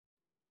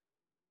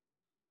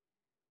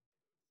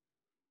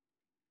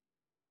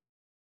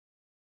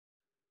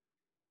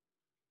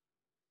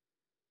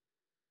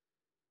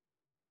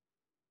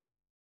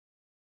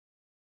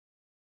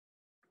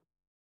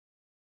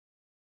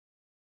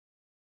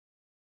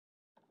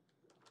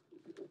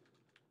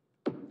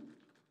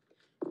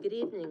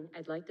Good evening.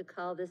 I'd like to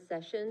call this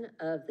session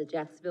of the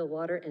Jacksonville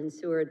Water and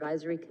Sewer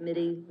Advisory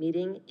Committee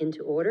meeting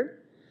into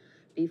order.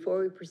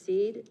 Before we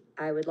proceed,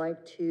 I would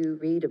like to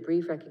read a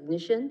brief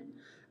recognition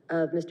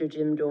of Mr.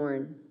 Jim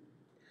Dorn.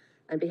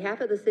 On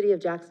behalf of the City of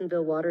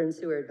Jacksonville Water and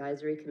Sewer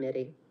Advisory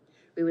Committee,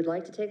 we would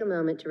like to take a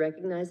moment to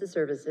recognize the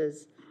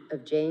services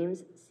of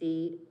James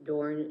C.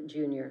 Dorn,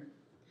 Jr.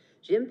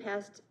 Jim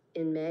passed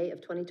in May of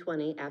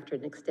 2020 after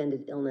an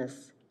extended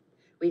illness.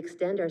 We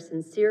extend our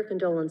sincere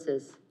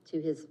condolences to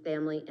his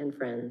family and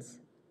friends.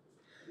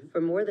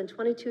 For more than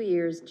 22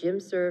 years, Jim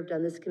served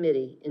on this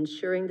committee,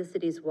 ensuring the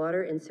city's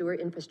water and sewer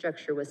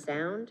infrastructure was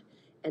sound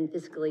and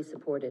fiscally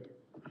supported.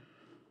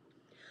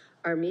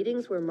 Our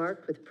meetings were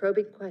marked with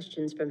probing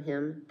questions from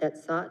him that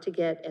sought to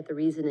get at the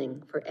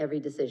reasoning for every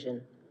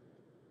decision.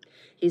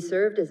 He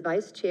served as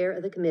vice chair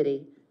of the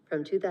committee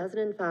from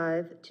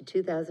 2005 to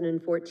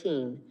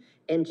 2014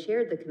 and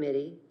chaired the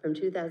committee from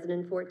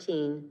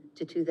 2014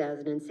 to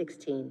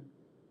 2016.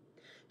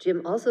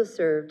 Jim also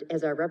served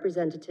as our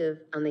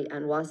representative on the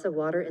Onwassa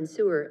Water and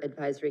Sewer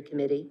Advisory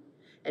Committee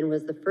and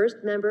was the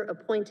first member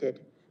appointed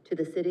to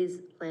the city's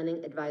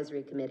Planning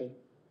Advisory Committee.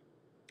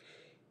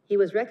 He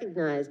was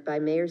recognized by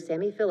Mayor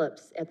Sammy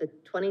Phillips at the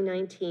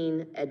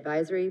 2019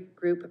 Advisory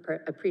Group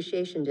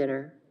Appreciation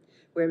Dinner,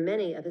 where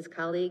many of his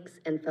colleagues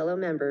and fellow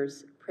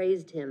members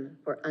praised him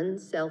for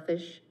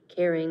unselfish,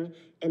 caring,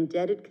 and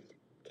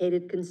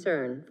dedicated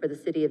concern for the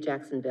city of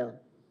Jacksonville.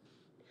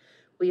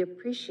 We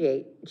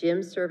appreciate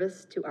Jim's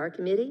service to our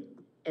committee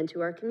and to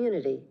our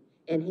community,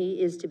 and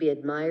he is to be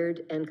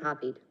admired and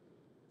copied.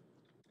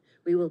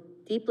 We will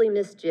deeply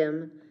miss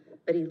Jim,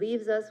 but he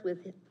leaves us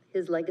with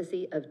his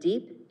legacy of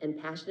deep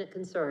and passionate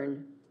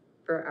concern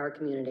for our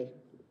community.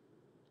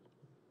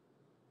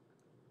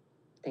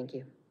 Thank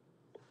you.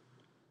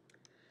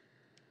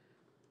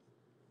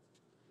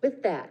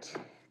 With that,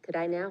 could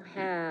I now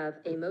have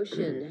a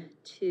motion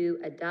to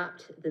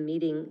adopt the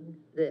meeting,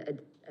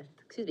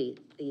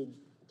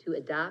 to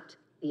adopt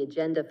the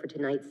agenda for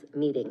tonight's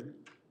meeting?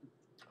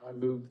 I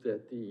move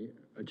that the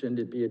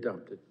agenda be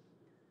adopted.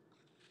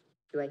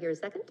 Do I hear a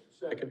second?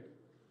 Second.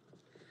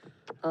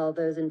 All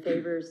those in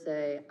favor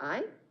say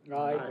aye.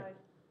 Aye.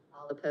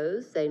 All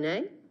opposed say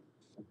nay.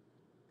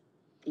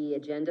 The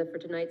agenda for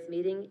tonight's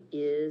meeting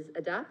is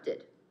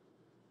adopted.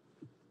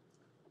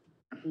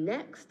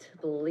 Next,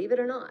 believe it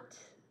or not,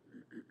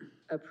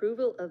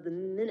 approval of the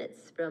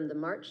minutes from the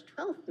March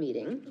 12th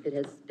meeting. It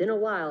has been a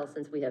while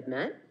since we have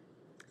met.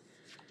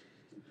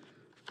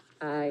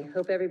 I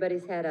hope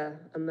everybody's had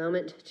a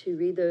moment to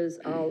read those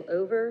all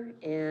over,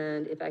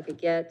 and if I could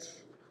get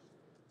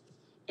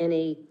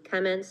any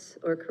comments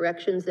or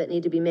corrections that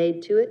need to be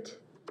made to it,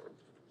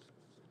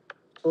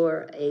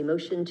 or a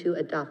motion to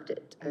adopt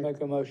it. I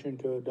make a motion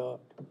to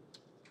adopt.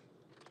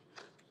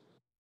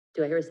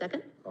 Do I hear a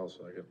second? I'll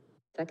second.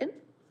 Second.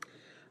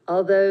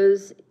 All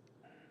those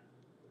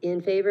in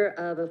favor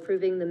of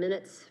approving the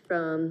minutes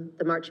from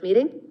the March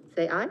meeting,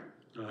 say aye.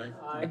 Aye.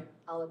 Aye.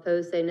 All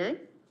opposed, say nay.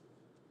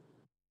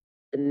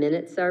 The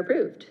minutes are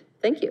approved.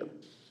 Thank you.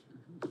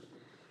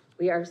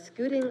 We are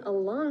scooting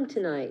along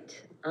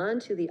tonight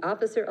on to the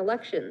officer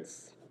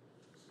elections.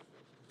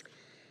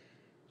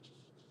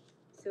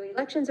 So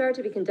elections are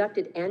to be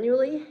conducted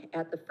annually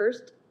at the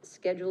first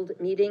scheduled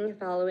meeting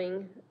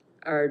following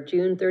our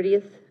June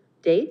 30th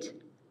date.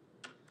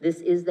 This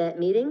is that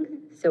meeting.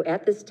 So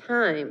at this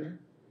time,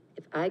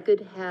 if I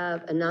could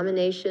have a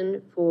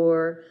nomination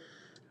for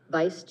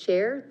vice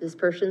chair, this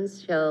person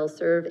shall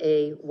serve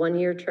a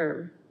one-year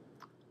term.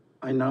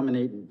 I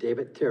nominate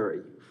David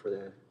Terry for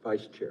the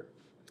vice chair.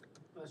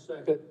 A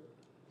second.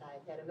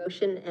 I've had a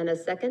motion and a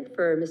second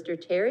for Mr.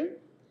 Terry.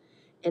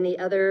 Any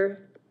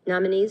other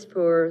nominees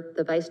for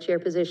the vice chair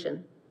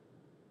position?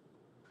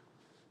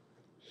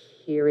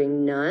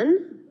 Hearing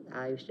none,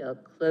 I shall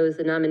close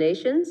the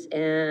nominations,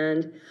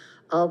 and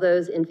all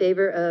those in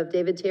favor of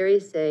David Terry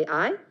say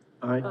aye.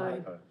 Aye.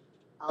 Aye.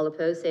 All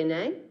opposed say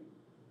nay.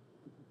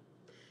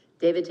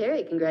 David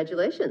Terry,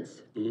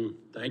 congratulations.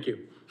 Thank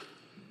you.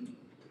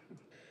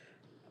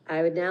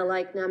 I would now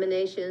like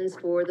nominations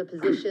for the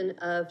position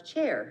of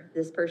chair.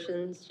 This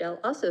person shall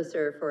also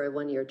serve for a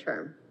one-year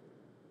term.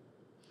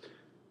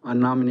 I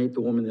nominate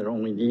the woman that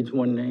only needs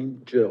one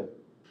name, Jill.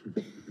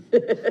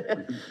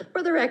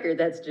 For the record,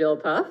 that's Jill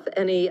Puff.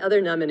 Any other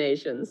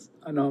nominations?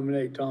 I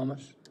nominate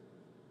Thomas.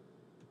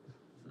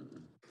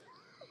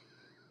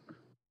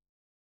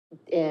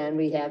 And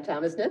we have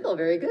Thomas Nickel.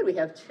 Very good. We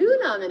have two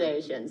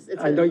nominations.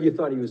 I know you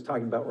thought he was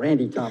talking about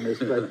Randy Thomas,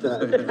 but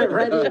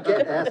Randy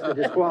asked to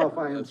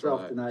disqualify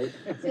himself tonight.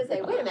 I was going to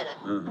say, wait a minute.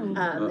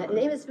 That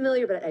name is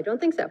familiar, but I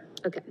don't think so.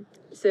 Okay.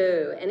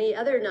 So any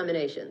other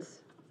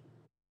nominations?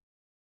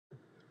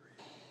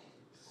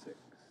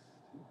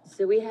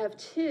 So we have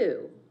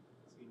two.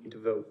 You need to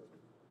vote.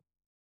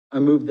 I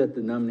move that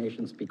the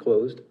nominations be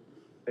closed.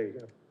 There you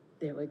go.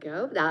 There we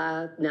go.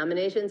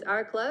 Nominations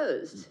are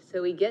closed.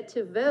 So we get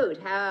to vote.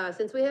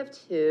 Since we have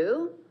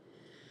two,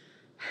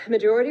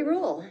 majority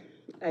rule,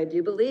 I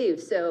do believe.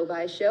 So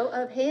by show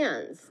of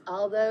hands,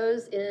 all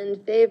those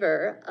in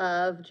favor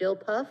of Jill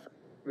Puff,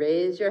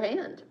 raise your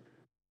hand.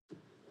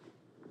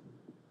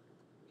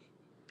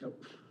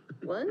 Nope.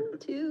 1,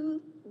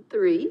 2,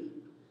 3.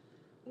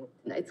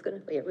 Knight's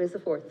gonna, wait, where's the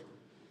fourth?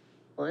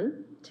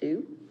 1,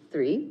 2,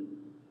 3.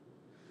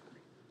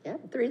 Yeah,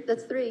 3,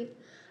 that's 3.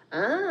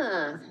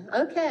 Ah,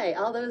 okay,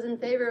 all those in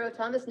favor of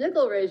Thomas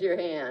Nickel, raise your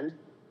hand.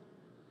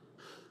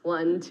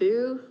 1,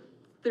 2,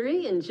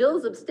 3, and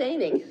Jill's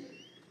abstaining.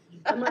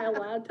 Am I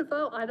allowed to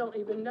vote? I don't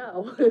even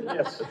know.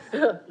 Yes.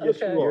 Yes,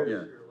 Okay. you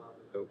are.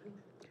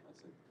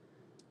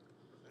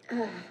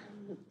 Yeah.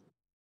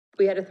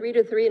 We had a 3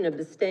 to 3 and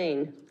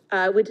abstain.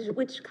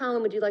 Which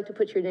column would you like to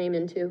put your name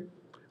into?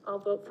 I'll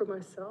vote for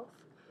myself.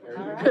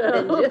 All right,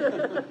 then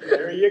Jill.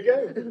 There you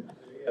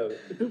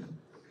go.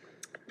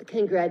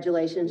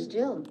 Congratulations,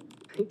 Jill.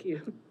 Thank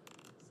you.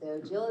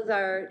 So Jill is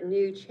our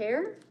new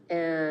chair,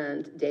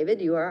 and David,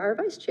 you are our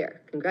vice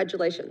chair.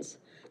 Congratulations.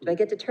 Do I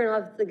get to turn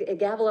off the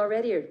gavel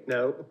already, or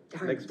No,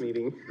 Darn. next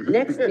meeting.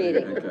 next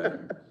meeting? Okay.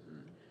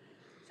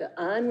 So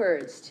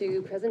onwards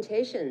to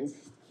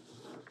presentations.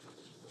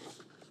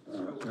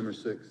 Number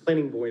 6.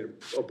 Planning board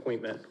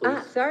appointment, please.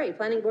 Ah, sorry,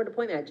 planning board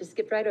appointment. I just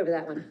skipped right over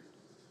that one.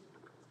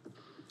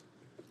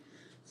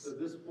 So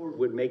this board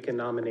would make a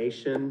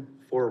nomination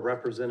for a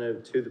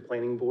representative to the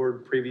planning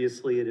board.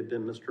 Previously, it had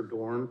been Mr.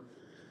 Dorn.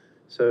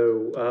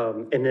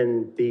 So, and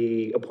then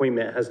the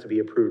appointment has to be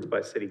approved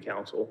by city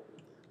council.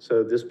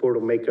 So this board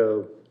will make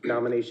a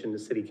nomination to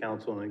city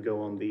council and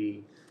go on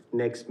the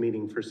next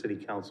meeting for city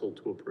council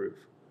to approve.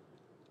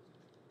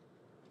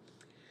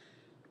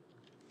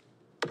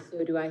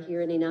 So do I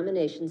hear any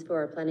nominations for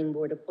our planning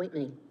board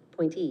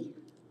appointee?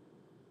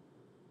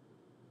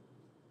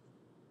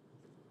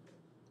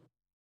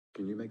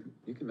 Can you make,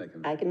 you can make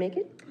them. I can make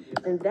it?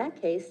 In that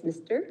case,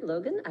 Mr.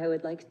 Logan, I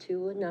would like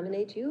to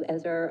nominate you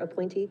as our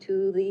appointee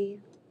to the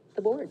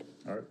board.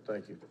 All right,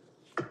 thank you.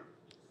 All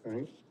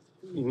right?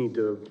 You need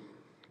to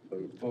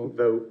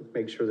vote,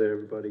 make sure that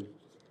everybody,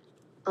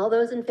 All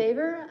those in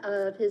favor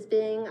of his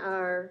being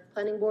our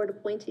planning board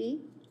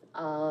appointee,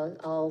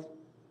 I'll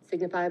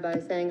signify by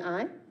saying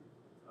aye.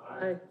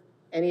 Aye.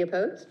 Any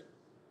opposed?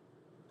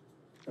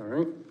 all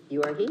right?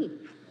 You are he.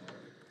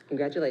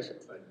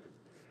 Congratulations.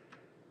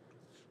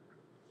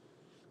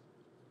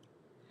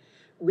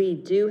 We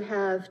do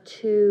have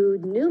 2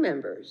 new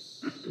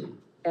members.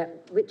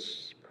 At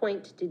which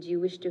point did you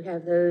wish to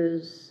have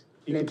those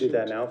You can do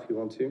that mentioned? now if you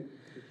want to.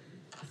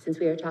 Since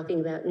we are talking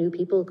about new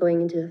people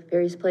going into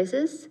various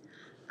places.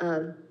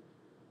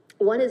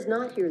 One is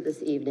not here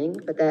this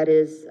evening, but that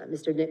is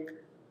Mr. Nick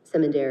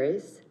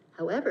Semendaris.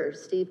 However,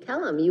 Steve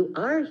Kellum, you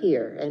are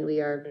here, and we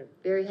are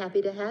very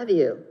happy to have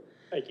you.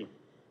 Thank you.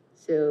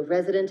 So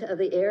resident of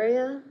the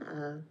area,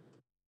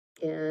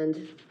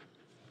 and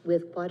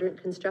with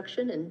Quadrant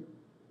Construction, and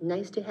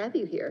nice to have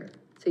you here.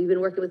 So you've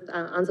been working with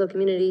Onslow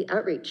Community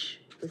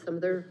Outreach with some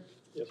of their,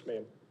 Yes,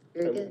 ma'am.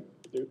 very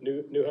good,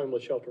 New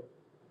homeless shelter.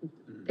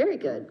 very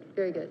good,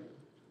 very good.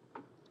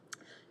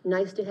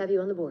 Nice to have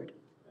you on the board.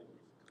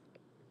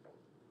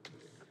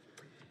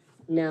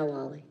 Now,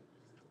 Wally,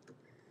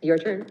 your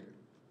turn?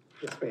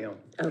 Yes, ma'am.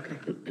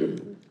 Okay.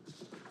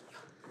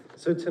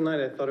 So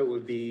tonight, I thought it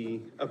would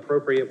be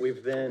appropriate,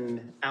 we've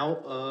been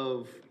out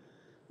of,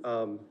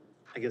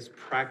 I guess,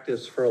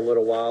 practice for a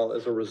little while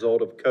as a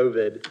result of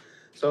COVID.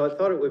 So I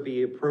thought it would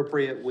be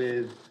appropriate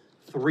with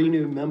 3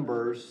 new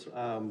members.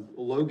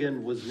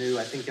 Logan was new,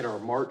 I think, at our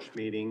March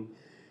meeting,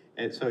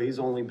 and so he's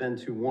only been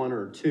to 1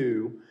 or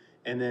 2.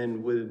 And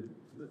then with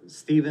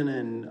Stephen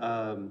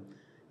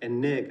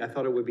and Nick, I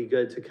thought it would be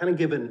good to kind of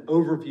give an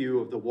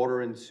overview of the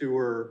water and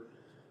sewer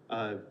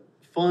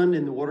fund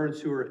and the water and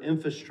sewer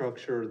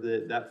infrastructure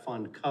that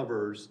fund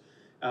covers,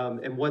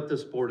 and what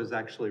this board is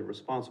actually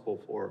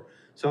responsible for.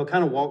 So I'll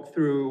kind of walk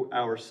through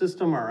our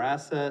system, our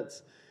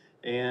assets,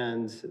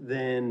 and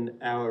then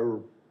our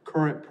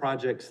current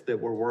projects that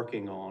we're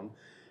working on.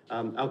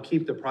 I'll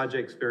keep the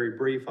projects very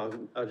brief.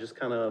 I'll just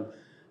kind of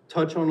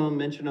touch on them,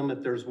 mention them.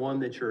 If there's one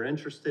that you're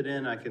interested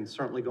in, I can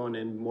certainly go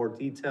into more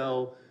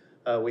detail.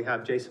 We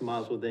have Jason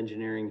Miles with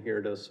engineering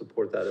here to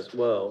support that as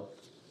well.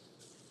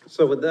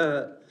 So with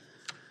that,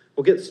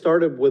 we'll get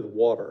started with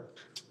water.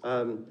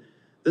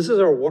 This is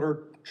our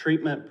water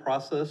treatment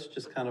process,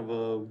 just kind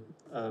of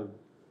a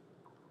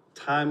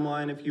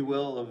timeline, if you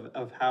will,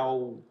 of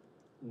how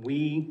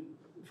we,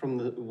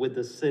 with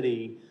the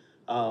city,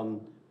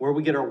 where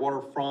we get our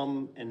water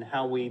from and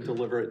how we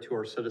deliver it to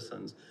our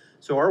citizens.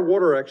 So our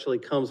water actually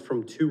comes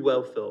from 2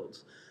 well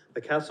fields,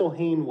 the Castle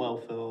Hayne well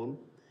field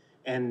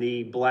and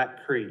the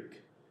Black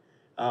Creek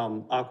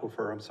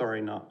aquifer. I'm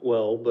sorry, not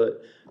well,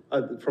 but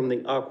from the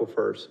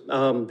aquifers.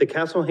 The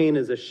Castle Hayne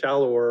is a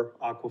shallower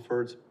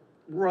aquifer. It's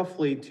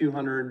roughly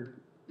 200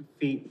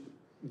 feet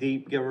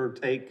deep, give or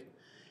take.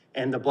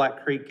 And the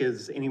Black Creek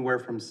is anywhere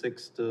from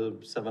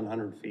 600 to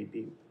 700 feet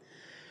deep.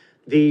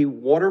 The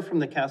water from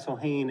the Castle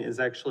Hayne is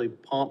actually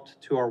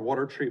pumped to our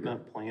water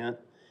treatment plant,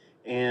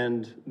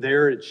 and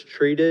there it's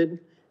treated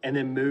and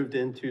then moved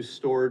into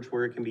storage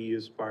where it can be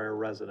used by our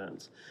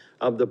residents.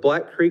 The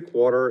Black Creek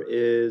water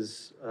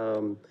is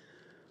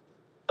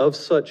of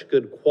such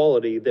good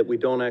quality that we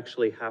don't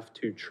actually have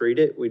to treat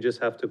it. We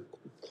just have to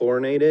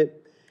chlorinate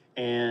it,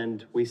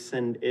 and we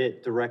send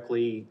it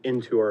directly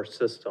into our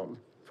system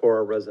for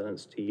our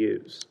residents to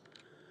use.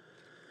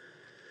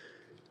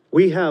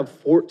 We have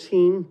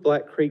 14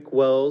 Black Creek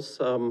wells.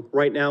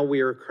 Right now,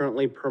 we are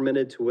currently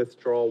permitted to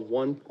withdraw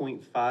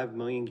 1.5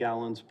 million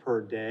gallons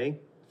per day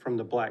from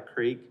the Black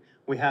Creek.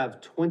 We have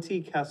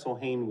 20 Castle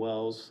Hayne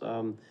wells.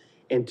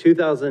 In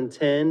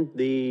 2010,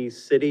 the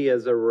city,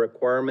 as a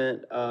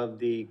requirement of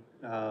the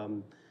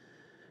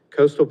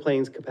Coastal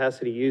Plains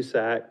Capacity Use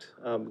Act,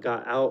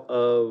 got out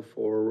of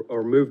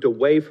or moved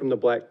away from the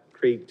Black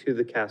Creek to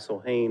the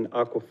Castle Hayne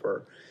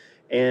aquifer.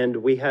 And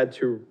we had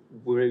to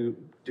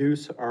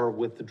reduce our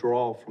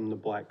withdrawal from the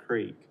Black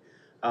Creek.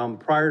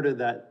 Prior to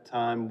that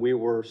time, we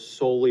were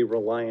solely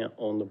reliant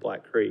on the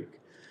Black Creek.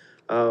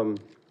 At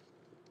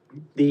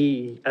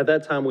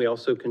that time, we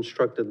also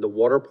constructed the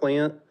water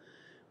plant.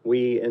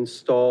 We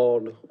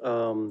installed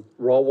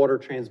raw water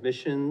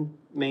transmission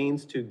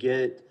mains to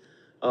get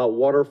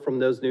water from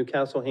those new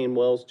Castle Hayne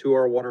wells to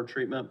our water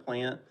treatment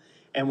plant.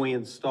 And we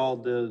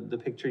installed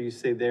the picture you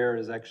see there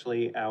is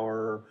actually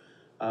our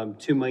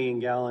 2 million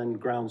gallon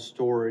ground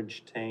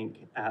storage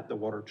tank at the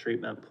water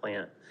treatment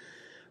plant.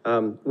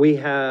 We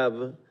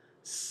have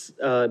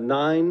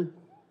 9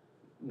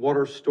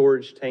 water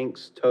storage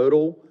tanks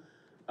total.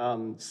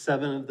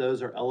 7 of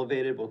those are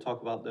elevated. We'll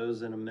talk about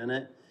those in a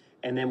minute.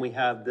 And then we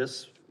have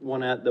this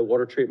one at the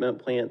water treatment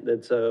plant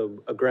that's a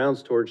ground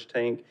storage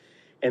tank.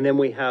 And then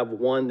we have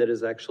one that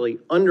is actually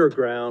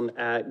underground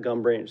at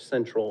Gum Branch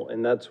Central.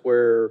 And that's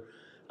where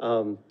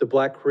the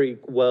Black Creek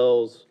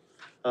wells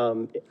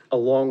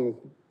along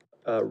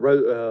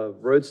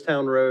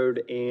Rhodestown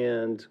Road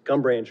and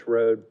Gum Branch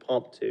Road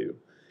pump to.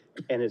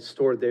 And it's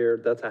stored there.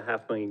 That's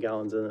 500,000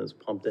 gallons and it's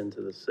pumped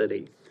into the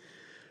city.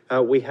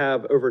 We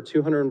have over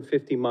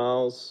 250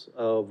 miles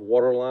of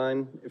water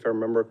line. If I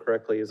remember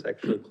correctly, it's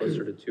actually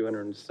closer to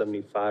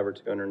 275 or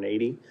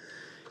 280.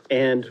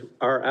 And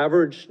our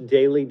average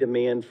daily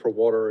demand for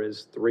water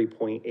is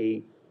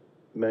 3.8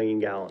 million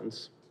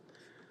gallons.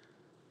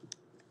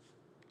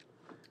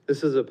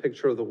 This is a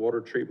picture of the water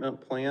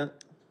treatment plant.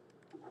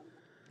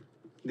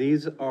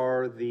 These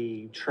are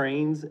the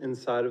trains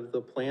inside of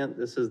the plant.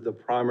 This is the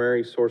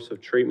primary source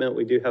of treatment.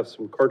 We do have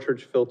some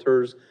cartridge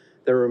filters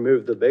that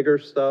remove the bigger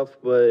stuff,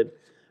 but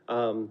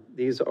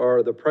these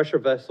are the pressure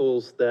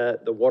vessels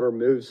that the water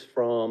moves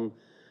from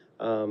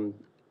in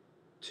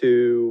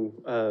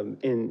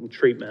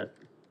treatment.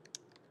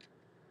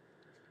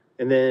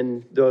 And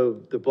then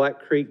the Black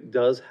Creek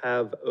does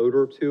have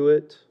odor to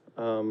it.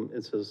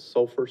 It's a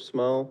sulfur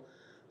smell.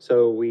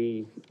 So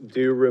we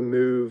do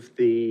remove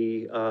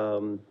the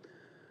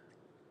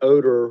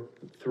odor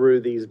through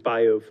these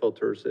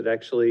biofilters. It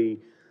actually,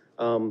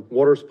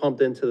 water's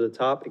pumped into the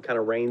top, it kind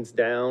of rains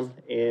down,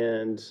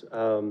 and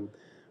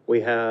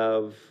we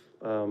have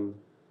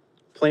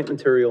plant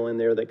material in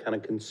there that kind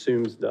of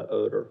consumes the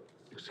odor.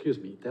 Excuse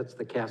me, that's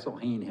the Castle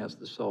Hayne has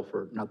the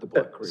sulfur, not the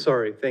Black Creek.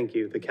 Sorry, thank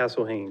you. The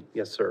Castle Hayne,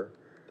 yes, sir.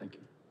 Thank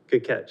you.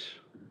 Good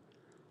catch.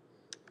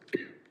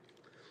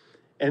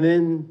 And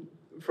then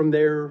from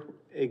there,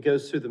 it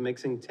goes through the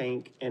mixing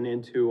tank and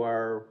into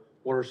our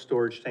water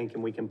storage tank,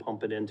 and we can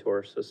pump it into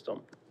our system.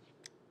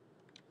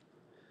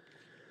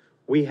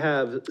 We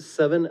have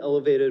 7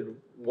 elevated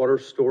water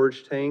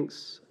storage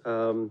tanks.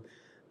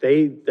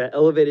 The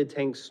elevated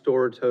tanks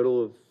store a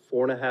total of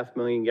 4.5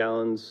 million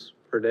gallons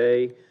per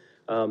day.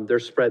 They're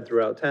spread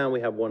throughout town. We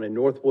have one in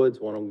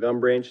Northwoods, one on Gum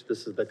Branch.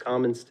 This is the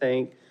Commons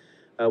tank.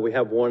 We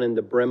have one in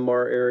the Bryn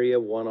Mawr area,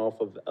 one off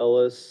of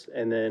Ellis,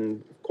 and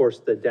then, of course,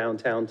 the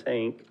downtown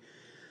tank.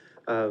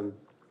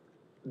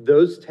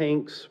 Those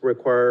tanks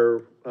require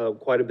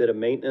quite a bit of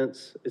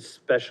maintenance. It's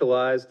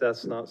specialized.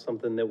 That's not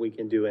something that we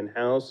can do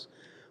in-house.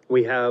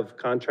 We have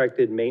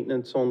contracted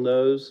maintenance on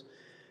those.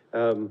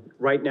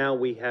 Right now,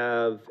 we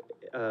have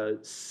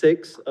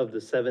 6 of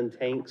the 7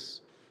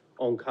 tanks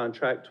on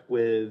contract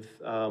with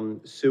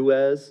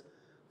Suez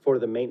for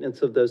the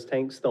maintenance of those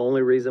tanks. The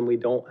only reason we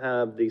don't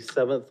have the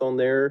 7th on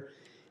there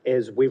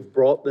is we've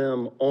brought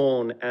them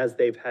on as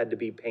they've had to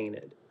be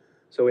painted.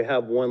 So we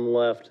have one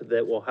left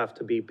that will have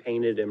to be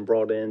painted and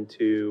brought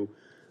into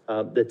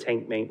the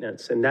tank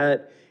maintenance. And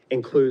that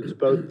includes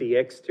both the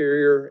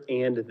exterior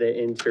and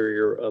the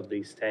interior of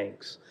these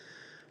tanks.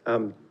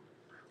 And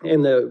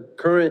the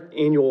current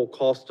annual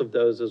cost of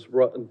those is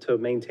to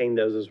maintain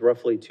those is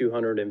roughly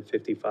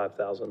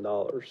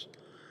 $255,000.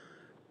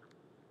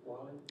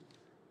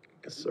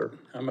 Yes, sir.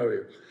 I'm over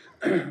here.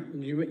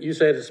 You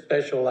said it's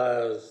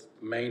specialized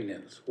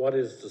maintenance. What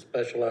is the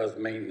specialized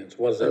maintenance?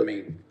 What does that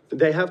mean?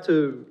 They have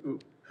to,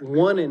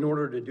 one, in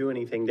order to do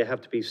anything, they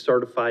have to be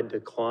certified to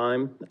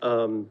climb,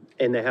 and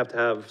they have to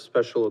have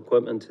special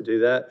equipment to do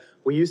that.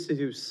 We used to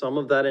do some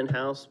of that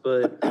in-house,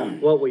 but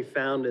what we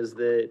found is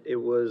that it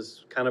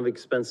was kind of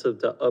expensive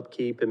to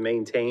upkeep and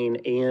maintain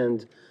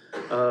and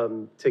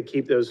to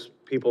keep those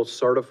people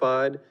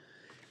certified.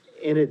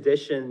 In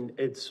addition,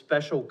 it's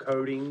special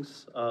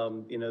coatings.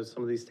 You know,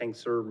 some of these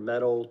tanks are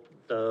metal,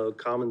 the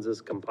Commons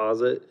is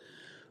composite.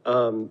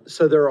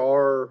 So there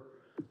are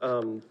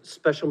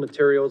special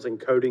materials and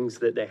coatings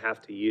that they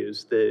have to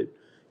use that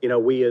you know,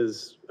 we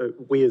as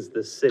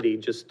the city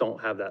just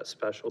don't have that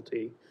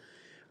specialty.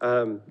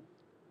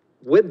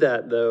 With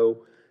that though,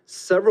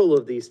 several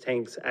of these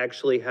tanks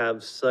actually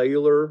have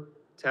cellular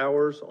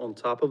towers on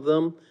top of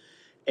them.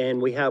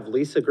 And we have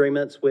lease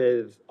agreements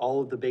with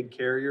all of the big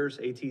carriers,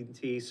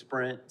 AT&T,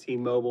 Sprint,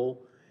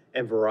 T-Mobile,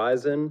 and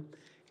Verizon.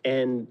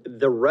 And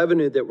the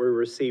revenue that we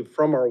receive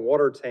from our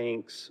water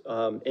tanks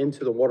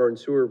into the water and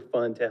sewer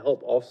fund to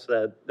help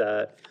offset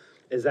that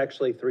is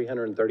actually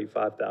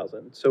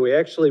 $335,000. So we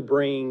actually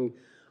bring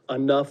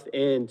enough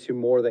in to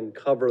more than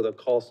cover the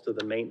cost of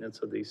the maintenance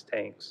of these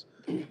tanks.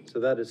 So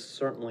that is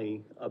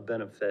certainly a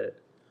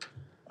benefit.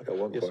 I got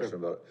one Yes, sir. question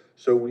about it.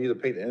 So when you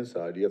paint the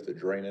inside, do you have to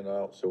drain it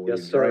out? So when Yes,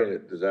 you sir. drain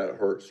it, does that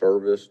hurt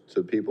service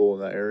to people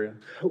in that area?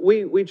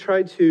 We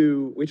try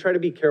to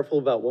be careful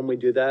about when we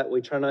do that.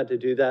 We try not to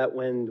do that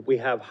when we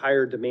have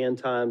higher demand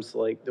times,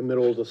 like the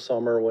middle of the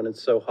summer when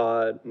it's so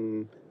hot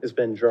and it's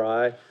been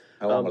dry.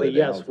 How long are But they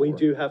yes, down we for?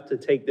 do have to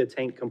take the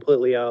tank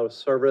completely out of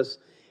service.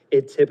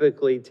 It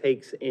typically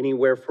takes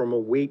anywhere from a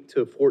week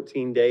to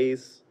 14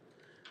 days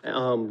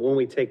when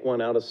we take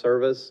one out of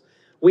service.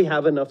 We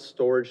have enough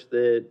storage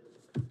that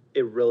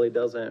it really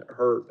doesn't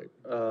hurt.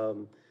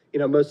 You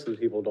know, most of the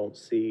people don't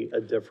see a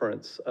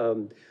difference.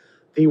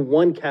 The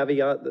one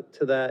caveat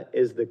to that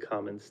is the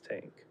commons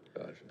tank.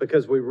 Gotcha.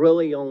 Because we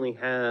really only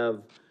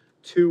have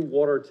 2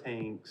 water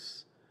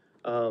tanks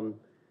on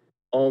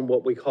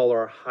what we call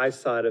our high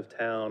side of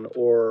town,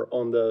 or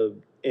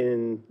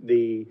in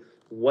the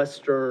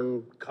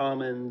western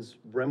Commons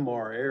Bryn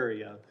Mawr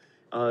area.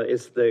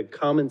 It's the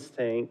Commons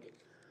tank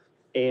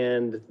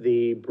and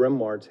the Bryn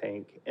Mawr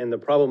tank. And the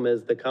problem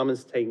is the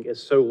Commons tank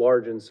is so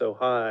large and so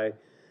high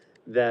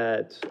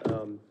that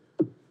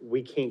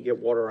we can't get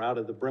water out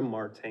of the Bryn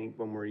Mawr tank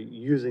when we're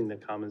using the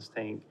Commons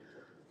tank.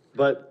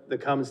 But the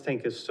Commons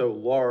tank is so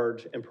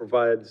large and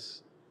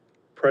provides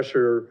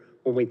pressure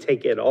when we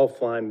take it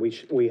offline,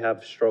 we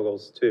have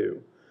struggles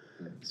too.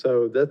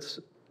 So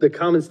the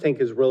Commons tank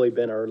has really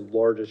been our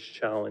largest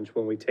challenge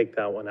when we take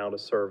that one out of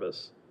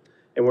service.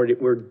 And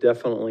we're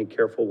definitely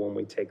careful when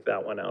we take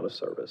that one out of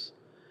service.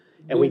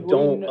 And we Did we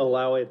don't kn-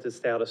 allow it to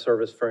stay out of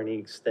service for any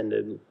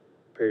extended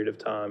period of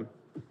time.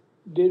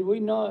 Did we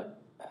not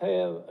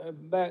have,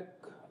 back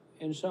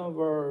in some of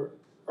our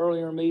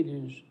earlier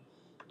meetings,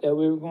 that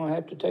we were gonna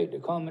have to take the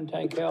common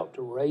tank out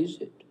to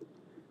raise it?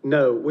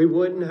 No, we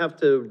wouldn't have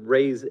to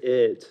raise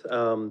it.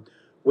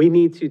 We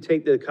need to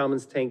take the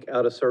Commons tank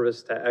out of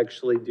service to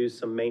actually do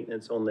some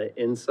maintenance on the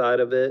inside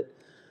of it.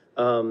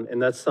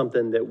 And that's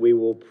something that we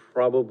will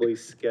probably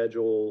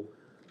schedule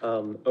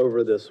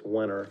over this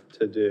winter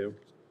to do.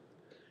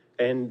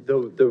 And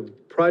the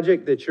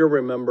project that you're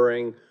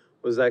remembering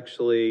was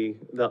actually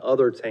the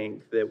other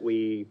tank that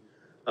we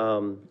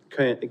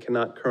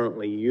cannot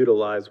currently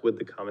utilize with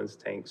the Commons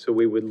tank. So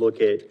we would look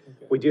at,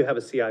 we do have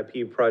a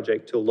CIP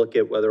project to look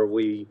at whether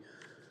we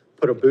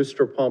put a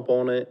booster pump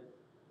on it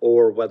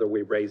or whether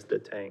we raise the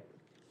tank.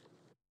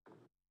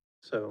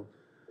 So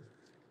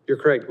you're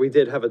correct. We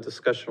did have a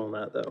discussion on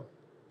that though.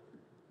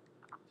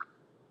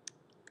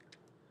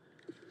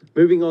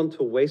 Moving on to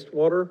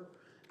wastewater.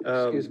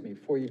 Excuse me,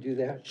 before you do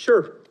that,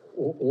 Sure.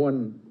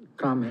 one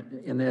comment,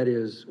 and that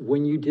is,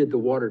 when you did the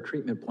water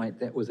treatment plant,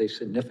 that was a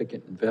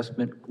significant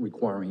investment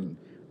requiring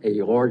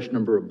a large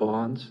number of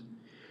bonds,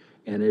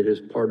 and it is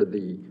part of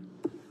the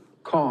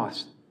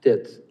cost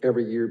that's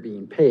every year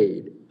being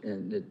paid,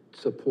 and it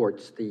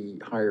supports the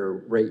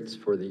higher rates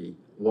for the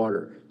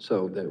water.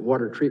 So the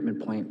water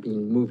treatment plant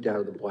being moved out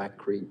of the Black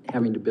Creek,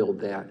 having to build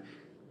that,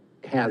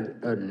 had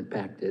an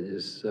impact that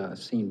is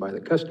seen by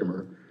the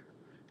customer,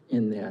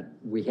 in that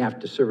we have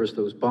to service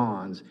those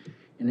bonds.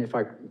 And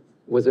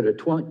was it a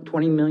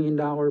 $20 million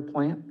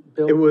plant,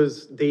 Bill? It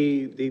was,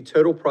 the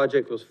total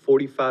project was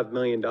 $45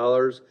 million.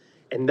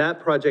 And that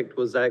project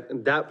was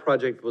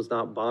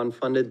not bond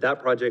funded. That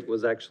project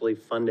was actually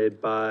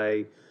funded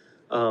by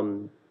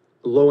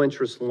low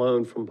interest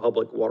loan from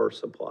Public Water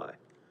Supply.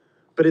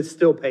 But it's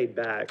still paid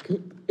back.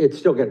 It's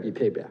still got to be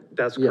paid back.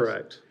 That's Yes.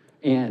 correct.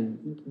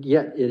 And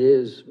yet it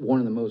is one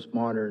of the most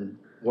modern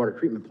water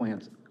treatment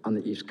plants on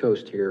the East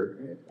Coast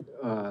here.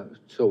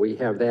 So we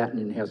have that,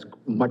 and it has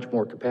much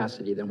more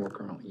capacity than we're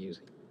currently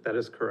using. That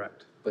is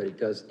correct. But it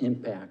does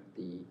impact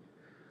the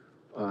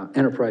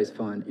enterprise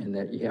fund in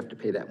that you have to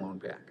pay that loan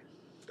back.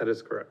 That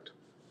is correct.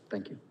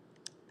 Thank you.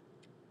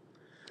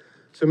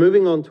 So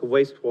moving on to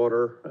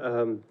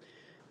wastewater,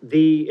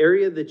 the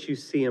area that you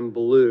see in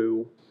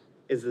blue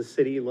is the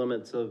city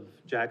limits of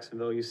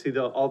Jacksonville. You see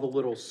all the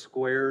little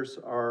squares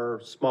are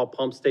small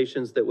pump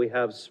stations that we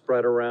have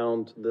spread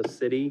around the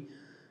city.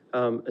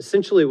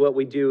 Essentially what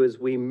we do is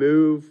we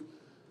move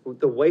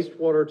the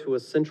wastewater to a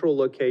central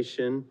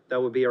location.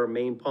 That would be our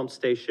main pump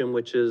station,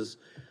 which is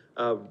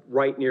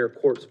right near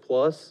Quartz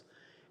Plus.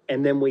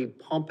 And then we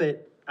pump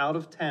it out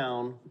of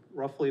town,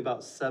 roughly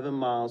about 7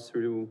 miles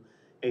through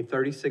a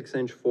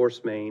 36-inch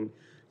force main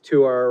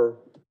to our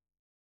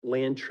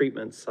land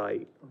treatment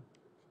site.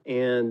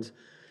 And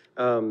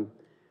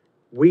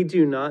we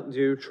do not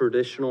do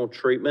traditional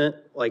treatment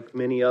like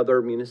many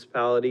other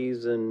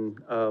municipalities and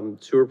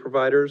sewer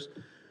providers.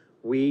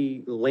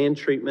 land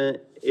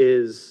treatment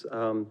is,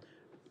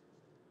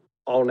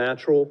 all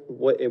natural.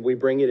 We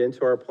bring it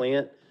into our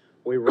plant,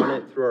 we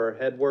run it through our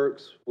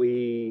headworks,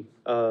 we,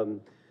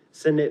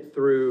 send it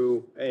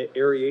through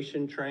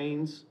aeration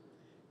trains,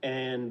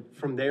 and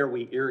from there,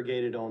 we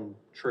irrigate it on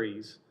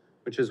trees,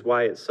 which is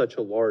why it's such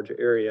a large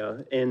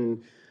area.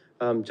 And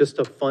just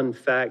a fun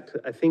fact,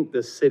 I think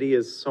the city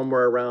is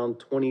somewhere around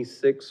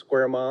 26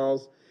 square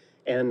miles,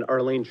 and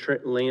our land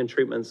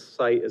treatment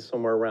site is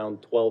somewhere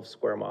around 12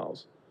 square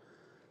miles.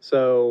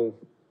 So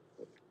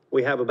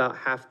we have about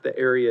half the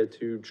area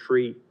to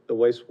treat the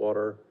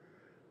wastewater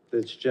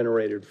that's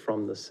generated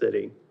from the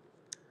city.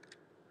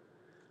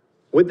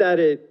 With that,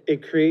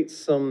 it creates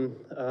some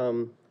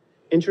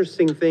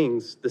interesting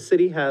things. The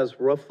city has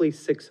roughly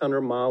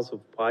 600 miles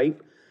of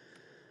pipe.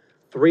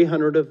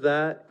 300 of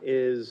that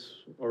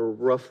is, or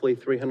roughly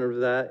 300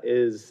 of that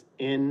is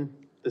in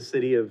the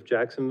city of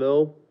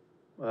Jacksonville,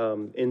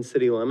 in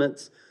city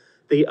limits.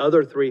 The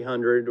other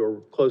 300,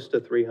 or close to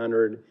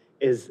 300,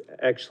 is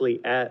actually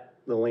at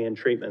the land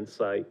treatment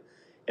site.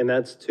 And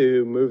that's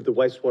to move the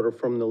wastewater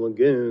from the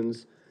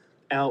lagoons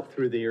out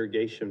through the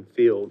irrigation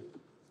field.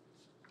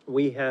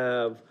 We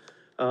have,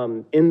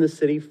 in the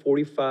city,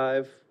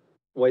 45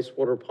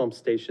 wastewater pump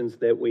stations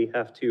that we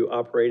have to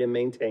operate and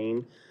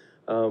maintain.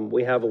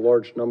 We have a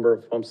large number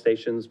of pump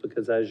stations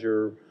because, as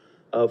you're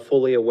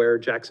fully aware,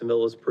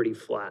 Jacksonville is pretty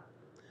flat.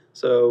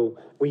 So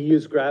we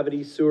use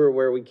gravity sewer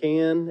where we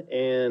can,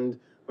 and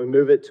we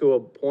move it to a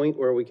point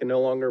where we can no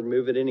longer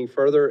move it any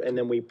further, and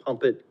then we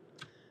pump it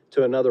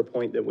to another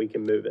point that we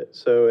can move it.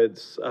 So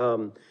it's,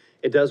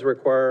 it does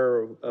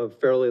require a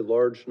fairly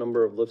large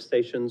number of lift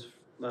stations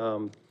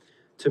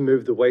to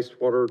move the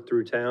wastewater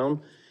through town.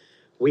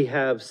 We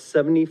have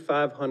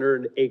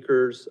 7,500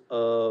 acres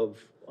of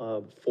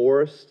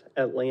forest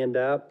at Land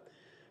App.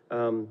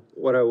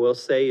 What I will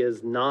say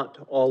is not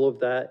all of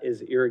that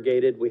is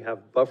irrigated. We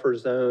have buffer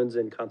zones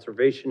and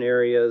conservation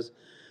areas.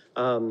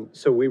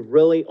 So we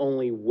really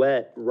only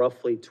wet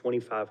roughly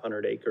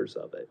 2,500 acres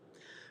of it.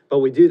 But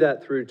we do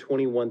that through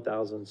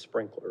 21,000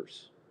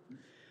 sprinklers.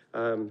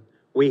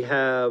 We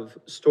have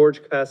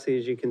storage capacity,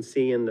 as you can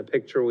see in the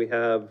picture. We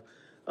have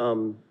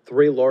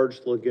 3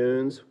 large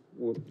lagoons.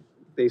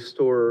 They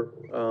store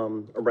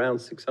around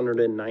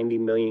 690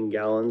 million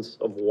gallons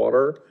of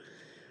water.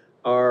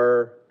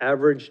 Our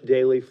average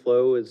daily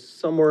flow is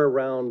somewhere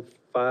around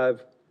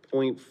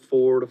 5.4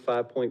 to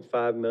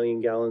 5.5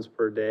 million gallons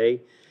per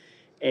day.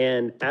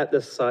 And at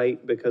the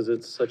site, because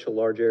it's such a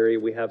large area,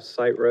 we have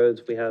site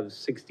roads. We have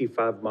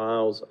 65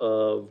 miles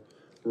of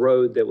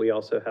road that we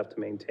also have to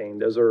maintain.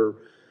 Those are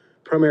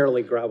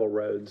primarily gravel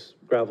roads,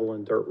 gravel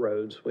and dirt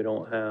roads. We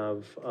don't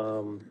have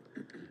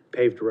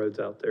paved roads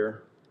out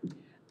there.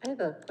 I have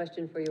a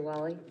question for you,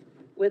 Wally.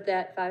 With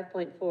that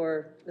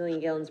 5.4 million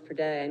gallons per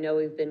day, I know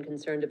we've been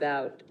concerned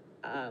about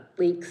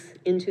leaks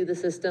into the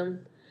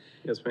system.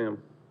 Yes,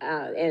 ma'am.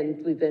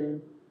 And we've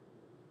been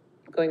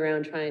going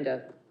around trying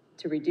to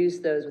reduce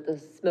those with the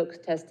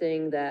smoke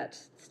testing that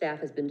staff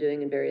has been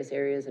doing in various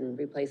areas and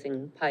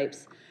replacing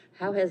pipes.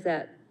 How has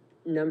that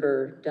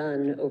number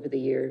done over the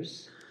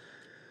years?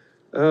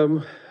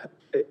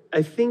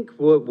 I think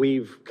what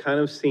we've kind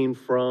of seen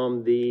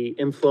from the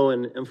inflow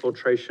and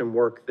infiltration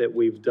work that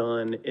we've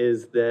done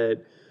is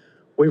that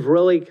we've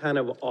really kind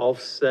of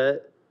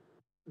offset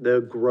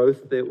the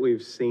growth that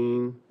we've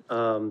seen.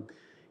 You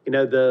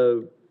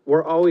know,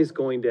 we're always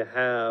going to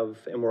have,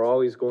 and we're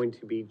always going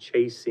to be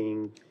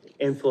chasing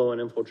inflow and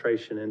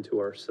infiltration into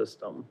our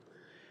system.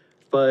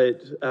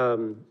 But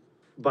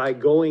by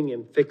going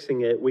and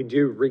fixing it, we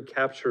do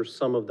recapture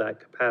some of that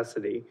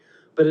capacity.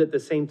 But at the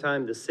same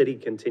time, the city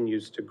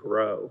continues to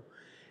grow.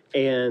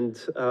 And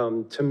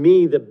to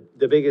me,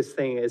 the biggest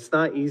thing, it's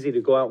not easy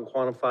to go out and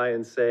quantify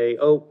and say,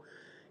 oh,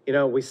 you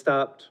know, we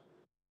stopped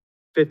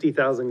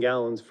 50,000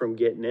 gallons from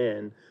getting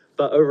in.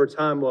 But over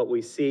time, what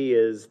we see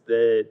is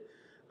that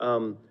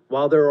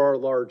while there are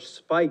large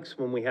spikes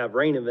when we have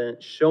rain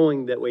events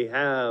showing that we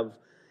have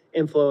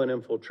inflow and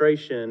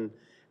infiltration,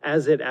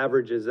 as it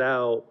averages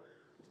out,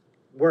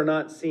 we're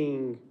not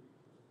seeing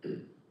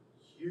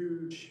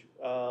huge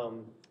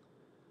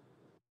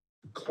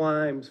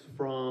climbs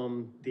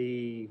from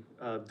the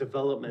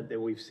development that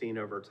we've seen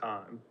over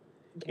time.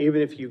 Okay.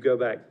 Even if you go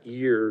back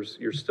years,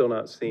 you're still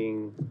not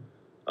seeing,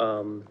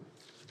 you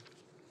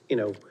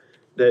know,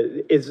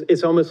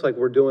 it's almost like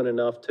we're doing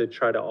enough to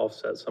try to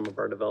offset some of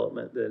our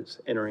development that's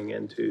entering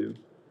into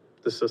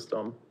the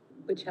system.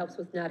 Which helps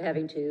with not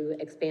having to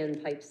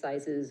expand pipe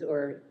sizes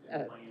or...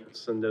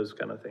 and those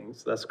kind of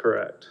things. That's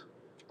correct.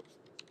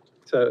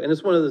 So, and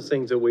it's one of those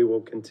things that we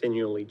will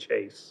continually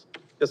chase.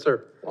 Yes,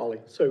 sir. Wally,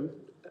 so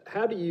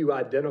how do you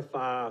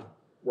identify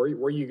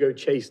where you go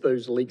chase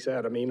those leaks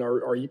at? I mean,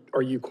 are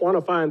you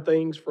quantifying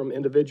things from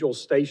individual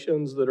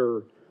stations that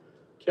are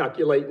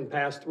calculating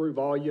pass-through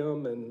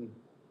volume? And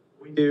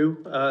we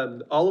do.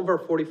 All of our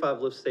 45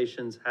 lift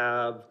stations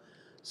have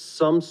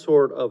some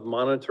sort of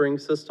monitoring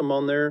system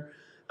on there.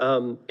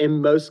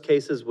 In most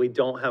cases, we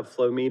don't have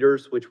flow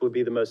meters, which would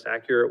be the most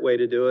accurate way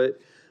to do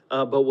it.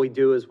 But we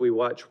do is we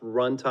watch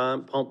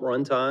pump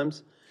run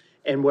times,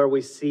 and where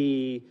we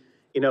see,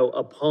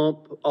 a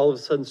pump all of a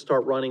sudden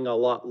start running a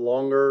lot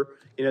longer,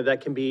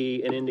 that can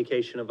be an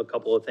indication of a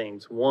couple of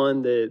things.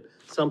 One, that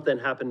something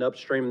happened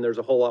upstream and there's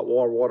a whole lot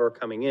more water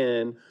coming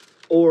in,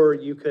 or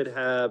you could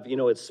have,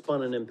 it's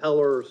spun an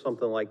impeller or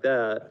something like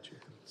that.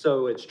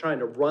 So it's trying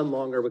to run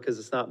longer because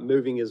it's not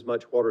moving as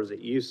much water as it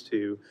used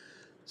to.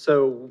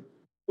 So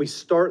we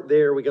start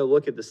there, we go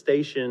look at the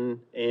station,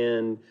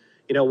 and,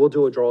 we'll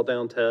do a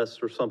drawdown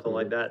test or something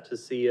like that to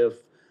see if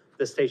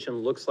the station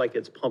looks like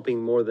it's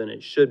pumping more than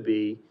it should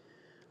be.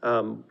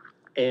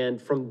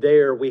 And from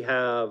there, we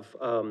have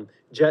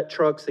jet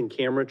trucks and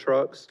camera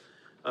trucks.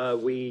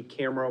 We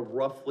camera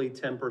roughly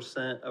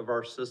 10% of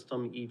our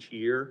system each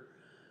year.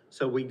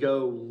 So we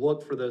go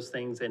look for those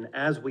things, and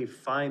as we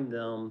find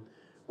them,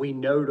 we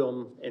note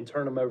them and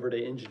turn them over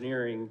to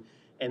engineering.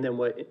 And then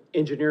what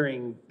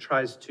engineering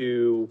tries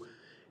to,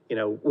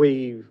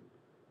 we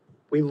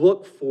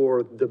look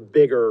for the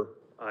bigger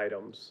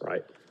items.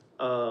 Right.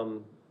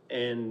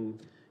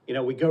 And,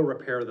 we go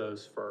repair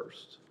those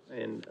first.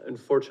 And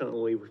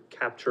unfortunately, we've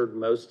captured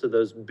most of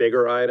those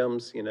bigger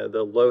items,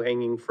 the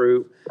low-hanging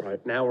fruit.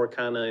 Right. Now we're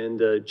kind of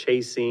into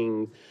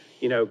chasing,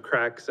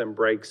 cracks and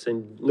breaks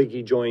and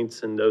leaky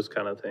joints and those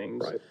kind of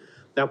things. Right.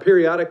 Now,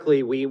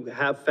 periodically, we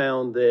have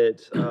found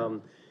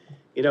that,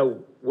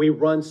 we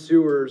run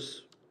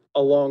sewers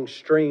along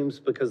streams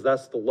because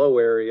that's the low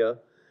area.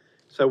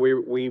 So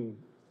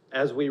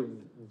as we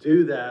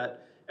do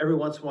that, every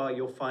once in a while,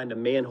 you'll find a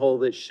manhole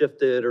that's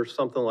shifted or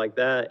something like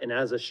that. And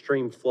as a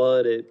stream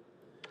flood, it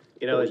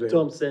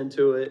dumps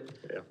into it.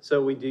 Yeah.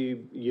 So we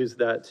do use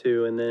that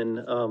too. And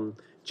then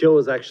Jill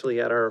was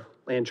actually at our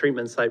land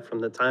treatment site from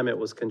the time it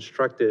was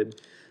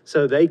constructed.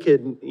 So they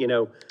could,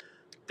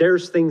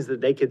 there's things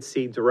that they could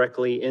see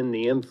directly in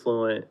the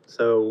influent.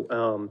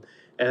 So,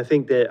 and I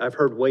think that I've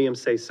heard William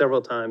say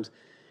several times,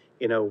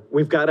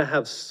 we've got to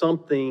have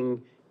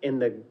something in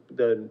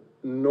the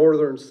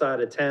northern side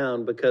of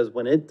town, because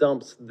when it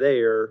dumps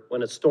there,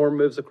 when a storm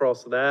moves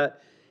across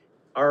that,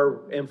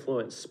 our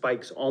influence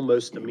spikes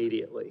almost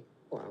immediately.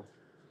 Wow.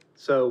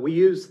 So we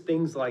use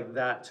things like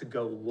that to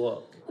go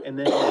look. And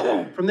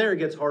then from there, it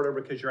gets harder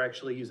because you're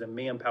actually using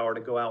manpower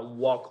to go out and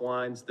walk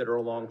lines that are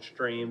along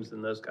streams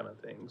and those kind of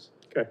things.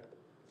 Okay.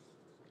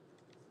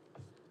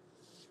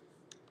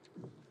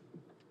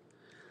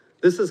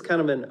 This is kind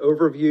of an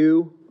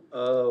overview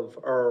of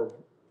our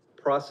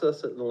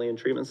process at the land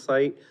treatment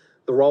site.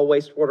 The raw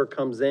wastewater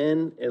comes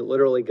in, it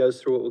literally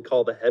goes through what we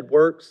call the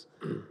headworks,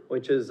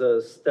 which is a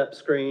step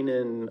screen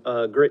and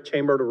a grit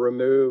chamber to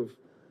remove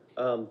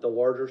the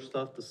larger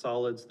stuff, the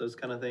solids, those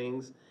kind of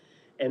things.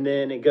 And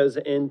then it goes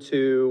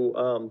into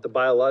the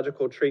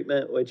biological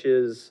treatment, which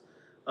is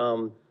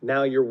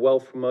now you're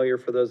well familiar,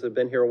 for those that have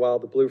been here a while,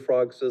 the Blue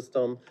Frog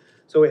system.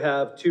 So we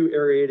have 2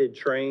 aerated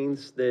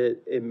trains that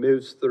it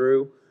moves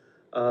through.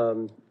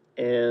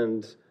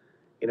 And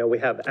we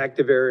have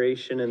active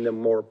aeration and then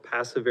more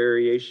passive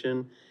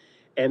aeration.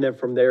 And then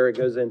from there, it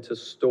goes into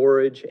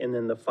storage. And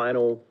then the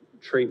final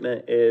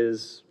treatment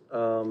is,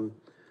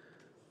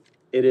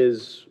 it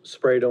is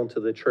sprayed onto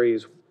the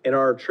trees. In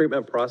our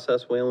treatment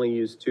process, we only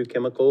use 2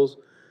 chemicals.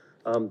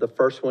 The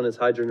first one is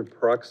hydrogen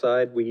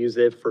peroxide. We use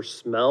it for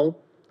smell.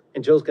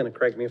 And Jill's going to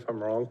correct me if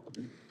I'm wrong.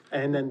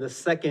 And then the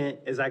second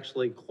is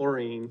actually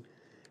chlorine.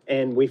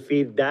 And we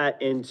feed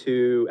that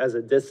into, as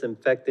a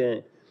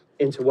disinfectant,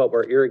 into what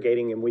we're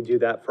irrigating, and we do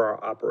that for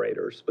our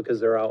operators because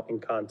they're out in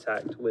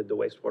contact with the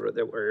wastewater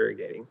that we're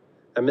irrigating.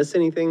 Did I miss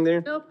anything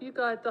there? Nope, you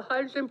got it. The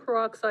hydrogen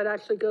peroxide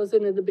actually goes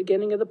in at the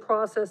beginning of the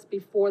process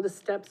before the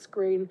step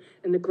screen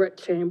and the grit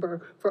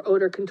chamber for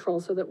odor control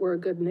so that we're a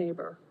good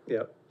neighbor.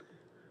 Yeah.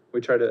 We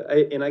try to,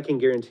 and I can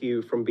guarantee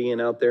you from being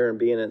out there and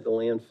being at the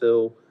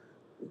landfill,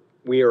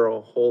 we are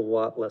a whole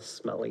lot less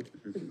smelly.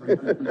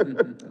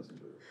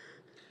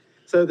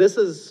 So this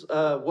is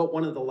what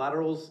one of the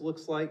laterals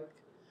looks like.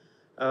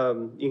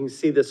 You can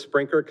see the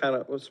sprinkler kind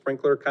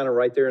of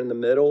right there in the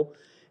middle,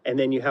 and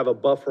then you have a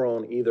buffer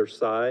on either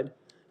side.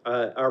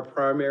 Our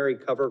primary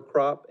cover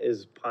crop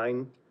is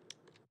pine,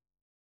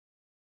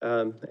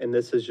 and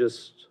this is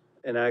just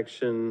in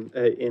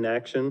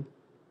action.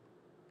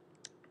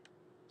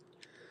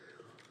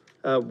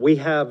 We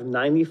have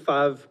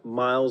 95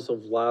 miles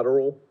of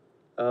lateral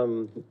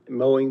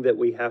mowing that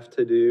we have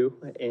to do,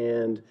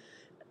 and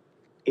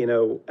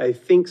I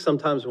think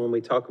sometimes when we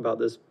talk about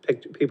this,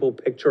 people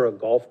picture a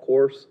golf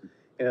course.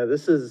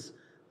 This is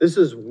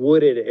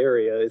wooded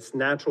area. It's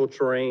natural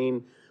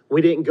terrain.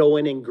 We didn't go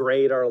in and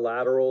grade our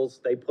laterals.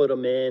 They put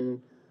them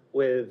in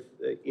with,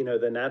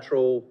 the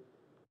natural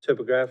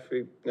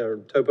topography or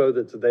topo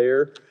that's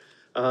there.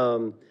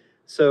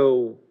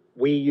 So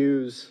we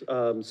use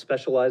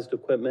specialized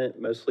equipment,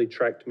 mostly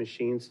tracked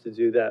machines, to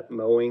do that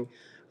mowing.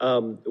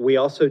 We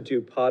also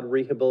do pod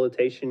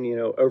rehabilitation,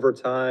 over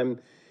time.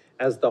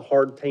 As the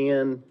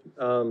hardtan,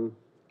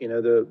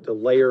 the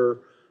layer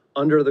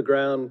under the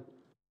ground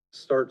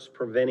starts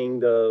preventing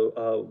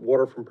the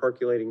water from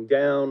percolating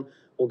down,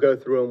 we'll go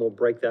through and we'll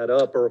break that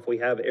up. Or if we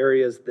have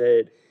areas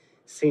that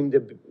seem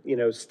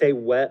to, stay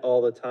wet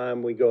all the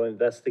time, we go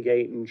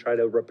investigate and try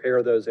to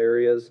repair those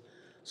areas.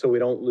 so we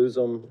don't lose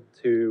them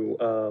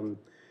to,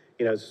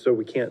 so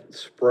we can't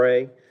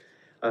spray.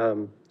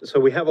 So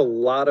we have a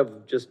lot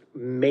of just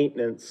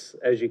maintenance,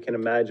 as you can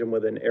imagine,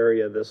 with an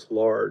area this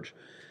large.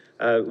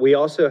 We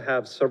also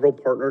have several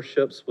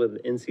partnerships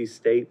with NC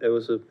State.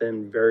 Those have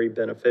been very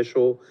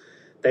beneficial.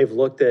 They've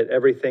looked at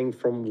everything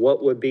from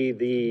what would be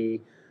the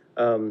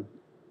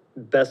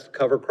best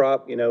cover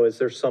crop. Is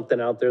there something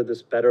out there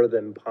that's better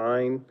than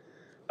pine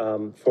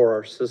for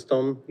our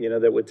system,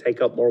 that would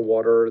take up more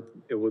water,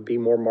 it would be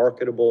more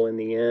marketable in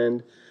the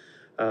end,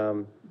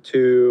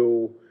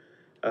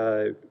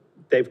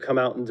 they've come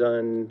out and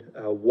done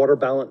water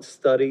balance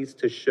studies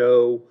to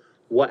show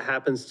what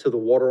happens to the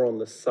water on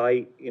the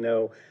site,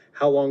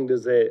 how long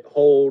does it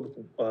hold,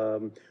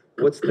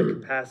 what's the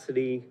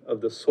capacity of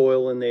the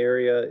soil in the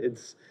area.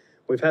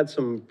 We've had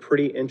some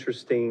pretty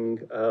interesting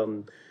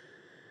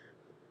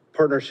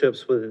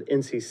partnerships with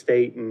NC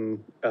State,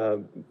 and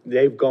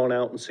they've gone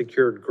out and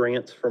secured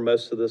grants for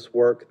most of this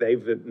work.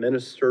 They've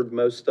administered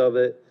most of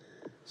it.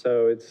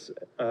 So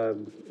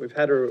we've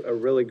had a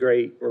really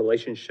great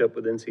relationship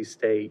with NC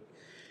State.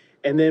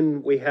 And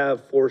then we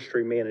have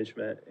forestry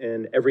management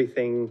and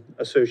everything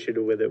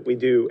associated with it. We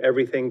do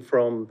everything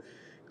from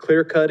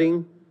clear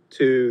cutting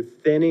to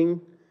thinning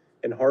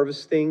and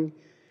harvesting.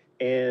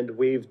 And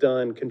we've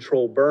done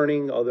controlled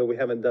burning, although we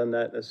haven't done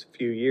that in a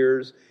few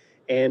years.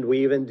 And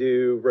we even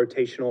do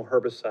rotational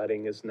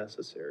herbiciding as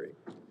necessary.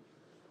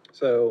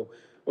 So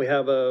we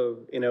have our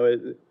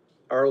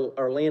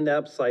land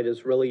app site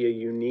is really a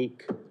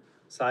unique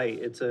site.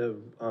 It's a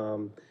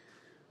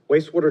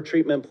wastewater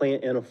treatment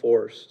plant in a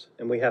forest,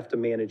 and we have to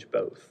manage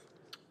both.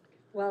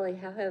 Wally,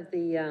 how have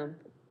the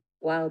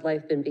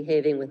wildlife been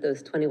behaving with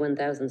those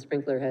 21,000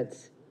 sprinkler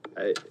heads?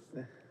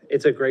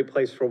 It's a great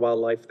place for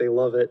wildlife. They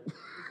love it.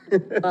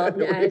 Well,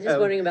 I was just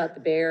wondering about the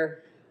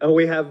bear. Oh,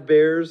 we have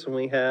bears, and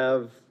we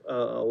have a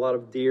lot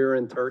of deer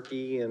and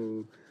turkey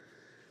and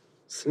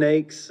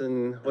snakes,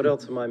 and what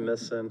else am I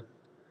missing?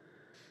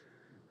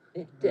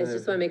 I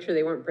just want to make sure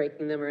they weren't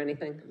breaking them or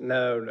anything.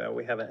 No,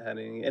 we haven't had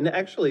any. And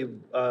actually,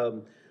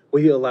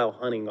 we allow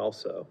hunting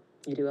also.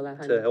 You do allow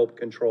hunting? To help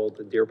control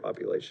the deer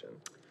population.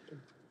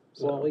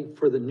 Wally,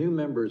 for the new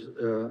members,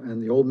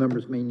 and the old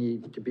members may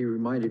need to be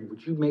reminded,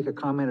 would you make a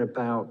comment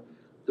about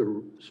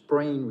the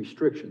spraying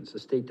restrictions? The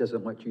state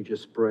doesn't let you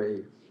just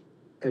spray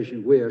as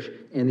you wish.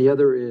 And the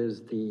other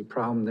is the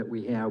problem that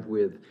we have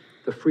with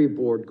the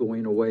freeboard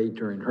going away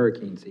during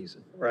hurricane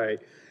season. Right.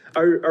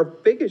 Our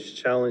biggest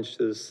challenge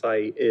to the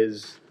site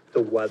is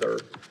the weather.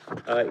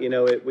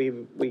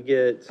 We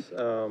get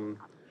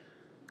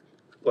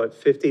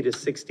 50 to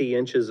 60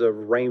 inches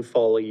of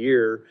rainfall a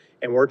year,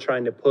 and we're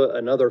trying to put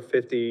another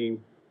 50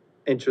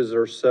 inches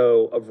or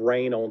so of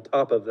rain on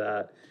top of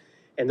that.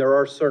 And there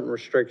are certain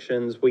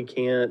restrictions. We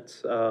can't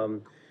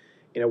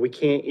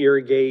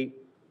irrigate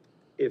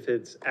if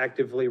it's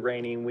actively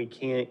raining. We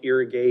can't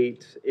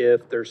irrigate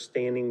if there's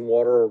standing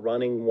water or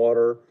running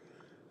water.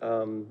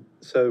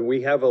 So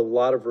we have a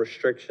lot of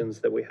restrictions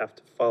that we have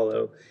to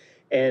follow.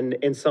 And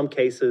in some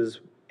cases,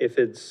 if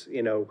it's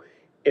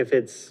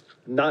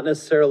not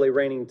necessarily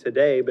raining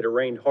today, but it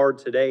rained hard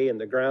today and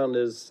the ground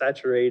is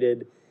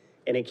saturated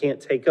and it can't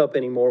take up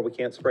anymore, we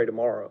can't spray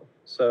tomorrow.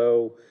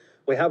 So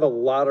we have a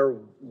lot of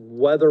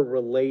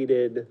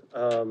weather-related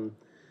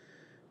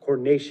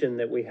coordination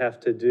that we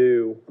have to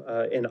do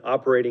in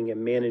operating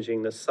and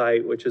managing the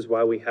site, which is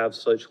why we have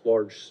such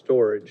large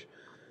storage.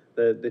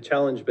 The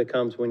challenge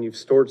becomes when you've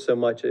stored so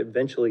much,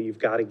 eventually you've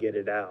got to get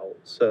it out.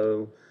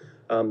 So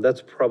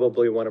that's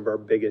probably one of our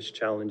biggest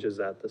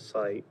challenges at the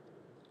site.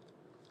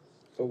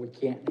 But we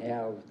can't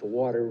have the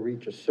water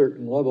reach a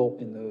certain level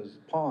in those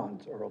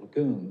ponds or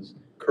lagoons.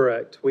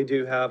 Correct. We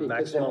do have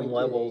Because then maximum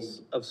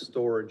levels of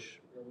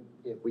storage.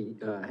 If we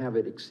have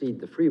it exceed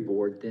the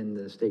freeboard, then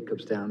the state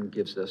comes down and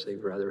gives us a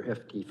rather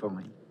hefty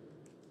fine.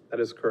 That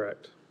is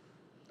correct.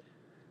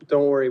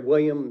 Don't worry,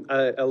 William,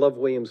 I love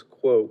William's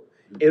quote.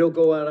 It'll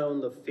go out on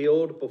the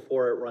field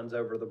before it runs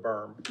over the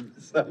berm.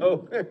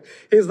 So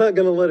he's not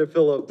going to let it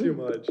fill up too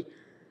much.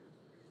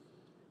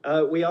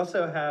 We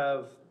also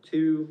have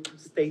 2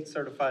 state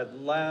certified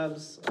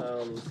labs.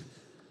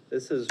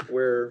 This is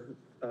where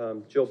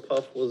Jill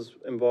Puff was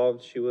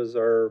involved. She was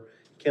our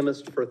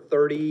chemist for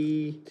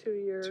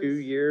 32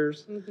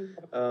 years.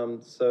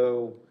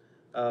 Mm-hmm.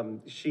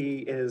 She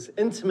is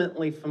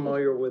intimately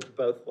familiar with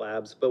both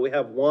labs, but we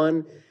have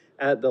one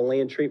at the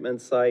land treatment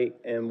site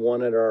and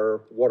one at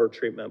our water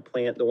treatment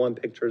plant. The one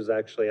picture is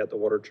actually at the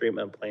water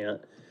treatment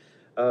plant.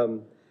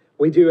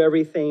 We do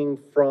everything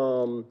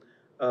from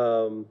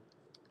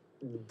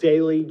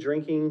daily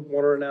drinking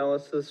water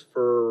analysis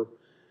for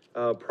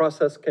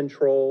process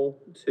control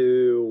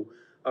to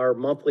our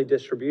monthly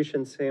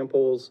distribution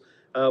samples.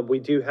 We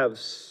do have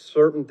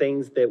certain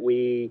things that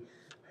we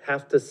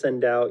have to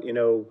send out.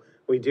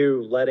 We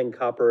do lead and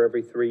copper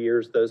every 3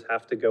 years. Those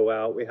have to go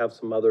out. We have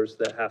some others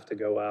that have to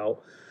go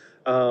out.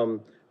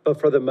 But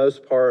for the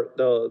most part,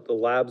 the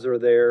labs are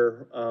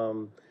there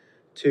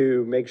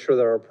to make sure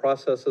that our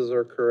processes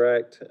are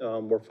correct.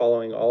 We're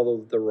following all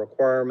of the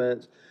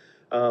requirements.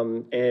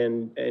 And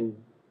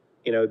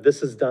you know,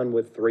 this is done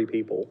with 3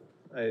 people.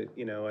 I'd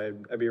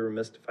be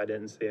remiss if I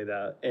didn't say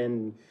that.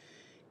 And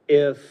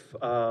if,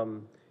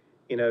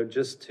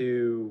 just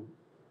to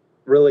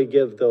really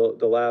give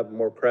the lab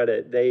more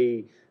credit,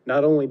 they,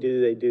 not only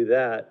do they do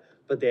that,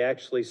 but they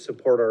actually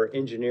support our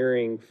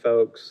engineering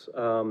folks,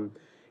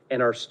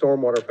 and our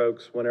stormwater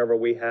folks whenever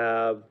we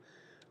have,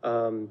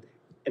 an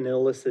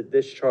illicit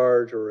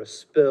discharge or a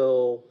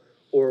spill,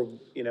 or,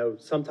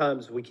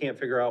 sometimes we can't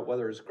figure out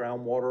whether it's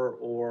groundwater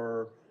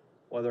or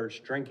whether it's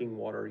drinking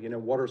water.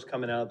 Water's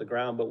coming out of the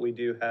ground, but we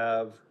do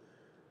have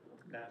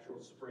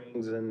natural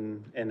springs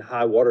and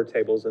high water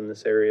tables in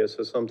this area.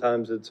 So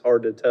sometimes it's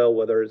hard to tell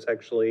whether it's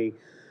actually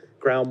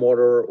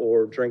groundwater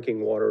or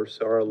drinking water.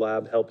 So our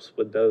lab helps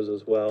with those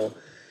as well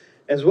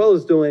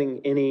as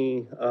doing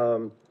any,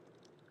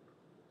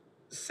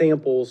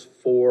 samples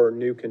for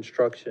new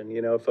construction.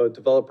 If a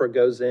developer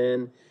goes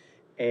in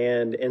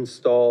and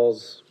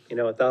installs,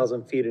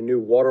 1,000 feet of new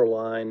water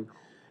line,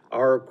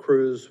 our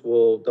crews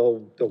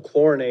they'll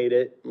chlorinate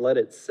it, let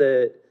it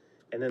sit,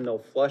 and then they'll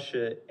flush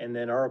it, and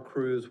then our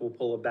crews will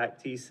pull a back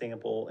T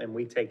sample, and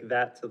we take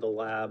that to the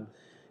lab,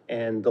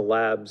 and the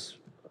labs,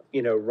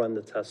 run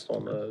the test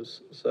on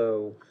those.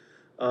 So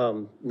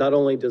not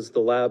only does the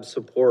lab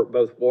support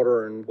both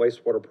water and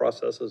wastewater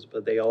processes,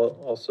 but they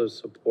also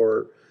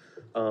support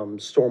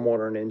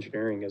stormwater and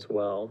engineering as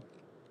well.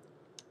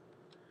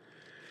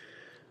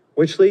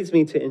 Which leads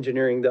me to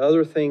engineering. The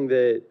other thing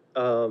that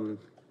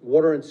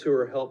water and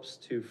sewer helps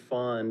to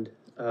fund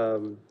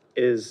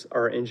is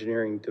our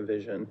engineering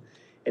division.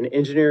 And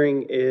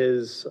engineering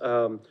is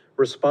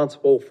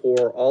responsible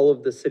for all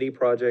of the city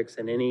projects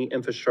and any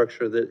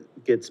infrastructure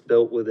that gets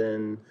built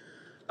within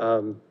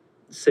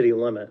city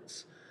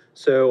limits.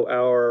 So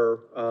our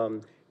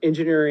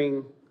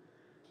engineering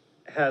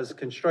has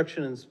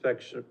construction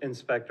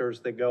inspectors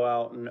that go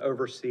out and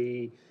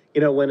oversee,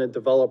 when a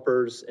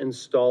developer's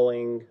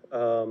installing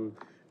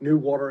new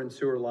water and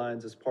sewer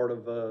lines as part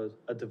of a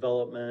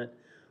development,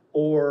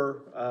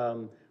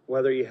 or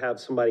whether you have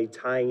somebody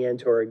tying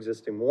into our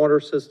existing water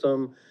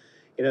system,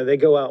 they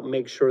go out and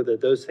make sure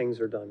that those things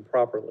are done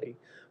properly.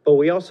 But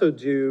we also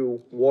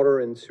do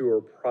water and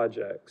sewer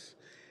projects,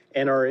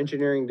 and our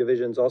engineering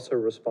division is also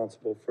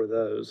responsible for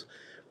those.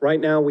 Right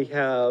now, we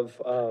have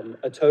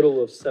a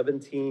total of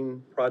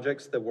 17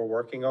 projects that we're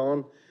working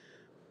on.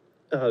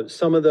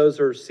 Some of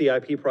those are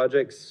CIP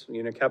projects,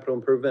 capital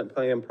improvement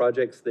plan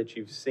projects that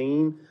you've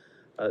seen.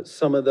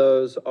 Some of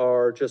those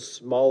are just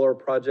smaller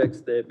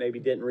projects that maybe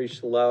didn't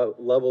reach the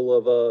level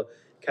of a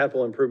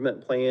capital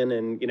improvement plan,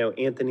 and,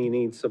 Anthony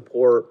needs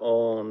support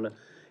on,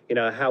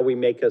 how we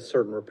make a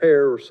certain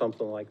repair or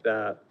something like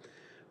that.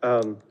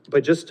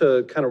 But just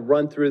to kind of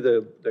run through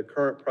the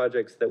current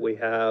projects that we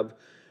have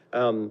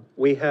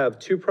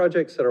 2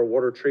 projects at our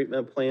water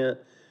treatment plant.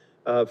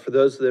 For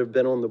those that have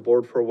been on the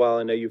board for a while,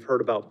 I know you've heard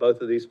about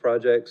both of these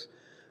projects.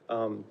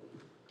 The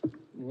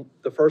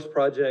first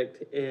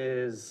project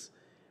is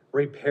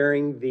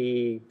repairing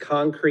the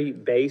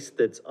concrete base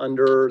that's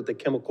under the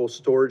chemical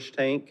storage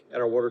tank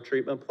at our water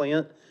treatment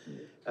plant.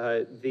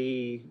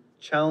 The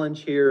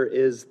challenge here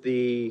is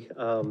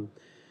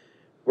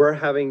we're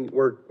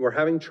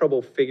having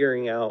trouble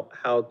figuring out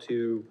how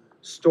to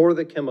store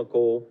the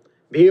chemical,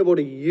 be able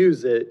to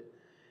use it,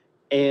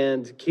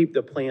 and keep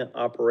the plant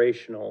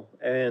operational.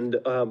 And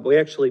we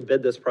actually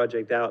bid this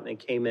project out, and it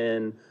came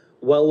in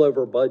well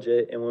over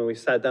budget. And when we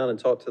sat down and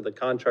talked to the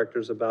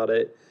contractors about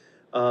it,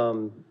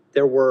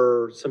 there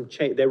were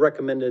they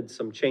recommended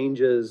some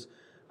changes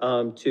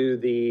to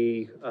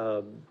the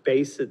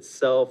base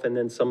itself, and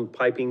then some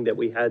piping that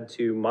we had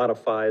to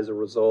modify as a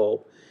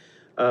result.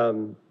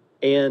 As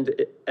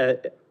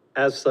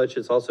such,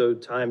 it's also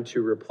time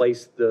to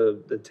replace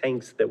the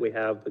tanks that we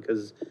have,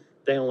 because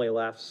they only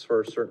last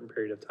for a certain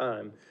period of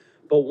time.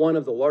 But one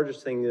of the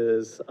largest things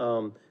is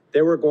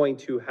they were going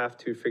to have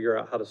to figure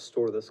out how to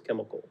store this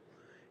chemical,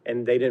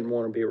 and they didn't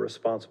want to be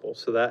responsible.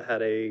 So that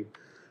had a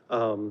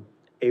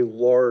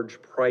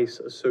large price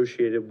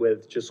associated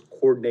with just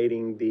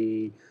coordinating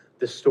the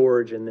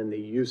storage and then the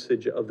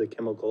usage of the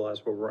chemical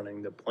as we're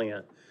running the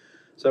plant.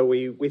 So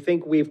we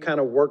think we've kind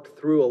of worked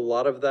through a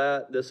lot of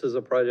that. This is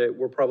a project,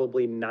 we're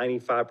probably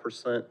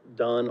 95%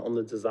 done on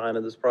the design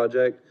of this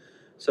project.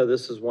 So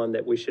this is one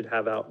that we should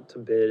have out to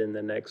bid in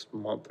the next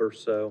month or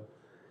so.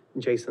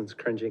 Jason's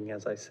cringing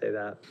as I say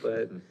that,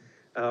 but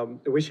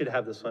we should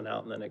have this one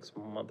out in the next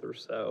month or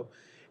so.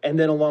 And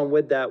then along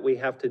with that, we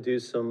have to do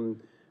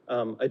some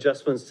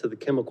adjustments to the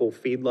chemical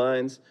feed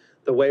lines.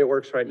 The way it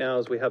works right now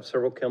is we have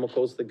several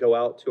chemicals that go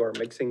out to our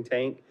mixing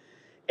tank,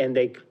 and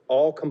they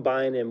all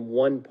combine in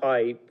one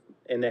pipe,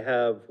 and they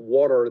have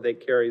water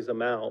that carries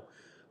them out.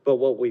 But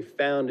what we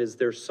found is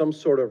there's some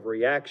sort of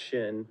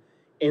reaction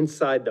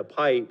inside the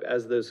pipe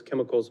as those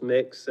chemicals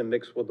mix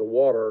with the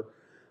water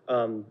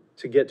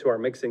to get to our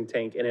mixing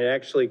tank, and it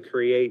actually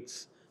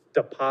creates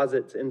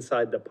deposits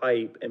inside the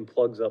pipe and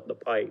plugs up the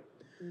pipe.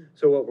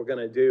 So what we're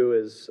gonna do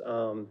is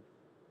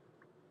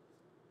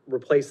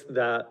replace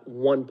that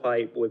one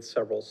pipe with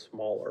several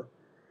smaller.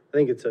 I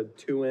think it's a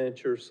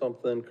 2-inch or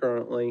something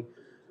currently.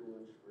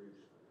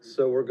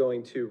 So we're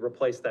going to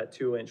replace that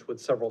 2-inch with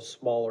several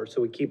smaller,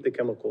 so we keep the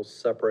chemicals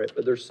separate,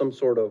 but there's some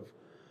sort of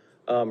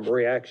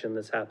reaction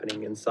that's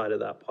happening inside of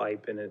that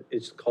pipe, and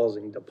it's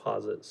causing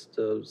deposits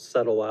to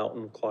settle out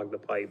and clog the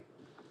pipe.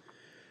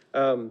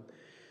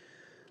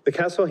 The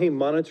Castle Hayne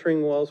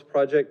Monitoring Wells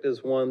project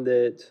is one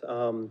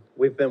that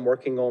we've been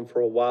working on for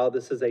a while.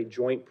 This is a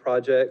joint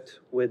project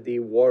with the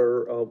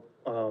Water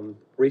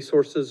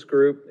Resources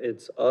Group.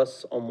 It's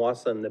us,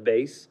 OMWASA, and the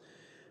base.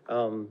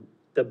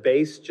 The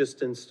base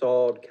just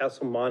installed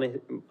Castle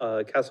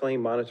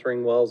Hayne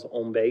Monitoring Wells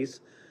on base.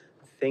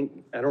 I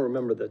don't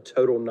remember the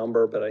total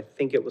number, but I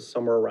think it was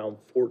somewhere around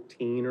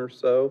 14 or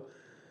so.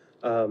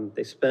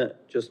 They spent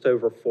just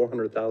over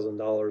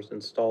 $400,000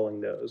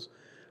 installing those.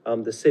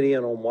 The city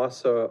and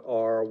OMWASA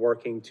are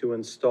working to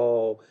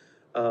install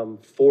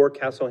 4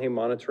 Castle Hayne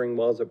monitoring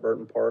wells at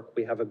Burton Park.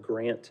 We have a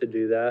grant to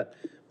do that.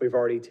 We've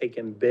already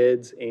taken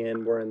bids,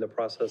 and we're in the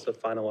process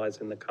of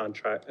finalizing the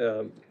contract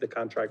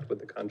with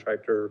the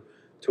contractor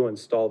to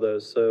install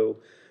those. So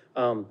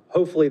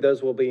hopefully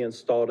those will be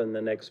installed in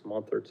the next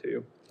month or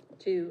two.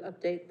 To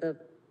update the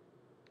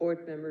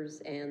board members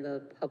and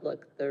the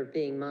public, they're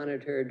being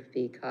monitored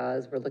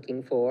because we're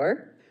looking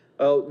for.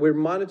 We're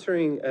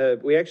monitoring,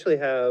 we actually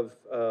have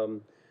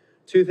 2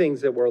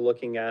 things that we're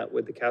looking at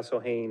with the Castle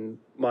Hayne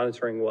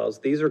monitoring wells.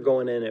 These are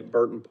going in at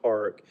Burton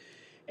Park,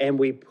 and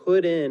we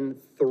put in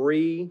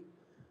 3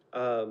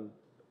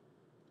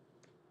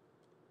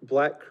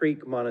 Black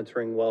Creek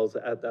monitoring wells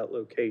at that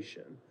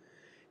location.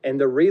 And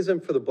the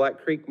reason for the Black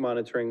Creek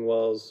monitoring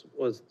wells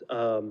was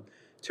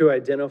to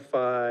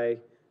identify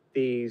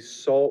the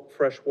salt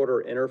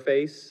freshwater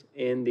interface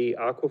in the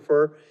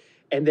aquifer,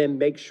 and then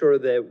make sure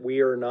that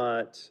we are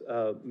not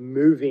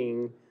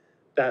moving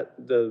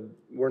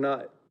we're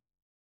not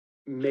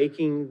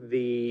making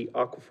the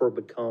aquifer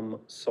become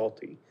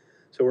salty.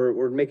 So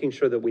we're making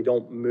sure that we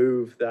don't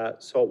move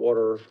that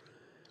saltwater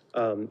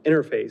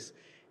interface.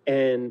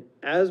 And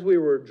as we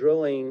were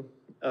drilling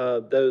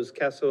those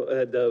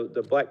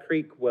the Black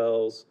Creek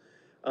wells,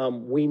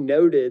 we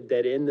noted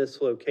that in this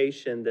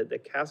location that the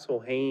Castle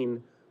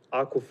Hayne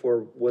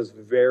aquifer was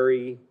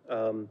very,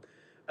 I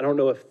don't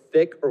know if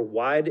thick or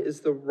wide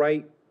is the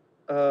right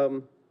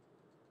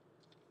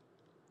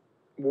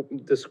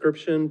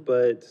description,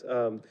 but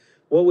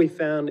what we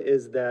found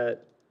is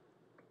that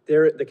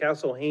the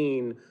Castle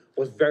Hayne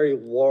was very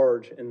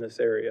large in this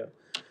area.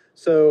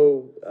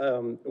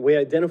 So we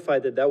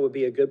identified that would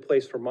be a good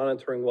place for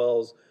monitoring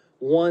wells.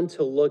 One,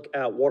 to look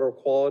at water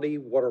quality,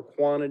 water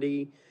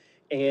quantity,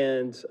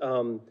 and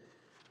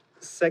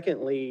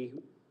secondly,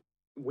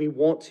 we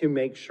want to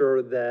make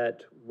sure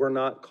that we're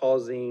not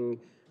causing,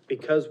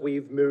 because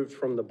we've moved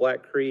from the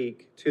Black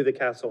Creek to the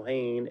Castle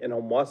Hayne, and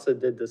OMWASA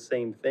did the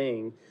same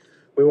thing,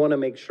 we want to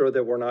make sure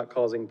that we're not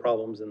causing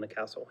problems in the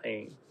Castle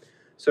Hayne.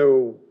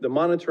 So the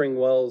monitoring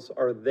wells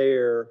are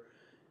there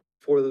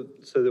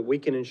so that we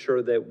can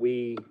ensure that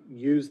we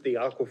use the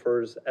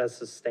aquifers as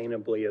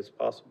sustainably as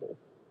possible.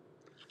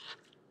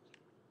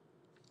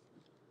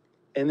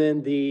 And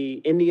then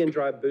the Indian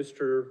Drive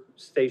Booster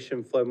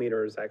Station flow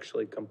meter is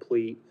actually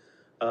complete.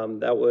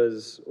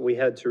 We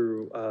had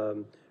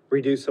to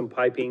redo some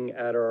piping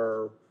at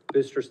our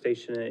booster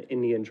station at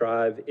Indian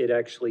Drive. It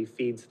actually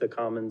feeds the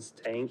Commons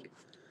tank,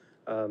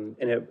 and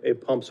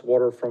it pumps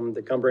water from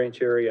the Gum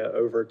Branch area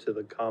over to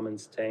the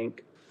Commons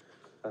tank.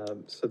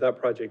 So that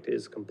project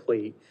is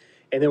complete.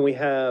 And then we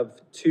have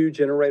 2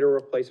 generator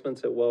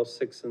replacements at wells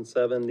 6 and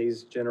 7.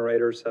 These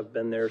generators have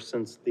been there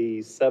since the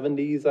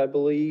 70s, I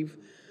believe.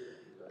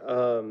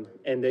 And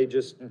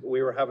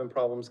we were having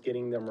problems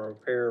getting them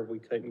repaired. We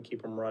couldn't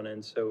keep them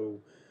running. So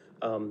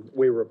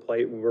we're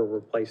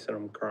replacing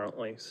them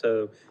currently.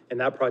 So, and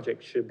that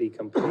project should be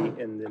complete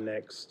in the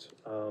next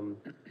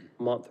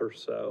month or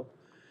so.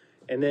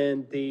 And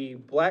then the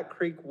Black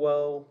Creek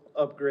well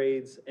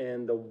upgrades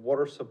and the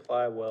water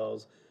supply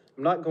wells,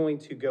 I'm not going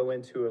to go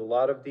into a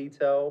lot of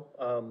detail,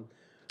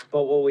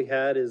 but what we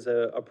had is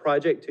a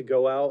project to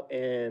go out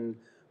and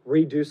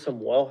redo some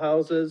well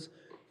houses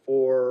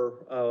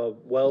for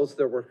wells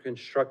that were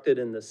constructed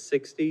in the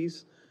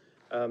 60s.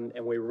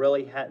 And we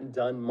really hadn't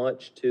done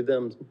much to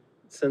them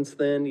since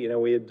then. You know,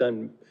 we had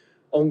done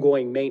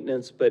ongoing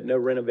maintenance, but no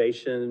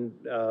renovation,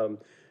 no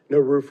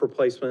roof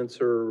replacements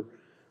or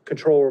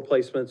control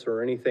replacements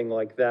or anything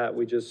like that.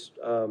 We just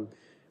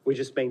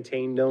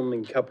maintained them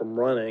and kept them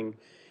running.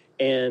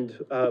 And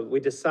we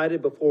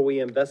decided before we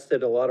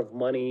invested a lot of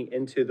money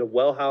into the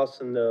well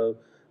house and the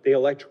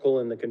electrical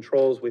and the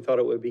controls, we thought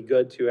it would be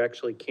good to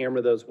actually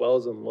camera those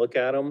wells and look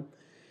at them.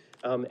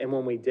 And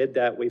when we did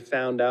that, we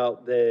found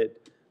out that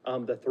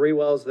the 3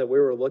 wells that we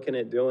were looking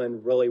at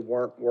doing really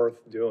weren't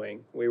worth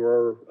doing. We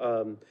weren't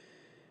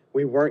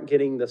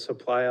getting the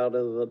supply out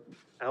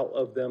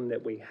of them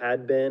that we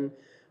had been.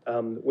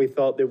 We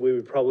thought that we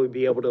would probably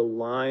be able to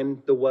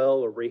line the well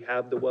or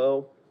rehab the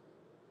well.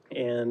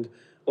 And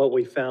what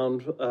we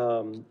found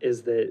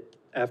is that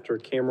after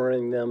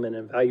cameraing them and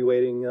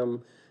evaluating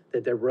them,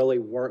 that they really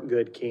weren't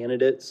good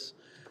candidates.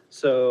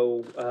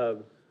 So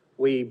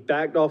We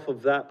backed off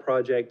of that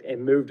project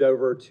and moved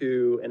over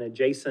to an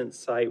adjacent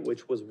site,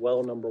 which was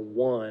well number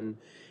 1.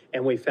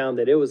 And we found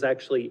that it was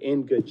actually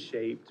in good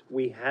shape.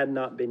 We had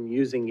not been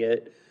using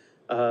it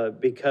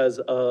because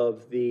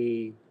of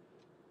the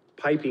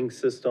piping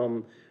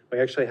system.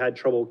 We actually had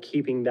trouble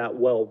keeping that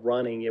well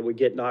running. It would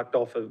get knocked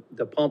off of,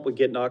 the pump would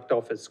get knocked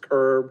off its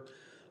curb,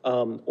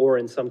 or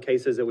in some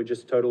cases it would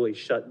just totally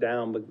shut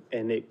down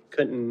and it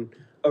couldn't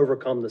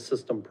overcome the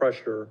system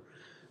pressure.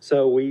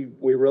 So we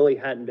really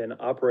hadn't been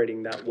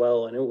operating that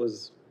well, and it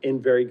was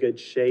in very good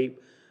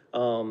shape.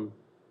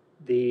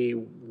 The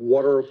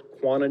water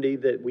quantity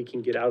that we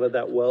can get out of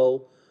that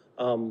well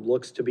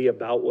looks to be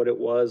about what it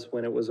was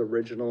when it was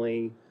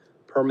originally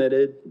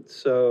permitted.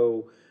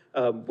 So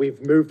we've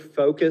moved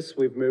focus,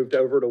 we've moved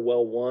over to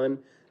well 1.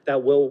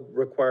 That will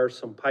require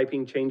some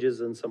piping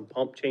changes and some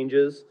pump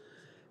changes,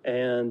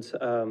 and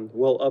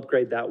we'll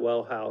upgrade that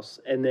well house.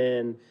 And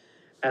then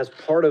as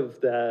part of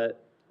that,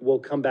 we'll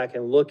come back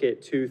and look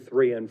at 2,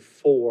 3, and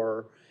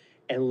 4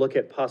 and look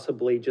at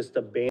possibly just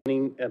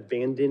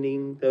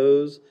abandoning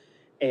those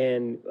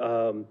and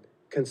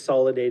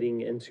consolidating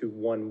into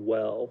one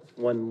well,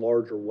 one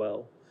larger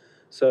well.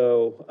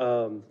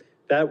 So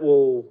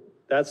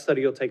that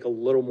study will take a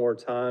little more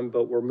time,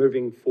 but we're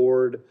moving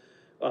forward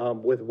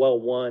with well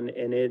 1,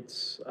 and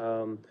it's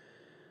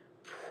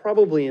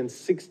probably in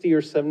 60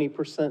 or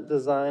 70%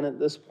 design at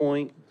this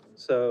point.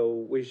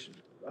 So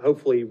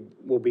hopefully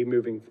we'll be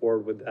moving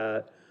forward with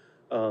that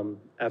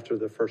after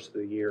the first of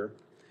the year.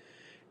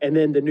 And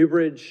then the New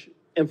Bridge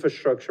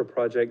infrastructure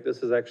project,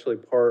 this is actually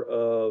part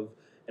of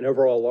an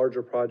overall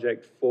larger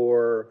project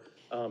for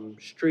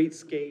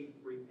streetscape,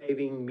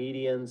 repaving,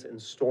 medians, and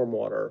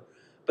stormwater.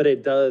 But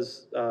it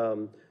does,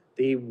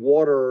 the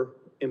water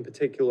in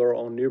particular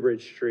on New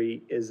Bridge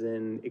Street is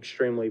in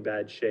extremely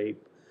bad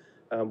shape.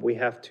 We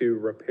have to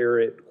repair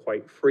it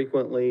quite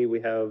frequently.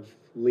 We have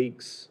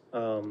leaks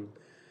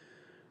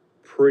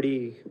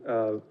pretty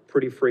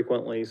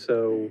frequently.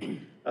 So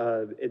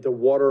the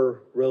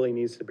water really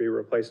needs to be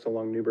replaced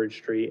along New Bridge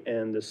Street,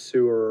 and the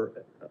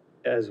sewer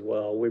as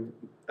well.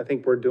 I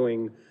think we're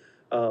doing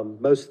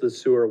most of the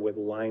sewer with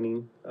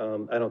lining.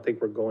 I don't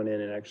think we're going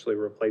in and actually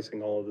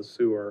replacing all of the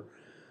sewer,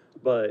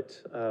 but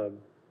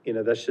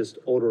that's just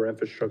older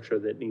infrastructure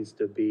that needs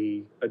to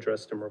be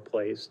addressed and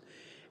replaced.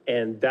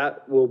 And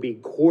that will be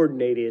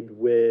coordinated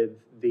with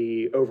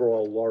the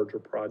overall larger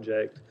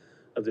project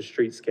of the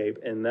streetscape.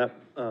 And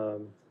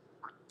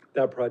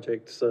that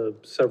project's a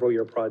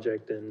several-year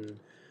project, and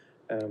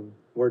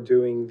we're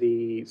doing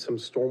some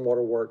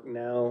stormwater work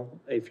now.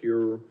 If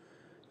you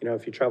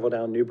travel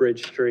down New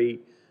Bridge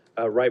Street,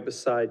 right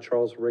beside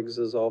Charles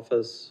Riggs's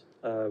office,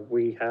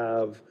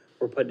 we're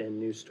putting in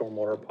new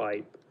stormwater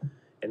pipe,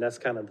 and that's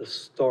kind of the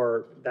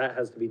start. That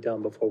has to be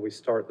done before we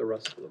start the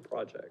rest of the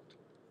project.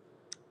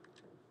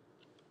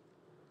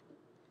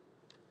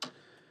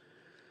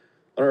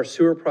 On our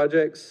sewer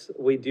projects,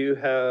 we do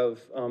have,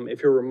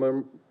 if you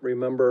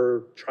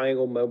remember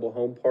Triangle Mobile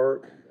Home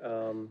Park,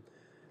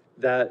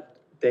 that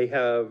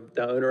the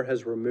owner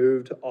has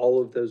removed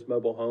all of those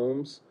mobile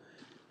homes,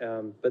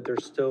 but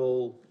there's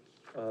still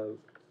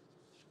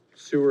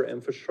sewer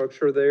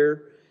infrastructure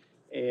there.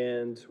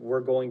 And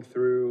we're going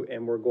through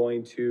and we're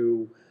going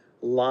to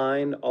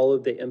line all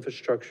of the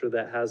infrastructure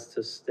that has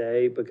to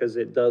stay, because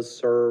it does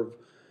serve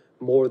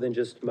more than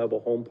just mobile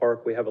home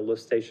park. We have a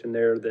lift station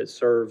there that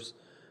serves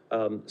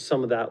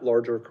some of that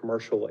larger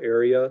commercial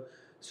area.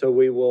 So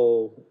we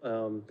will,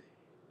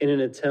 in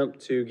an attempt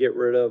to get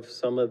rid of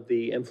some of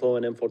the inflow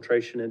and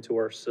infiltration into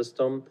our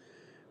system,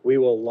 we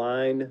will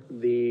line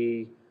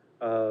the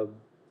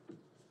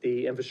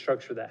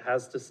infrastructure that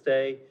has to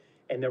stay,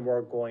 and then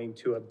we're going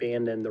to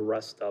abandon the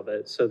rest of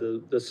it. So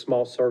the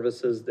small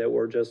services that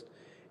were just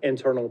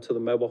internal to the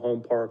mobile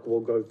home park, we'll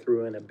go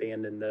through and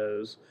abandon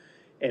those.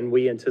 And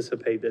we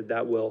anticipate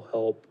that will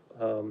help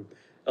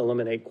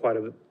eliminate quite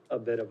a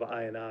bit of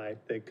I&I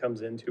that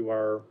comes into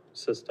our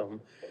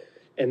system.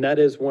 And that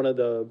is one of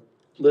the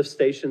lift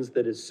stations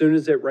that as soon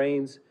as it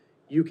rains,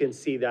 you can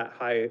see that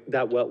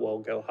wet well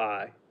go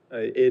high.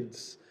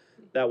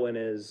 That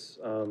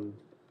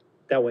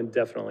one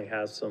definitely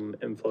has some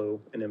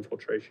inflow and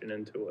infiltration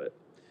into it.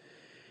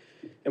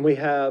 And we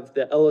have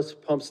the Ellis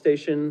pump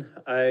station.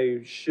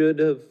 I should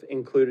have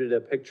included a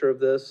picture of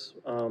this,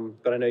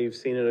 but I know you've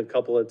seen it a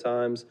couple of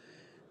times.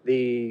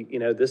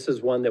 This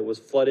is one that was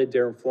flooded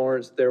during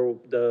Florence.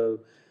 The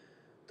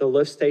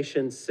lift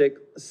station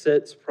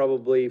sits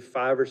probably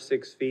 5 or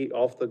 6 feet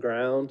off the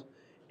ground,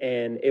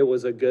 and it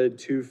was a good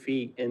 2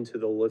 feet into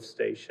the lift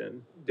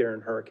station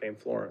during Hurricane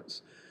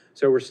Florence.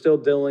 So we're still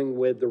dealing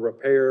with the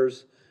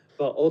repairs,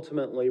 but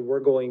ultimately we're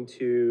going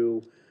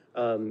to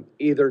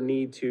either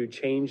need to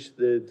change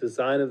the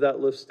design of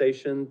that lift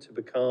station to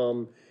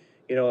become,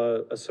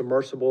 a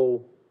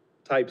submersible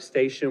type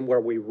station where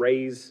we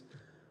raise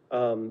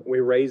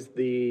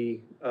the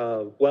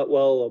wet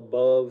well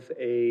above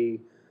a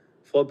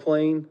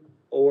floodplain,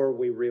 or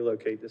we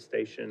relocate the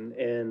station.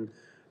 And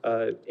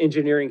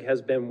engineering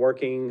has been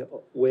working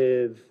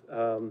with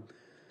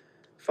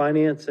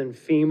finance and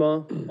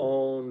FEMA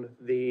on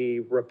the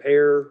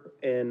repair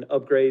and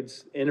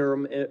upgrades,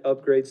 interim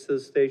upgrades to the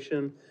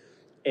station.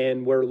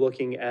 And we're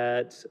looking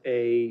at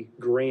a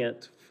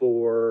grant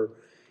for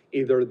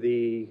either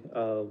the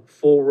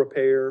full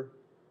repair,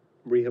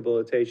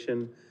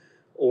 rehabilitation,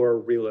 or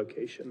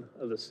relocation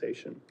of the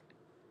station.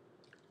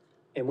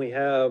 And we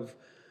have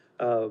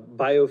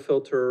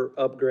biofilter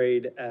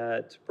upgrade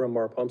at Bryn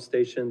Mawr Pump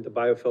Station. The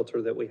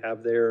biofilter that we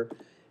have there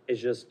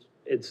is just,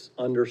 it's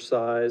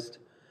undersized.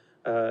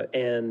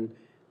 And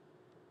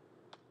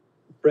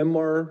Bryn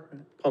Mawr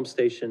Pump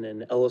Station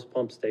and Ellis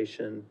Pump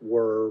Station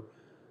were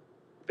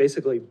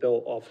basically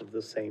built off of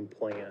the same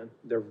plan.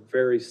 They're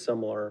very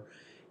similar.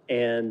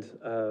 And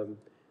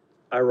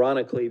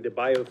ironically, the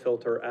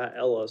biofilter at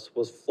Ellis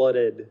was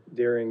flooded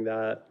during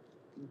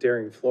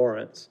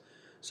Florence.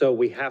 So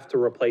we have to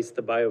replace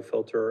the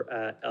biofilter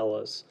at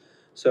Ellis.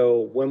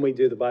 So when we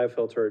do the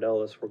biofilter at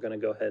Ellis, we're gonna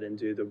go ahead and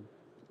do the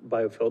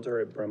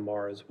biofilter at Bryn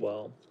Mawr as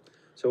well.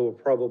 So we'll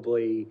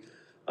probably,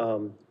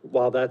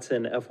 while that's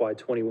in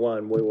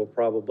FY21, we will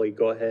probably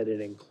go ahead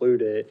and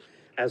include it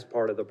as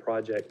part of the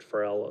project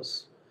for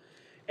Ellis.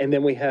 And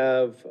then we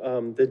have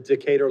the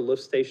Decatur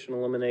lift station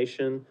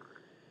elimination.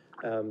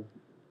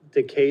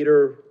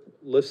 Decatur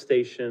lift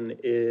station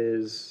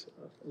is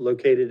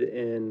located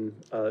in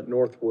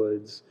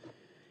Northwoods,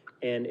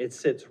 and it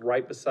sits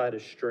right beside a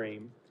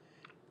stream.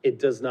 It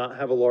does not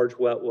have a large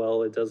wet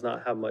well. It does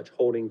not have much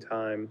holding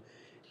time.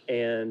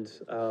 And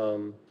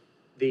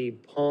the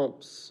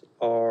pumps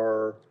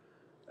are,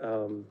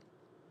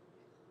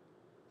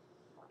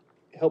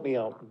 help me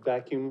out,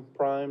 vacuum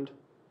primed?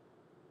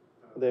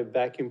 They're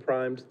vacuum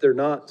primed. They're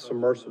not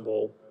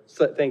submersible.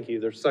 So, thank you,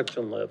 they're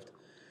suction lift.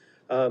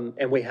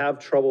 And we have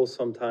trouble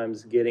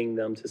sometimes getting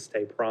them to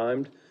stay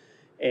primed.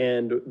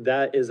 And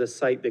that is a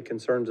site that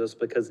concerns us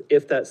because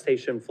if that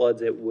station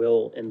floods, it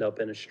will end up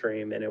in a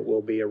stream and it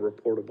will be a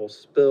reportable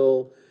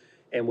spill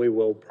and we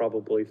will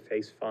probably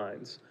face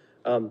fines.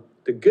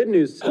 The good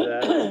news to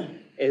that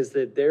is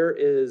that there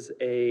is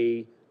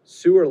a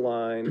sewer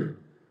line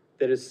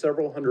that is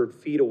several hundred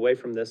feet away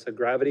from this, a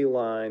gravity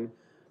line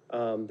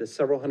that's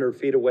several hundred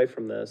feet away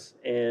from this.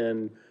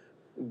 And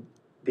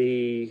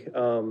the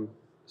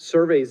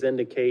surveys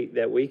indicate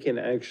that we can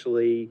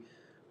actually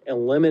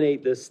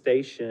eliminate this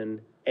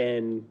station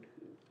and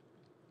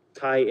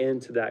tie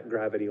into that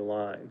gravity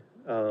line.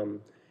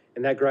 And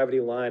that gravity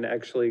line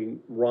actually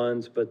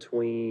runs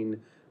between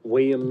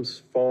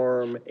Williams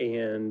Farm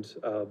and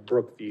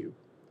Brookview.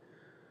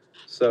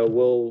 So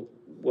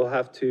we'll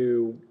have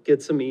to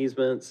get some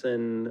easements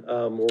and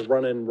we're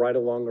running right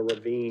along a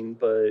ravine,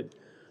 but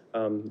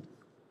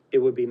it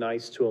would be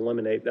nice to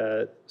eliminate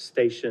that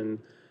station,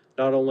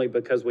 not only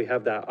because we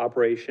have that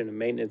operation and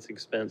maintenance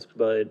expense,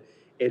 but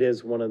it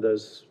is one of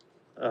those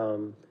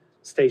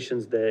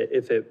stations that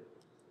if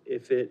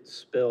it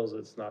spills,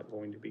 it's not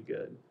going to be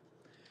good.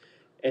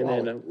 And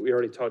then we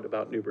already talked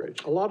about New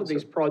Bridge. A lot of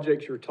these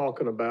projects you're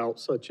talking about,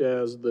 such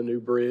as the New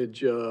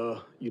Bridge,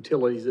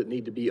 utilities that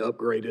need to be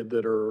upgraded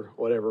that are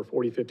whatever,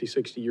 40, 50,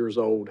 60 years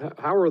old,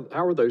 how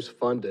are those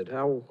funded?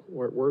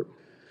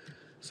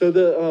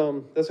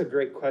 So that's a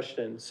great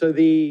question. So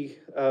the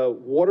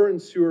Water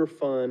and Sewer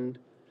Fund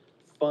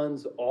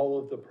funds all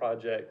of the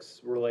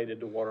projects related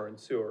to water and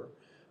sewer.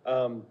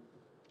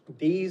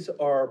 These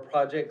are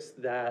projects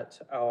that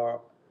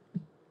are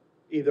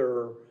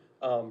either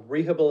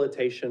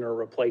rehabilitation or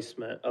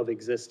replacement of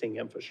existing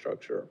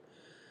infrastructure.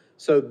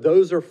 So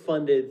those are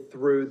funded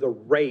through the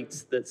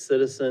rates that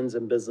citizens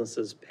and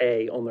businesses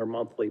pay on their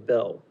monthly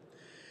bill.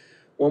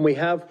 When we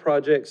have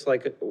projects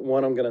like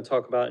one I'm going to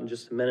talk about in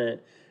just a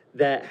minute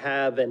that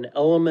have an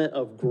element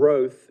of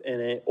growth in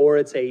it, or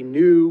it's a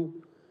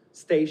new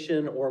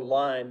station or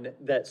line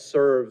that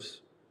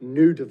serves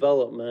new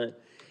development,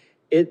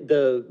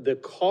 the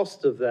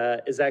cost of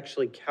that is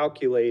actually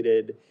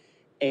calculated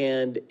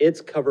and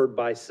it's covered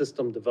by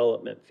system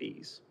development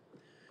fees.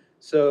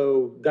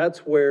 So that's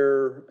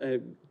where,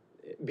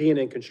 being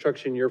in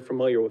construction, you're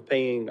familiar with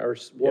paying our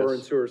water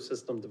and sewer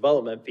system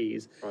development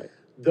fees. Right.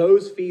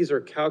 Those fees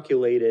are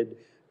calculated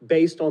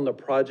based on the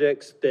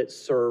projects that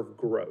serve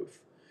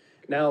growth.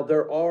 Now,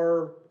 there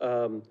are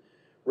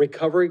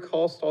recovery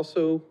costs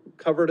also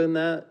covered in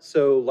that.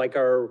 So like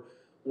our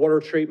water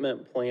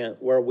treatment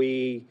plant where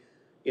we,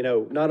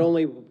 not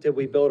only did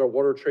we build a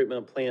water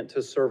treatment plant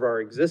to serve our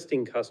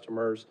existing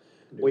customers,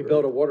 we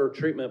built a water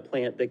treatment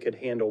plant that could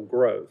handle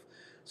growth.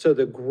 So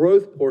the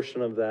growth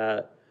portion of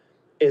that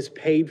is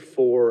paid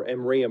for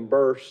and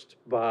reimbursed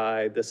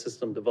by the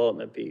system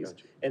development fees.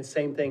 Gotcha. And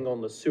same thing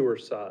on the sewer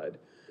side.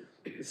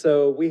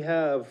 So we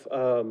have,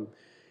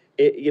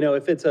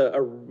 if it's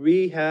a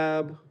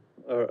rehab,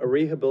 a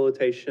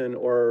rehabilitation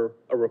or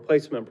a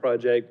replacement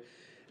project,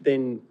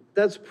 then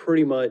that's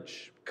pretty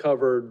much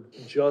covered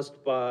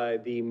just by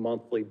the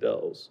monthly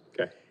bills.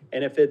 Okay.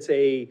 And if it's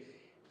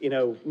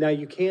now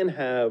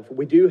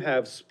we do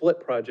have split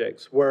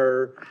projects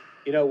where,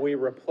 we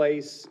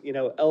replace,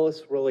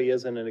 Ellis really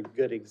isn't a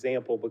good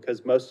example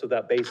because most of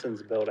that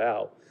basin's built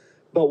out.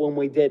 But when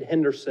we did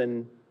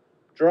Henderson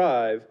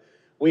Drive,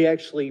 we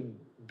actually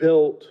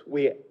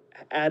we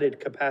added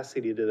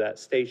capacity to that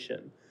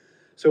station.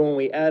 So when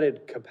we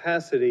added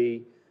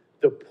capacity,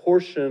 the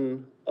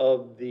portion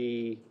of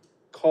the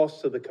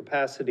cost of the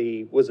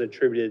capacity was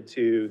attributed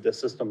to the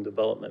system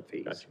development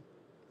fees. Gotcha.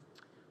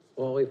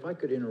 Well, if I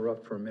could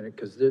interrupt for a minute,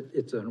 because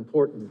it's an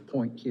important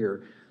point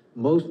here.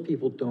 Most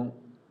people don't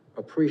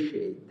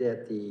appreciate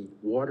that the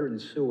water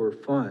and sewer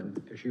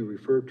fund, as you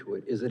refer to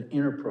it, is an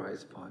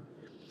enterprise fund.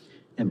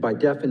 And by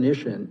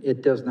definition,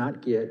 it does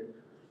not get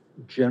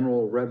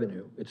general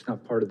revenue. It's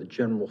not part of the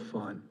general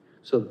fund.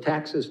 So the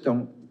taxes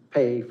don't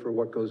pay for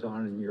what goes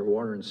on in your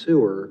water and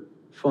sewer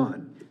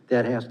fund.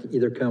 That has to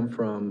either come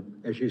from,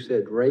 as you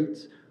said,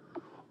 rates,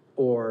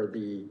 or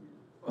the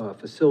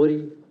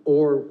facility,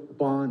 or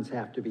bonds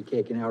have to be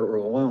taken out, or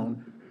a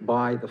loan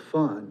by the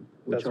fund,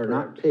 which That's are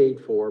not correct.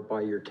 paid for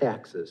by your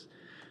taxes.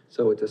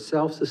 So it's a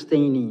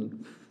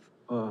self-sustaining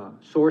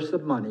source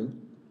of money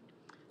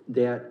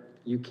that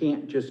you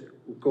can't just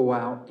go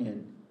out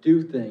and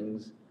do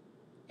things.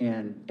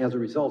 And as a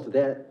result of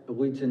that, it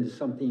leads into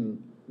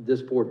something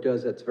this board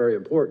does that's very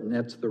important.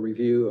 That's the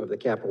review of the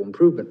capital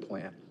improvement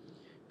plan.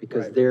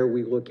 Because Right. there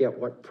we look at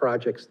what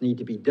projects need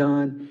to be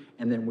done,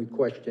 and then we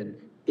question,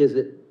 is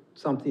it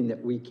something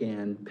that we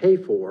can pay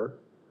for?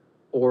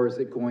 Or is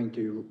it going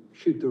to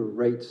shoot the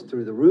rates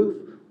through the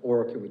roof?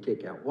 Or can we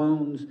take out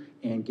loans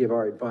and give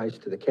our advice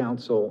to the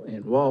council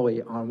and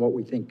Wally on what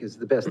we think is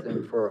the best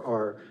thing for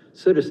our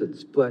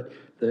citizens? But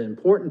the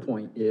important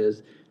point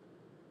is,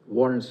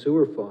 Water and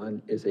Sewer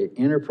Fund is an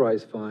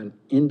enterprise fund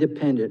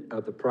independent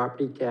of the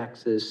property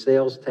taxes,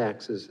 sales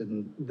taxes,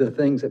 and the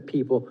things that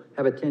people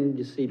have a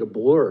tendency to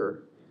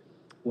blur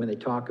when they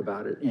talk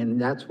about it.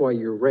 And that's why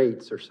your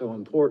rates are so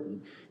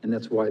important. And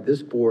that's why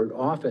this board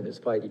often is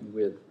fighting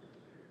with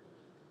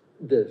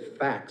the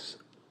facts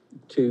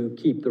to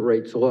keep the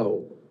rates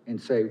low and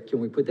say, can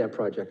we put that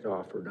project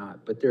off or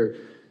not? But they're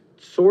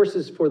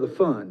sources for the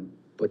fund,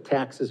 but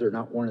taxes are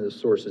not one of the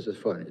sources of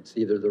fund. It's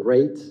either the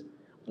rates,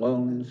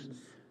 loans,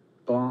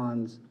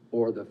 bonds,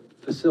 or the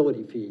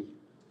facility fee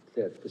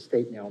that the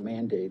state now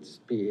mandates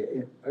be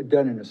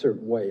done in a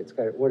certain way. It's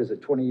got, what is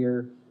it,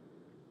 20-year?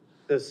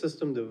 The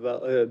system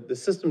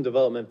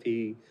development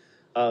fee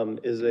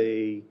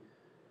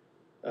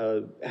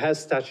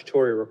has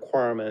statutory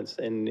requirements,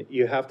 and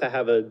you have to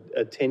have a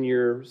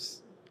 10-year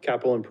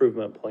capital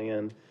improvement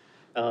plan,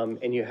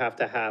 and you have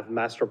to have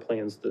master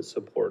plans that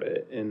support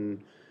it.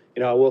 And,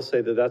 you know, I will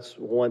say that that's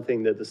one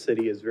thing that the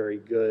city is very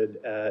good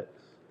at,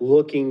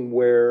 looking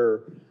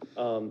where,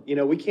 you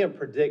know, we can't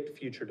predict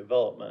future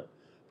development,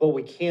 but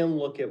we can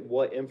look at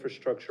what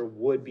infrastructure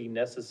would be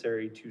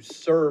necessary to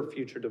serve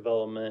future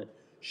development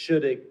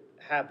should it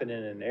happen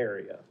in an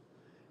area.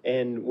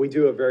 And we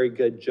do a very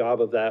good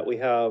job of that. We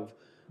have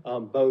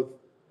both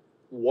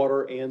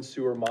water and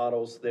sewer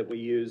models that we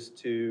use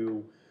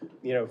to,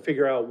 you know,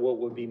 figure out what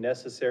would be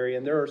necessary.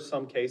 And there are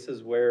some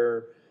cases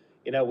where,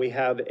 you know, we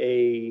have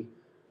a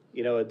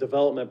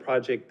development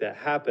project that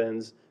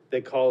happens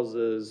that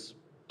causes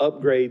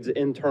upgrades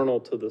internal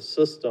to the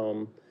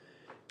system.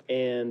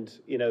 And,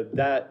 you know,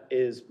 that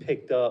is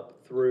picked up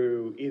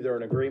through either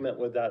an agreement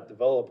with that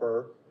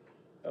developer,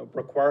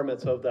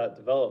 requirements of that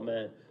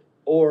development,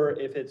 or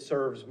if it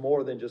serves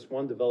more than just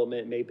one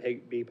development, it may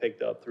be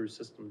picked up through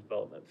system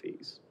development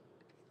fees.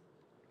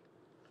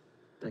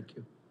 Thank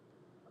you.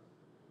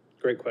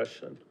 Great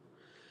question.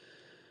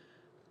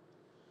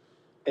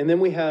 And then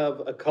we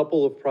have a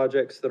couple of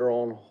projects that are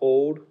on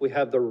hold. We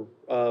have the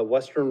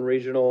Western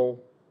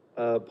Regional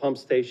Pump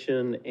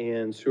Station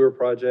and Sewer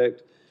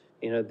Project.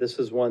 You know, this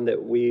is one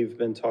that we've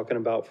been talking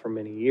about for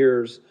many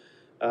years.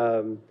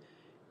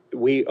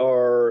 We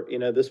are, you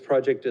know, this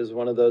project is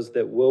one of those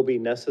that will be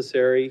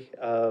necessary,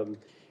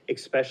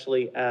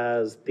 especially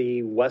as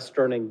the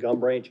Western and Gum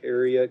Branch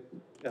area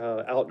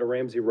out to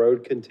Ramsey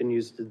Road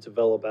continues to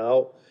develop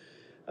out.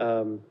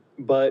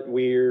 But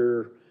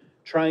we're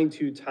trying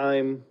to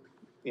time,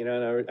 you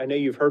know, and I know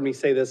you've heard me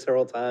say this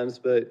several times,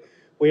 but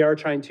we are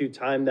trying to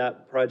time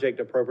that project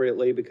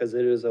appropriately because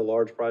it is a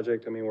large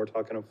project. I mean, we're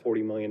talking a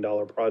 $40 million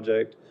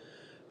project.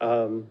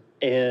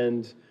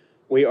 And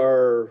we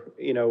are,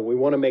 you know, we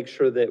want to make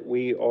sure that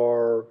we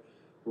are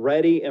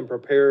ready and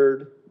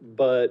prepared,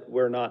 but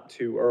we're not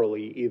too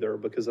early either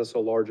because that's a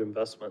large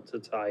investment to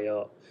tie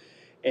up.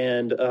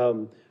 And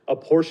a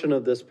portion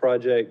of this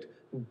project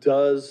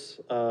does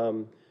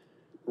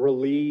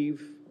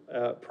relieve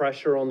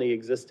pressure on the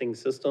existing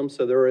system.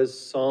 So there is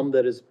some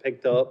that is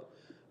picked up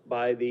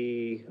by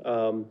the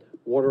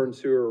water and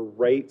sewer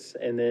rates.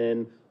 And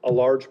then a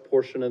large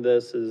portion of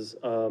this is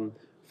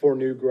for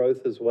new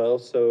growth as well.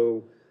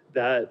 So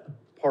that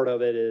part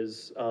of it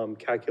is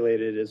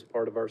calculated as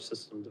part of our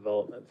system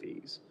development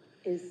fees.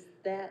 Is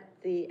that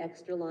the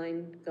extra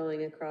line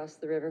going across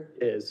the river?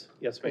 Is,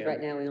 yes, ma'am. Because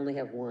right now we only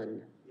have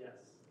one.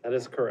 That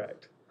is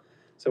correct.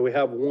 So we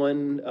have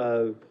one,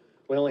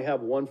 we only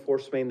have one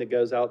force main that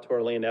goes out to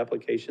our land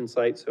application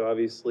site. So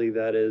obviously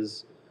that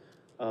is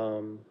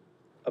a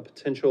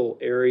potential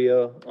area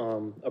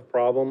of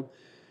problem.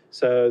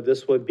 So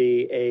this would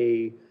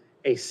be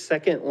a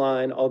second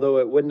line, although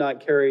it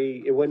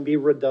wouldn't be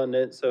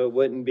redundant, so it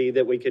wouldn't be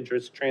that we could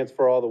just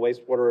transfer all the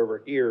wastewater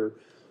over here.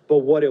 But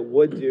what it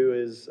would do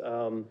is,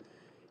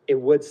 it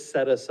would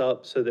set us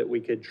up so that we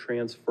could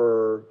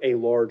transfer a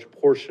large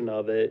portion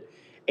of it,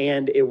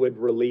 and it would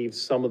relieve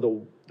some of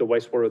the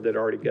wastewater that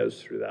already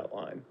goes through that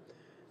line.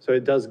 So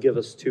it does give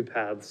us two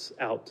paths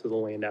out to the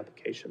land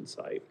application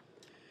site.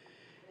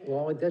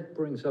 Well, that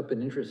brings up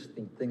an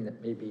interesting thing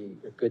that may be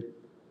good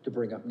to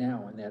bring up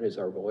now, and that is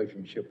our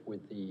relationship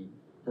with the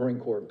Marine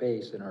Corps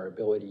base and our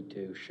ability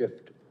to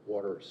shift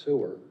water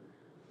sewer.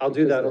 I'll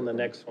do that on the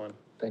next one.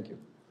 Thank you.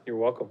 You're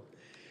welcome.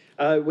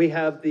 We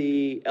have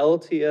the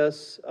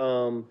LTS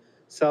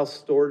South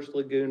Storage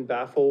Lagoon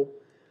baffle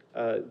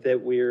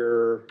that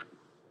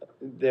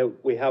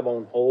we have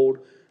on hold.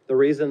 The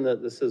reason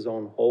that this is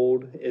on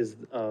hold is,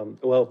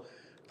 the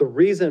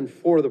reason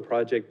for the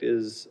project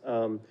is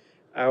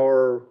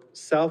our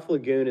South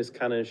Lagoon is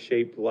kind of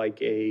shaped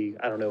like a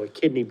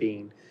kidney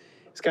bean.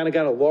 It's kind of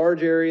got a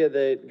large area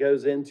that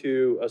goes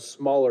into a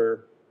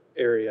smaller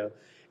area.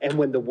 And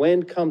when the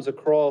wind comes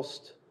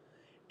across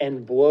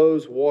and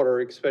blows water,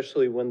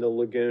 especially when the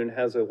lagoon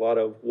has a lot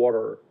of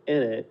water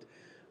in it,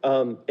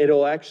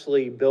 it'll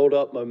actually build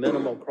up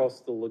momentum across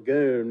the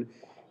lagoon.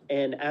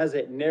 And as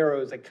it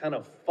narrows, it kind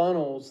of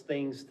funnels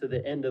things to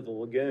the end of the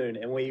lagoon.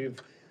 And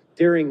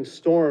during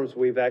storms,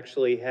 we've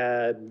actually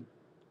had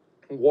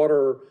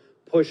water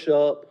push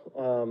up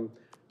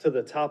to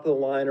the top of the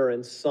liner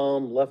and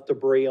some left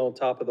debris on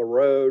top of the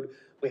road.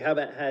 We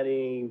haven't had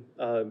any,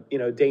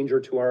 danger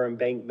to our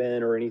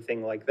embankment or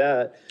anything like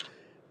that,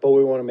 but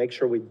we want to make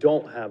sure we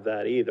don't have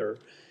that either.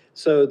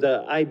 So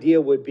the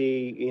idea would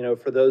be,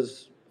 for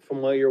those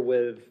familiar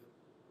with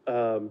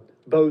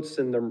boats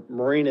in the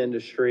marine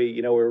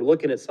industry, we're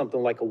looking at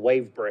something like a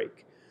wave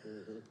break.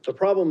 Mm-hmm. The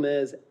problem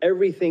is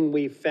everything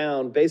we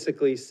found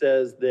basically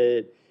says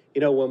that,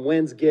 when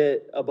winds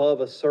get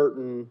above a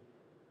certain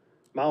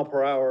mile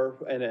per hour,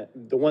 and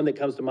the one that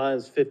comes to mind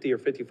is 50 or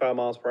 55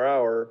 miles per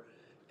hour,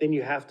 then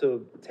you have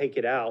to take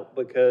it out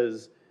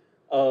because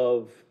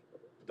of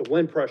the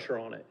wind pressure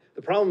on it.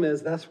 The problem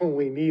is that's when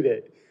we need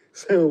it.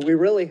 So we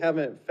really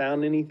haven't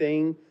found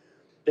anything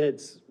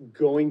that's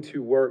going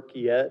to work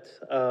yet.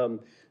 So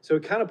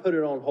we kind of put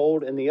it on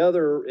hold. And the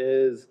other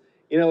is,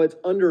 it's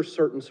under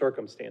certain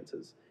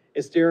circumstances.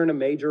 It's during a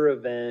major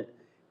event,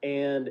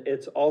 and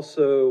it's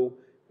also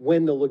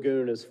when the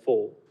lagoon is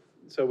full.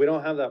 So we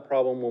don't have that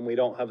problem when we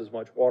don't have as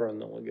much water in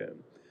the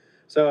lagoon.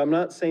 So I'm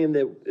not saying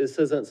that this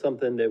isn't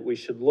something that we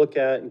should look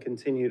at and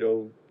continue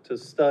to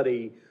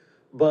study,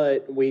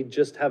 but we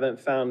just haven't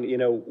found,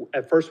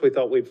 at first we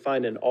thought we'd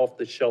find an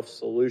off-the-shelf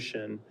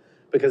solution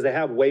because they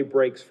have wave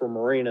breaks for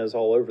marinas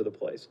all over the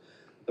place.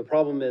 The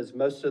problem is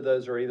most of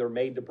those are either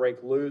made to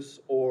break loose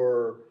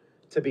or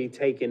to be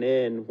taken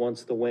in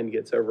once the wind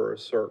gets over a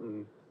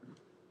certain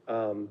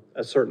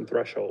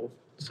threshold.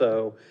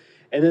 So,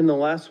 and then the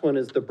last one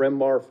is the Bryn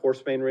Mawr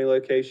force main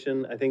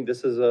relocation. I think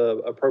this is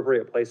a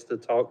appropriate place to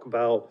talk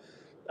about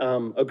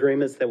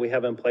agreements that we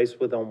have in place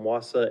with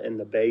OMWASA and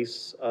the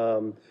base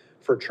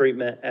for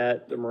treatment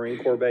at the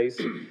Marine Corps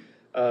base.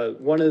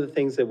 One of the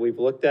things that we've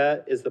looked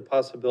at is the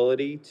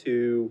possibility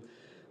to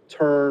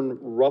turn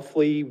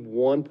roughly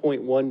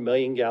 1.1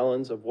 million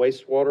gallons of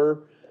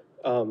wastewater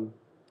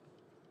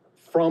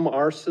from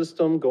our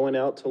system going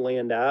out to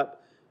Land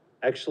App,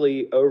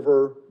 actually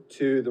over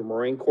to the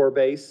Marine Corps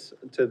base,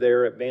 to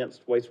their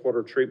advanced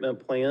wastewater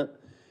treatment plant.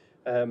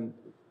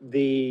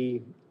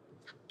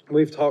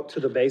 We've talked to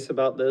the base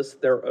about this.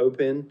 They're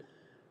open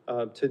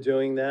to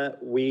doing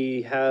that.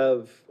 We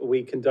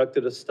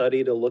conducted a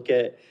study to look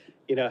at,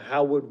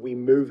 how would we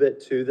move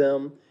it to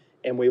them?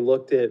 And we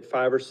looked at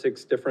 5 or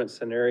 6 different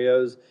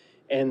scenarios.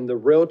 And the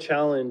real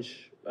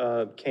challenge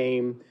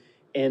came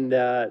in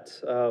that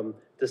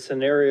the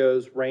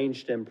scenarios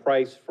ranged in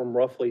price from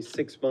roughly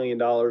 $6 million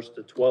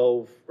to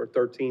 12 or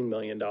 $13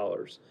 million.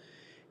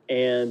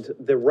 And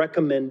the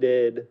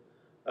recommended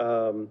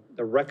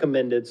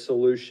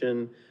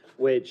solution,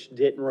 which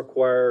didn't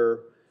require,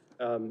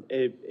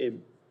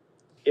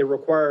 it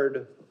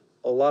required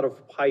a lot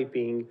of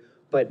piping,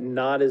 but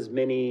not as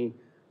many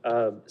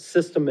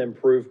system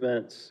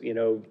improvements,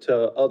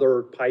 to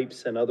other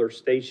pipes and other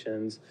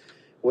stations,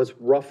 was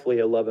roughly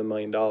 $11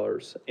 million.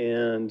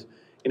 And,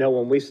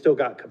 when we still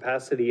got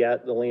capacity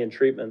at the land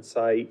treatment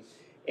site,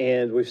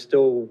 and we've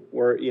still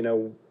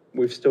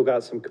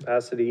got some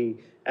capacity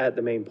at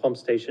the main pump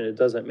station, it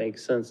doesn't make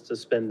sense to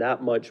spend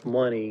that much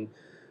money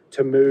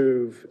to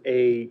move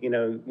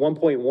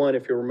 1.1,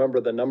 if you remember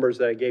the numbers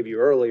that I gave you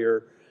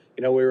earlier,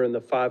 we were in the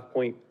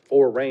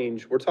 5.4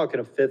 range. We're talking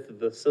a fifth of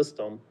the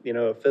system,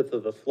 a fifth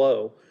of the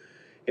flow.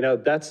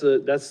 That's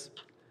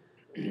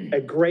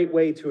a great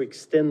way to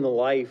extend the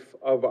life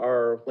of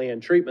our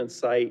land treatment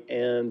site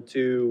and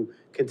to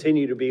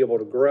continue to be able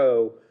to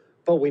grow,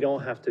 but we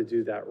don't have to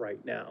do that right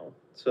now.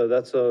 So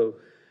that's a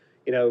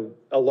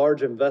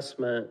large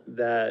investment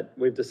that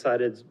we've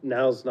decided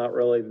now's not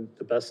really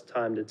the best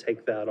time to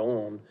take that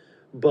on,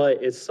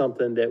 but it's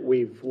something that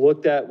we've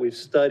looked at, we've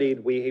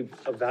studied, we've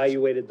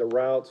evaluated the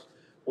routes,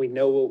 We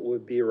know what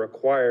would be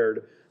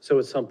required, so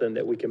it's something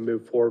that we can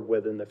move forward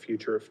with in the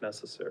future if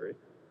necessary.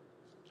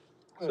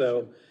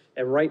 So,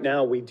 and right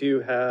now, we do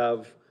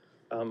have,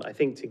 I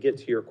think to get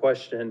to your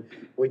question,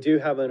 we do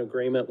have an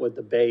agreement with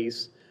the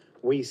base.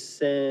 We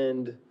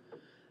send,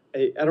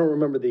 I don't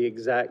remember the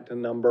exact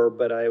number,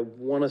 but I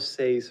want to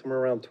say somewhere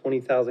around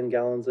 20,000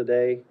 gallons a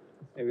day,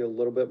 maybe a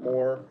little bit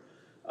more,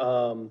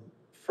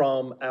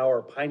 from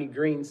our Piney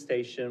Green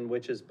station,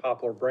 which is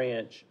Poplar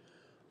Branch,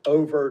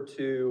 over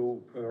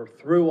to, or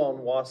through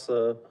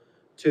Onwassa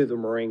to the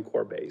Marine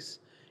Corps base.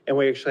 And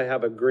we actually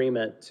have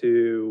agreement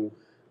to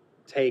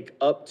take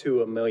up to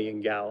 1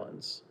 million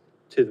gallons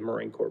to the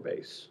Marine Corps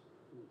base.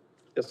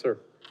 Yes, sir.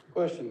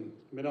 Question,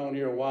 been on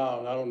here a while,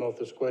 and I don't know if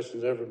this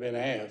question's ever been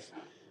asked,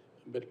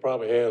 but it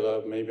probably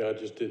has, maybe I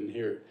just didn't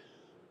hear it.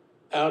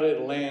 Out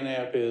at Land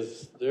App,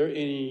 is there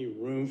any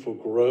room for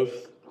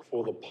growth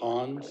for the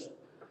ponds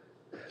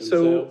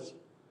themselves?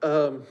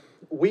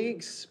 We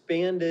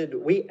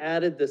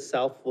added the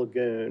South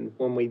Lagoon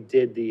when we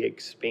did the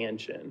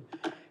expansion.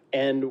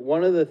 And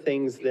one of the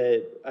things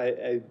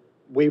that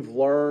we've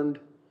learned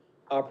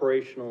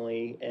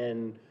operationally,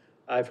 and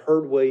I've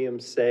heard William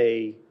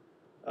say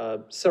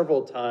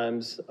several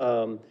times,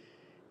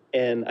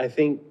 and I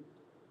think,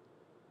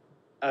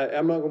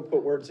 I'm not gonna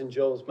put words in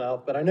Jill's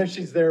mouth, but I know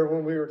she's there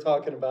when we were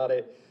talking about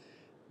it.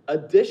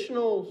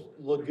 Additional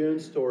lagoon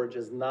storage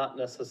is not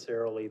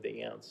necessarily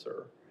the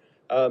answer.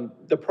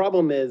 The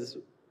problem is,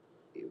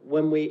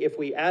 if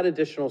we add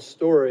additional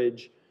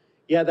storage,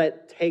 yeah,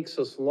 that takes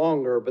us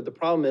longer, but the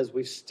problem is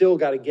we've still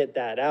got to get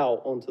that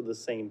out onto the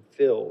same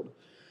field.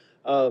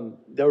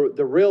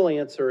 The real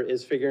answer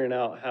is figuring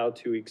out how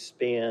to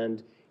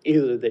expand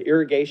either the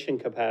irrigation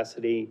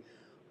capacity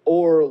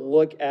or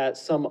look at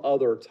some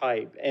other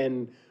type.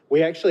 And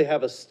we actually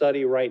have a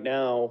study right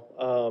now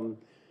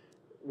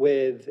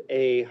with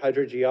a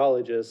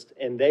hydrogeologist,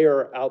 and they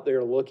are out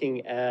there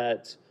looking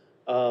at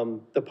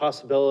the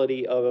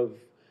possibility of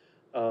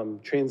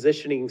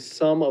transitioning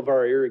some of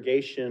our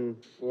irrigation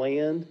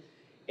land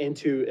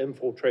into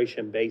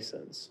infiltration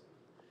basins.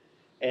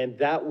 And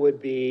that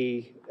would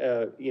be,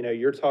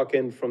 you're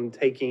talking from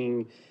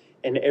taking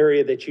an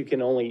area that you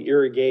can only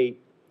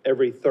irrigate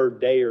every third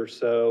day or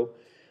so,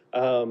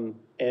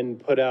 and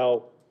put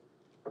out,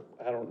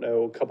 I don't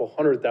know, a couple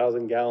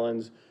 100,000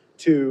 gallons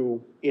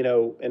to,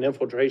 an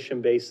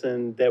infiltration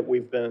basin that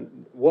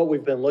what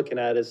we've been looking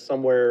at is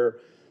somewhere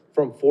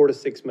from 4 to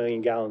 6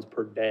 million gallons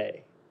per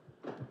day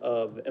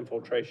of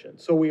infiltration.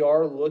 So we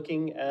are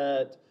looking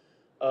at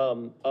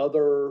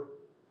other,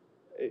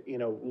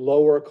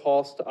 lower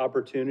cost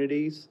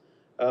opportunities.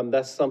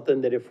 That's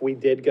something that if we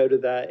did go to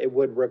that, it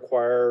would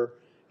require,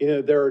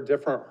 there are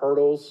different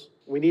hurdles.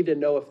 We need to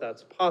know if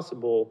that's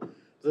possible.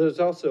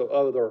 There's also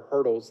other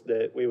hurdles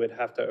that we would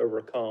have to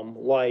overcome.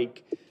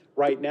 Like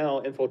right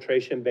now,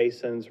 infiltration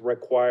basins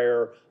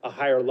require a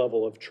higher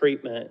level of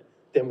treatment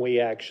than we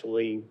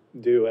actually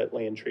do at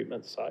land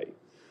treatment site.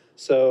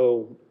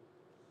 So,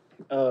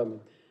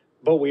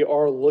 but we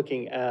are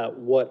looking at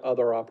what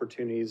other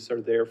opportunities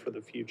are there for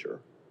the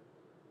future.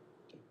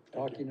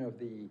 Talking of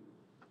the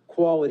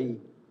quality,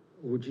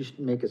 would you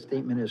make a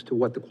statement as to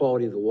what the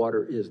quality of the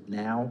water is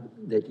now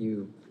that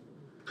you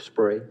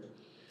spray?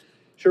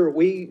 Sure,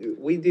 we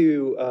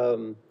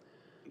do,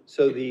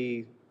 so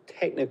the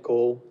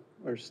technical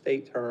or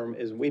state term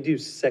is we do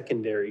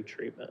secondary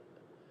treatment.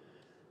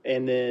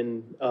 And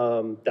then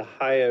the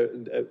higher,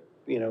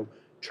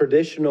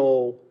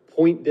 traditional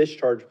point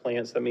discharge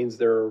plants, that means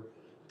they're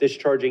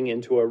discharging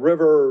into a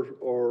river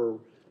or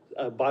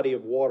a body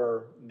of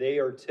water. They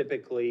are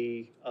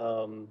typically,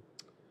 help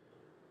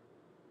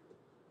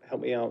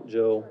me out,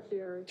 Jill.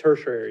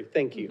 Tertiary,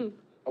 thank you.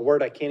 A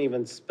word I can't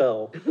even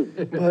spell.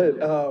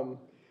 But,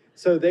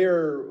 so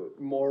they're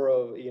more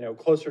of,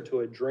 closer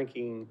to a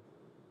drinking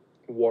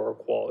water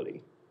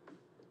quality.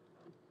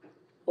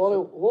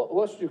 Well,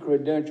 what's your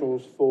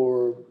credentials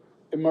for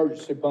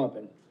emergency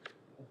pumping?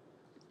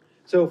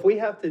 So if we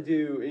have to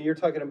do, you're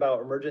talking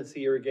about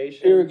emergency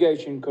irrigation?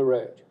 Irrigation,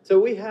 correct. So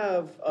we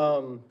have,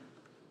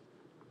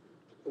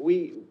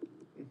 we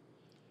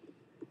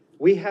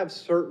have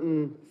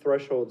certain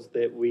thresholds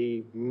that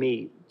we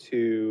meet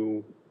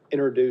to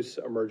introduce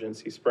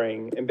emergency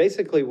spraying. And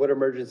basically what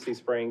emergency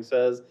spraying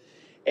says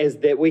is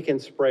that we can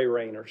spray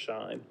rain or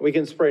shine. We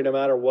can spray no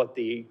matter what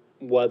the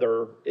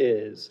weather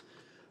is.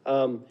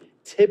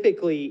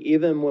 Typically,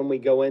 even when we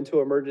go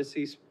into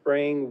emergency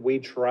spraying, we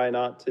try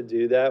not to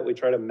do that. We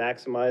try to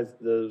maximize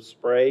the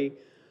spray,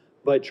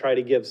 but try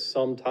to give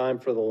some time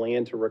for the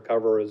land to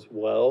recover as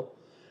well.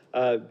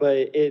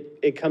 But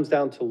it comes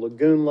down to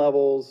lagoon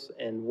levels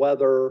and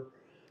weather,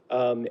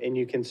 and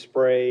you can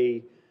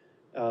spray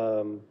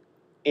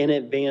in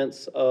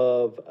advance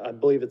of, I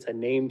believe it's a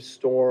named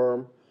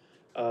storm.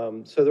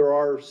 So there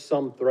are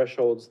some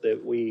thresholds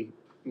that we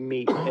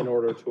meet in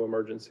order to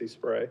emergency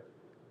spray.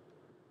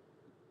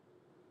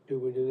 Do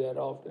we do that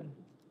often?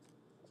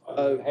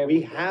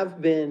 We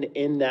have been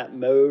in that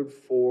mode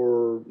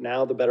for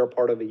now the better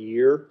part of a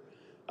year.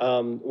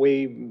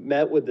 We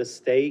met with the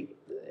state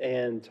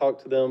and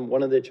talked to them.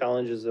 One of the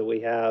challenges that we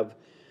have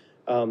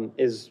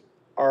is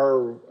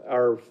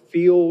our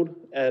field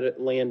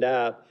at Land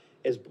App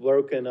is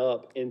broken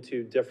up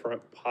into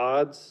different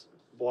pods,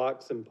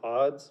 blocks and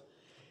pods.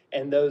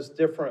 And those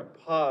different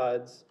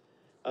pods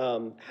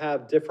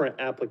have different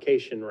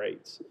application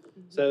rates.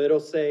 So it'll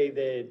say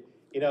that,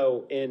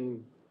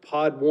 in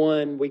pod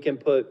 1, we can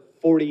put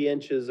 40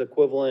 inches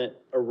equivalent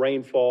of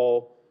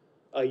rainfall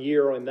a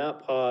year on that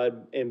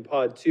pod. In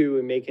pod 2,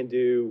 and they can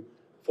do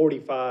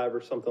 45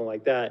 or something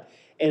like that.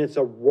 And it's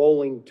a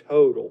rolling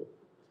total.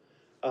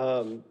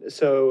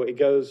 So it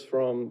goes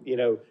from,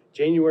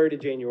 January to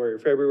January,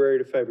 February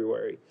to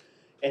February,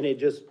 and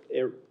it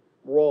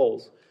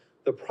rolls.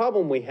 The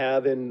problem we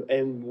have,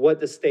 and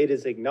what the state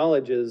has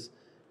acknowledged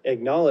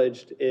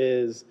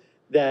is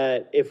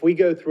that if we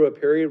go through a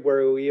period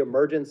where we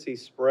emergency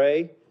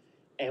spray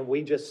and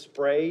we just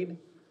sprayed,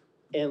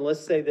 and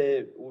let's say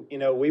that,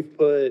 we've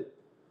put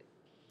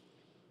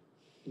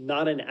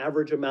not an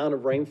average amount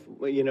of rain,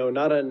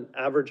 not an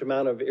average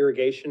amount of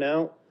irrigation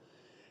out,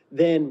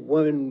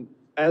 then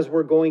as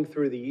we're going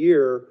through the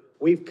year,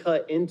 we've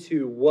cut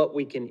into what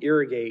we can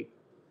irrigate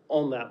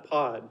on that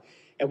pod.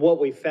 And what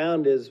we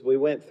found is we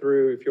went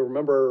through, if you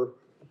remember,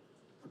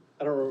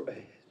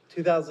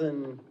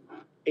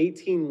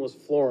 2018 was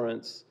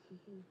Florence.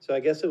 So I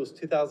guess it was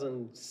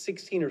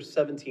 2016 or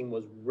 17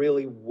 was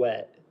really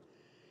wet.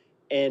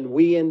 And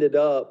we ended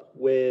up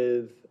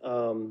with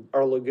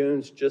our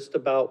lagoons just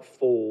about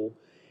full.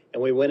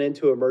 And we went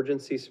into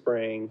emergency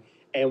spraying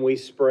and we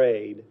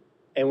sprayed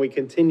and we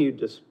continued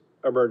to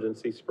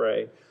emergency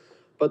spray.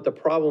 But the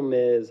problem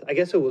is, I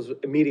guess it was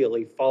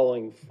immediately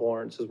following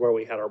Florence is where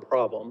we had our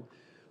problem.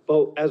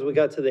 But as we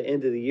got to the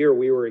end of the year,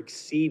 we were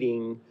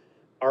exceeding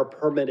our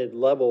permitted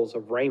levels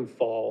of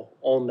rainfall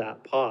on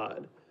that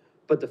pod.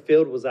 But the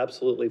field was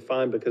absolutely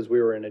fine because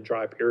we were in a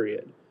dry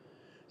period.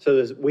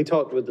 So we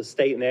talked with the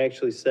state and they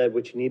actually said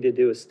what you need to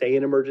do is stay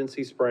in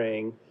emergency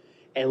spraying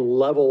and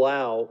level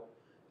out.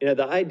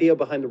 The idea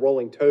behind the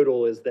rolling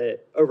total is that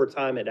over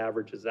time it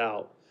averages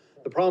out.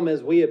 The problem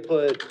is we had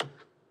put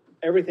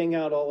everything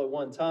out all at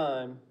one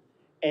time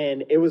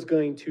and it was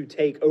going to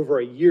take over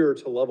a year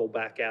to level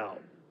back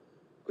out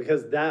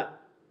because that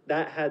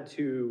had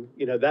to,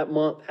 that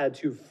month had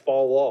to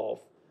fall off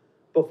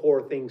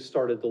before things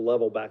started to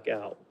level back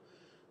out.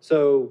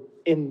 So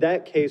in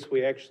that case,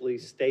 we actually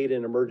stayed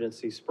in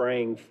emergency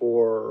spraying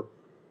for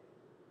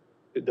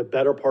the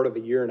better part of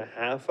a year and a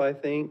half, I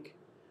think.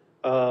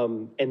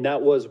 And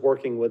that was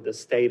working with the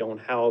state on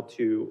how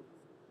to,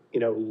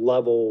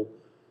 level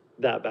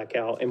that back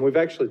out. And we've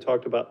actually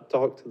talked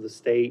to the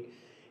state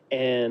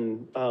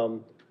and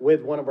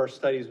with one of our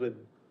studies with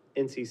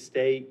NC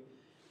State,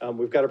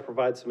 we've got to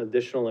provide some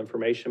additional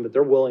information, but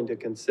they're willing to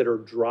consider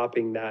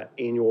dropping that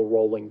annual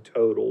rolling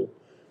total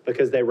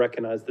because they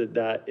recognize that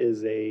that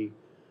is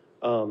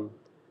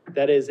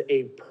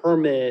a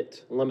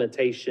permit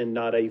limitation,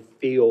 not a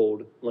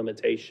field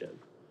limitation.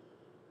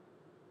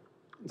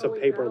 It's a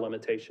paper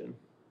limitation.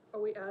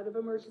 Are we out of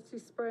emergency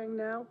spraying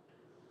now?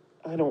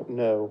 I don't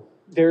know.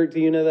 Derek, do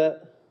you know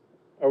that?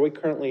 Are we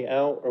currently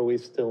out or are we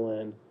still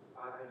in?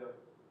 I haven't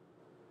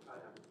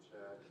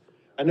checked.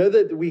 I know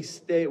that we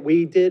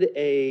did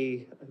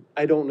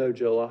I don't know,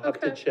 Jill, I'll have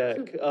to Okay.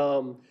 check.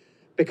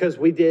 Because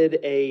we did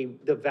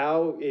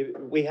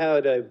we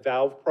had a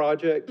valve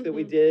project that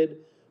we did.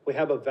 We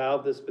have a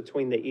valve that's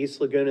between the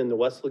East Lagoon and the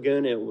West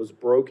Lagoon, and it was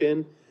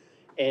broken.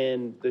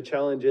 And the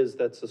challenge is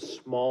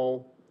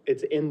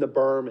it's in the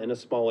berm in a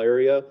small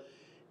area.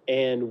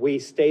 And we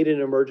stayed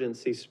in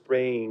emergency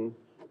spraying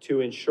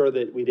to ensure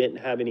that we didn't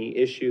have any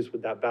issues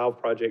with that valve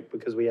project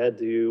because we had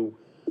to,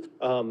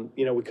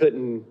 we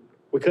couldn't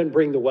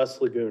bring the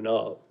West Lagoon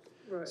up.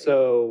 Right.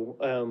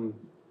 So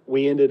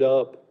we ended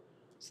up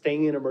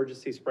staying in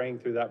emergency spraying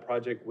through that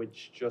project,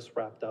 which just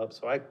wrapped up.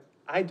 So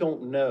I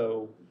don't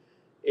know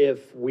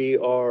if we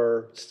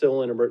are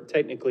still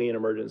technically in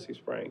emergency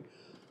spraying,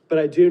 but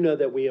I do know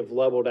that we have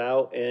leveled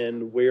out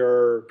and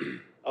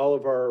all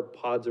of our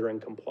pods are in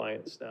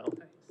compliance now.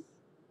 Nice.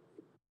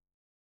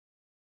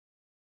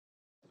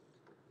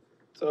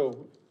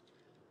 So,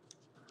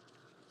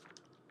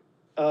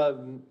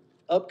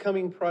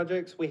 upcoming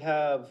projects, we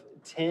have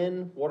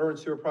 10 water and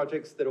sewer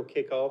projects that'll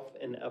kick off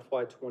in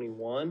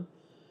FY21.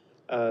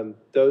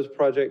 Those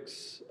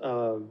projects,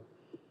 I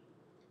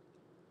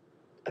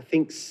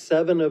think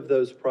 7 of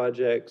those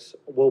projects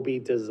will be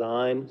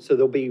design, so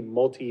they'll be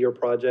multi-year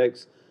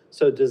projects.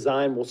 So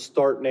design will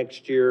start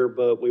next year,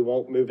 but we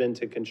won't move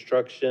into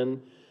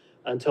construction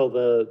until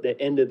the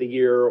end of the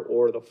year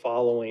or the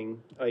following,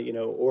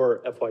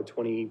 or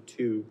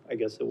FY22, I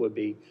guess it would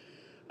be.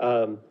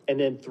 And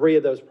then 3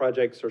 of those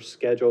projects are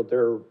scheduled.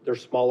 They're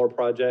smaller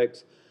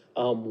projects.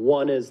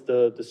 One is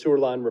the sewer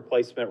line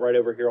replacement right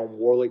over here on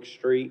Warlick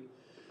Street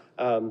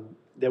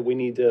that we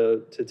need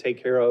to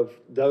take care of.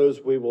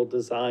 Those we will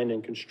design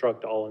and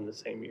construct all in the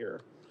same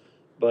year.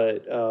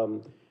 But,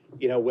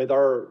 with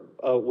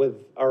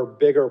our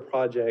bigger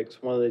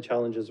projects, one of the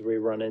challenges we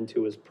run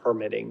into is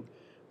permitting.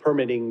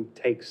 Permitting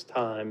takes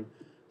time.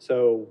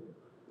 So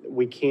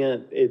we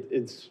can't,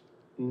 it's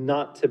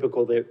not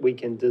typical that we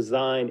can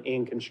design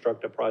and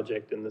construct a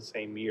project in the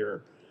same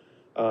year.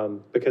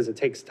 Because it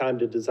takes time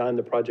to design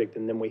the project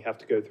and then we have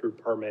to go through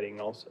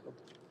permitting also.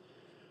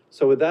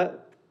 So with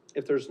that,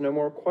 if there's no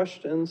more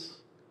questions,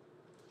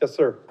 yes,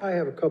 sir. I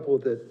have a couple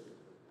that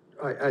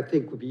I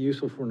think would be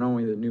useful for not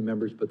only the new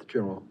members, but the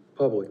general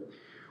public.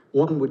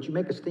 One, would you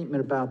make a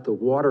statement about the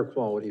water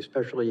quality,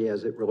 especially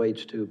as it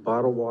relates to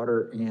bottled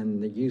water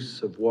and the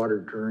use of water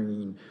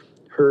during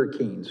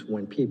hurricanes,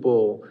 when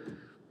people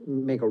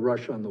make a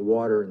rush on the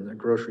water in the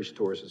grocery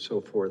stores and so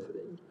forth?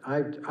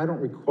 I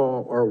don't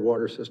recall our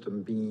water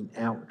system being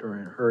out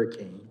during a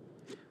hurricane.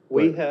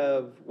 We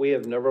have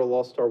never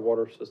lost our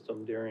water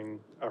system during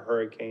a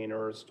hurricane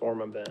or a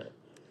storm event.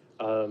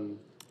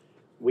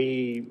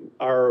 We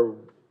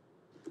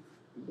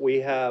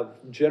have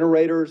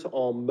generators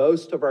on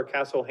most of our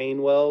Castle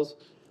Hayne wells.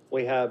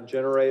 We have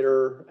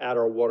generator at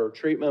our water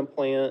treatment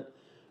plant.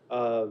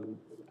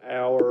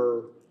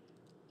 Our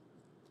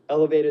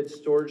elevated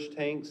storage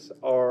tanks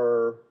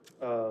are,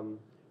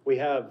 we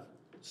have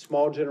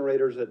small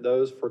generators at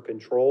those for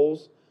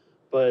controls,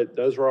 but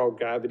those are all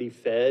gravity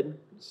fed.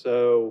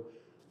 So,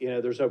 you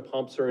know, there's no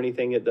pumps or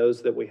anything at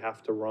those that we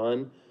have to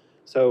run.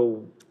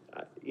 So,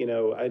 you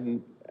know,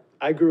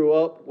 I grew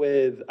up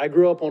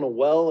on a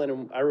well,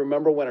 and I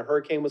remember when a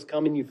hurricane was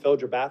coming, you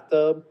filled your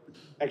bathtub.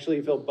 Actually,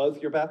 you filled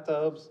both your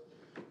bathtubs.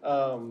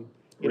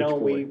 You know,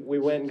 we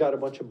went and got a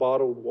bunch of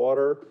bottled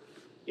water.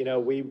 You know,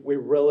 we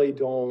really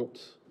don't,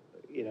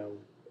 you know,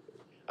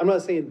 I'm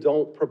not saying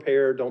don't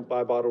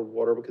buy bottled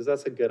water, because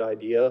that's a good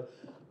idea,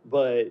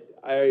 but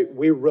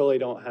we really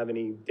don't have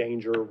any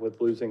danger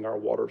with losing our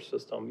water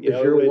system. You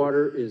know, your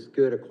water is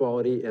good a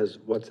quality as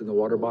what's in the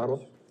water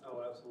bottle?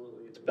 Oh,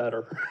 absolutely, it's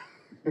better.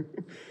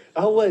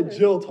 I'll let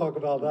Jill talk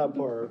about that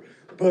part,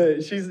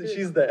 but she's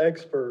the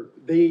expert.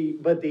 You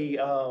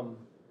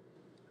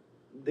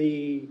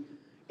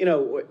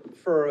know,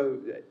 for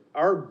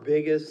our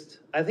biggest,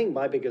 I think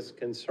my biggest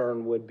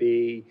concern would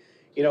be,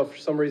 you know, for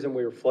some reason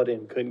we were flooded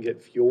and couldn't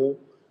get fuel,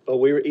 but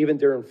we were, even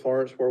during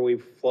Florence where we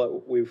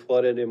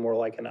flooded and we're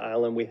like an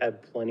island, we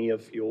had plenty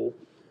of fuel.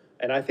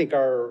 And I think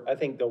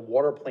the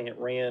water plant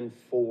ran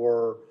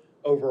for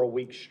over a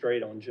week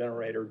straight on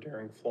generator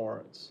during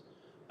Florence.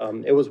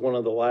 It was one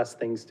of the last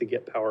things to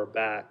get power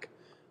back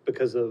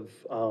because of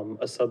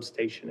a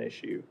substation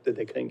issue that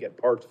they couldn't get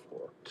parts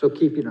for. So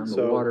keeping on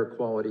the water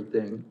quality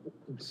thing,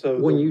 so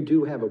when you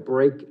do have a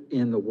break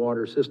in the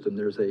water system,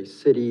 there's a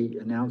city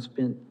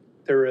announcement?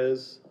 There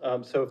is.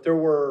 So if there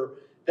were,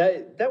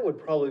 that would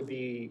probably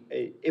be,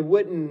 it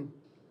wouldn't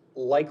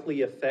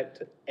likely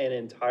affect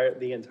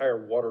the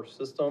entire water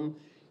system.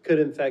 Could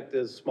affect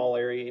a small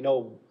area. You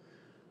know,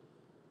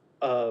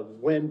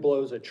 wind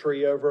blows a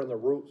tree over and the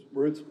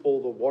roots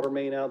pull the water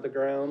main out of the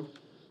ground.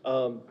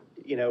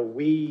 You know,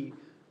 we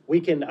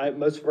can,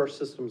 most of our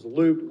systems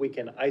loop, we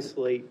can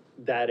isolate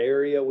that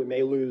area. We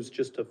may lose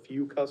just a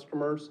few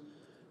customers.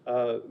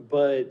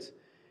 But,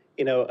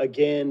 you know,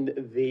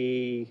 again,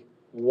 the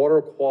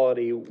water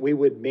quality, we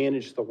would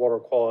manage the water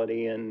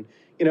quality. And,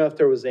 you know, if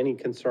there was any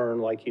concern,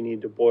 like you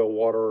need to boil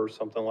water or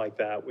something like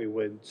that, we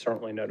would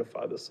certainly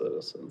notify the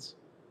citizens.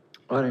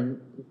 On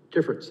a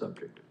different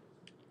subject,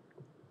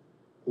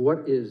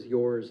 what is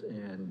yours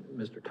and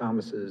Mr.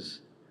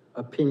 Thomas's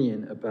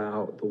opinion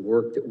about the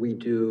work that we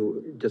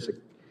do? Does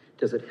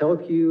it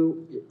help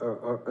you,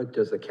 or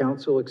does the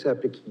council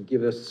accept it? Can you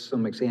give us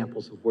some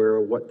examples of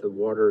what the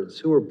Water and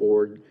Sewer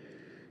Board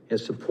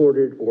has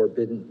supported or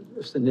been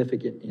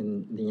significant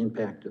in the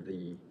impact of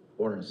the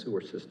water and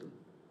sewer system?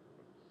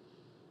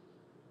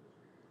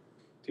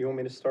 Do you want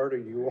me to start, or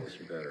you want?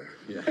 You better,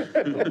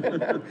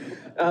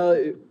 yeah.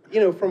 You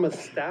know, from a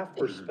staff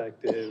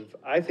perspective,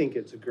 I think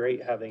it's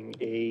great having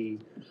a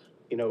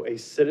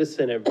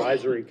citizen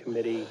advisory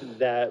committee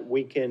that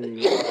we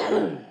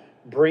can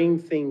bring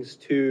things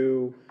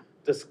to,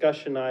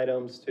 discussion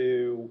items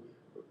to,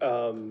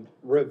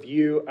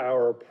 review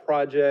our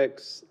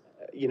projects,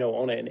 you know,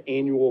 on an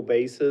annual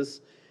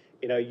basis.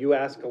 You know, you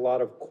ask a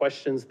lot of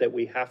questions that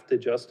we have to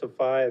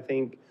justify. I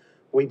think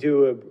we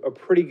do a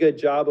pretty good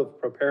job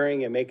of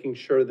preparing and making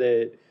sure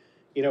that,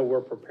 you know,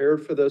 we're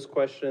prepared for those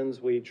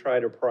questions. We try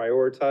to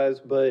prioritize,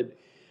 but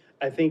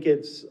I think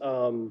it's,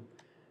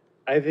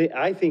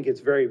 I think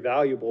it's very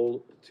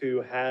valuable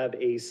to have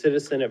a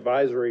citizen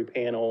advisory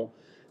panel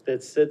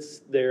that sits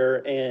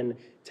there and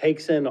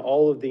takes in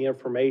all of the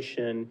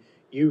information.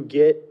 You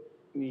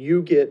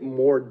get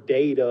more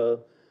data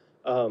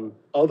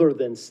other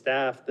than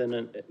staff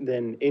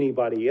than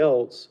anybody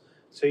else.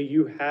 So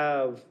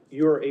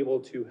you're able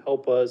to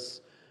help us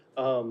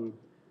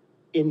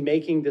in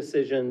making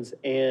decisions,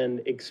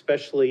 and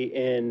especially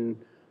in,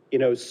 you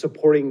know,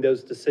 supporting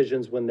those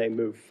decisions when they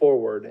move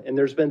forward. And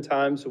there's been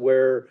times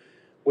where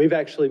we've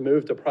actually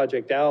moved a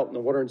project out and the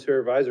Water and Sewer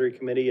Advisory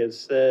Committee has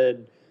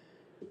said,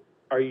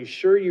 are you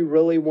sure you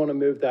really want to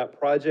move that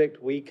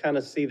project? We kind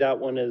of see that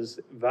one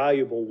as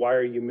valuable. Why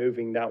are you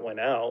moving that one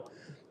out?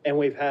 And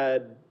we've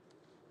had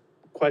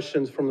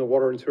questions from the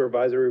Water and Sewer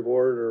Advisory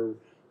Board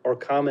or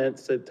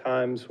comments at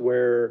times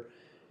where,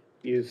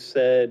 you've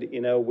said,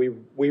 you know, we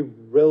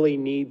really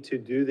need to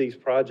do these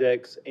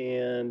projects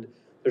and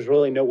there's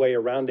really no way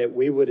around it,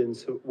 we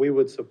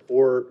would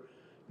support,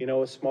 you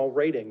know, a small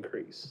rate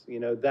increase. You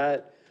know,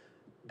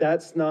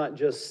 that's not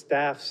just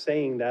staff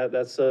saying that,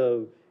 that's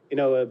a, you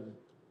know,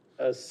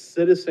 a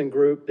citizen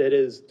group that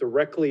is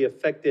directly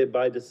affected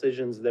by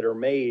decisions that are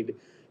made,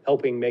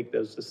 helping make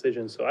those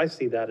decisions. So I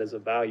see that as a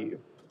value.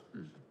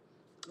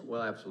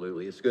 Well,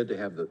 absolutely. It's good to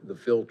have the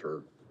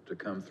filter to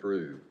come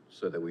through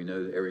so that we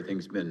know that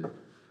everything's been,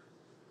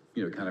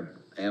 you know, kind of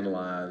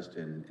analyzed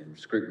and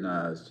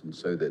scrutinized, and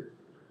so that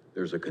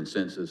there's a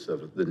consensus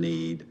of the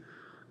need,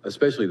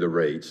 especially the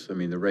rates. I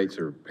mean, the rates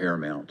are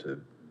paramount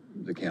to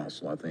the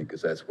council, I think,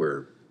 because that's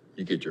where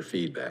you get your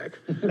feedback.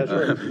 That's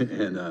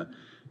right.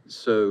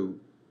 So,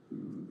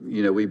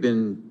 you know, we've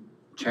been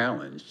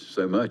challenged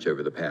so much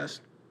over the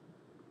past,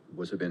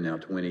 what's it been now,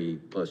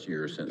 20+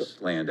 years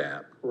since Land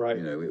App. Right.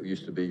 You know, it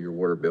used to be your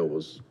water bill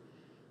was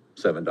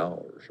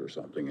 $7 or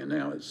something, and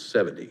now it's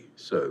 70.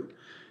 So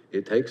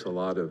it takes a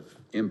lot of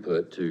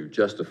input to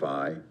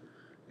justify,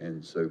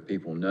 and so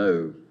people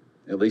know,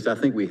 at least I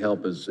think we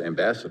help as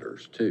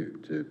ambassadors too,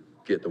 to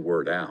get the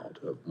word out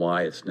of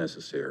why it's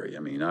necessary.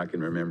 I mean, I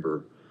can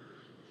remember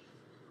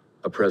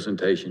a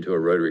presentation to a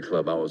Rotary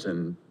Club I was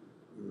in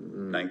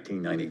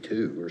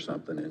 1992 or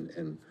something,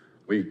 and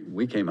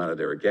we came out of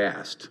there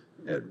aghast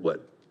at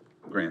what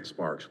Grant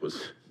Sparks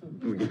was,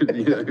 you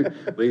know,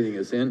 leading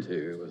us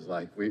into. It was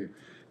like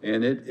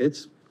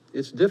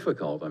it's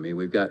difficult. I mean,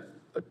 we've got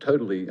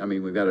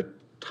a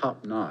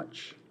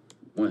top-notch,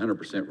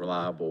 100%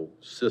 reliable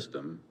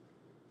system,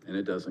 and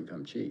it doesn't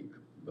come cheap.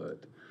 But,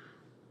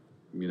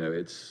 you know,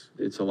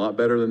 it's a lot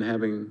better than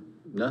having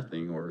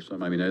nothing or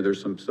some. I mean, there's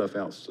some stuff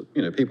out,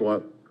 you know, people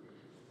out,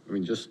 I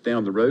mean, just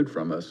down the road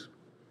from us,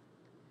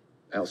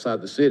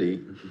 outside the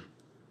city,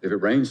 if it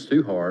rains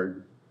too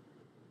hard,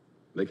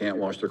 they can't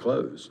wash their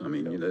clothes. I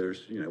mean, you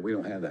know, we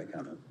don't have that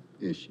kind of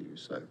issue.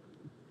 So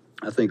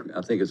I think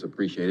it's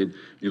appreciated.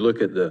 You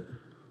look at the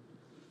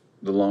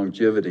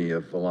longevity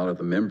of a lot of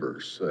the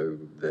members, so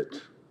that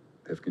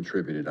have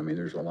contributed. I mean,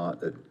 there's a lot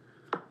that,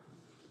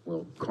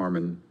 well,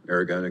 Carmen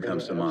Aragona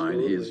comes to mind.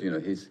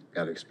 He's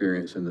got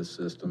experience in this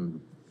system.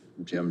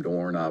 Jim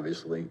Dorn,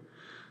 obviously.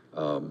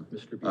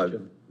 Mr.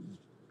 Beecham.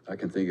 I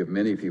can think of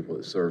many people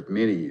that served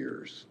many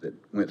years that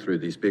went through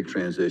these big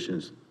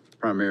transitions,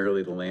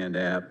 primarily the Land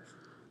App,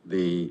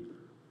 the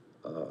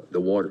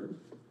water,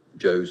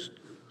 Joe's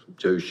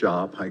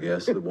shop, I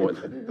guess, the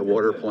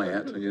water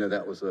plant. You know,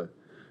 that was a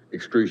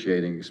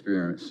excruciating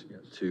experience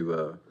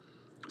to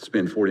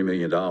spend $40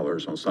 million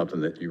on something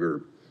that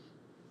you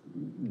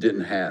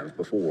didn't have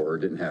before or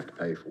didn't have to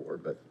pay for,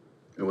 but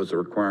it was a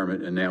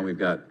requirement, and now we've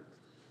got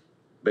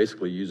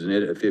basically using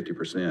it at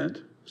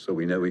 50%, so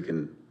we know we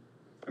can.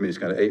 I mean, it's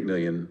got 8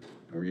 million,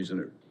 and we're using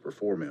it for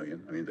 4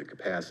 million. I mean, the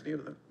capacity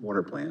of the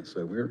water plant.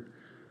 So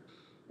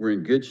we're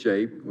in good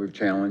shape. We've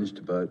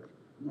challenged, but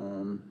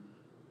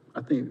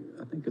I think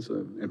it's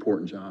an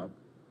important job.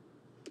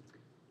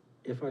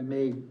 If I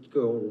may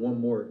go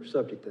one more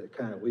subject that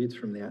kind of leads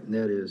from that, and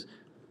that is,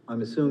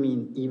 I'm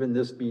assuming even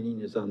this meeting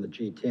is on the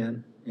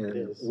G10,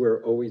 and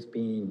we're always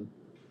being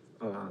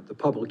the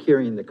public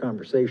hearing, the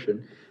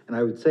conversation. And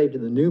I would say to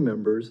the new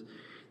members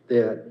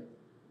that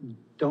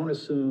don't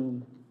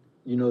assume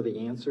you know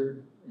the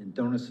answer, and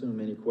don't assume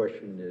any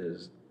question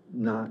is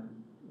not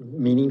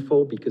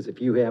meaningful, because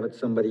if you have it,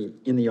 somebody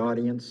in the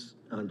audience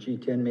on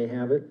G10 may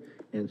have it.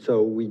 And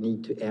so we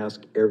need to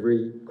ask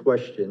every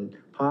question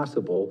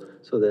possible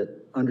so that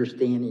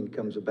understanding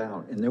comes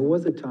about. And there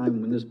was a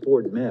time when this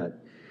board met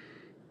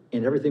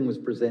and everything was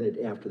presented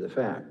after the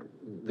fact.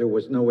 There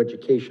was no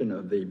education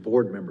of the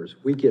board members.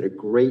 We get a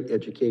great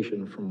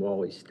education from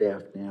Wally's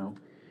staff now,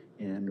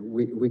 and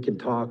we can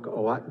talk a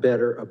lot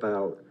better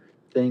about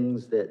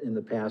things that in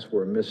the past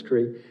were a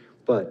mystery.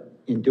 But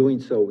in doing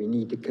so, we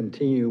need to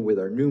continue with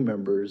our new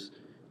members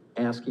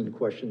asking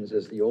questions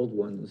as the old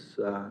ones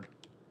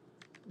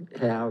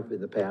have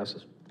in the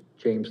past.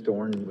 James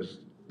Dorn was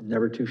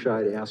never too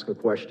shy to ask a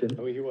question.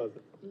 No, he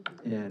wasn't.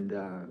 And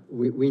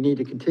we need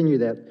to continue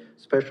that,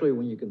 especially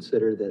when you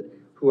consider that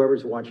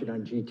whoever's watching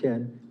on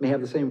G10 may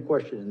have the same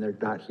question and they're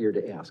not here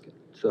to ask it.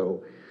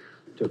 So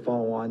to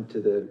follow on to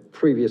the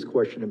previous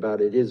question about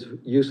it is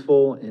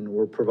useful, and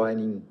we're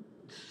providing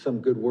some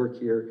good work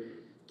here.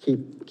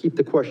 Keep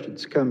the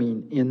questions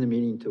coming in the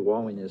meeting to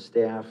Wally and his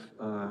staff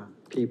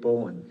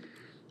people, and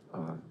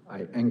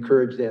I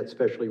encourage that,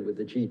 especially with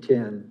the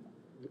G10,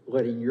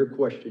 letting your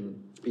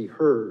question be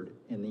heard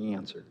and the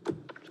answer.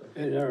 So.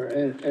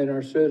 And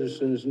our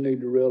citizens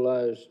need to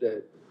realize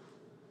that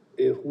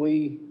if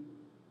we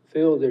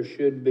feel there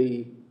should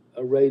be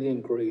a rate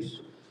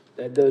increase,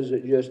 that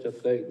doesn't just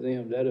affect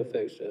them, that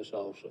affects us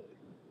also.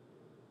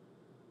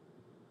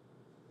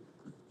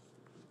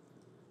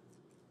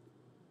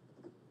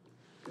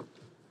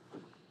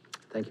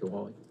 Thank you,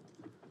 Wally.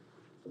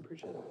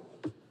 Appreciate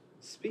it.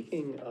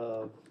 Speaking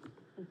of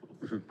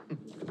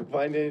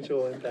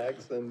financial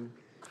impacts and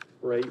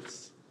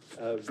rates,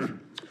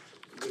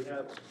 we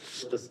have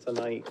this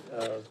tonight,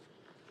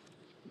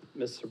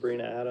 Miss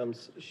Sabrina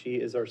Adams. She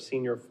is our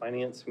senior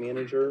finance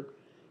manager.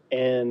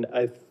 And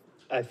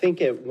I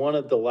think at one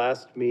of the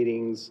last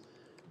meetings,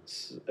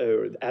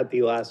 or at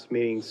the last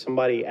meeting,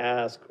 somebody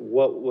asked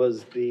what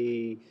was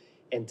the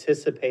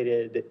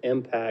anticipated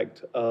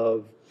impact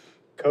of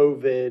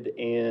COVID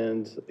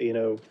and,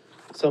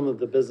 some of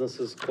the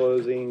businesses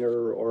closing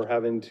or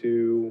having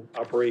to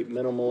operate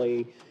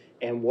minimally,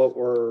 and what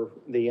were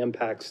the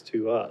impacts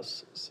to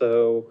us.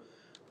 So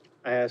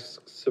I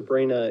asked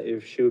Sabrina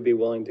if she would be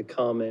willing to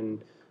come,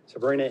 and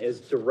Sabrina is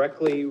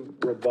directly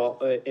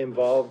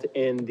involved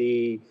in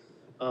the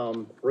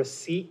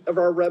receipt of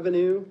our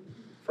revenue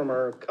from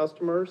our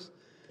customers.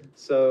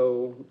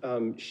 So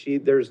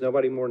there's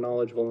nobody more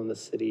knowledgeable in the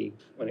city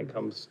when it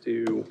comes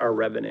to our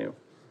revenue.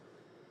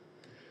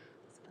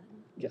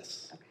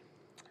 Yes.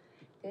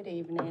 Good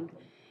evening.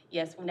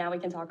 Yes, now we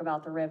can talk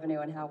about the revenue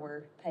and how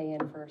we're paying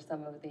for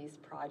some of these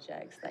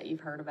projects that you've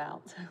heard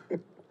about.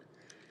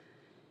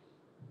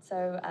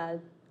 So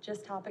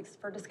just topics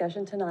for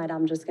discussion tonight.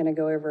 I'm just going to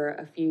go over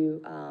a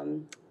few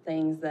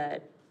things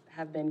that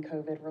have been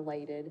COVID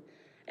related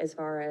as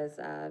far as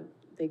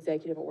the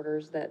executive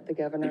orders that the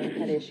governor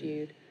had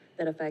issued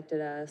that affected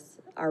us.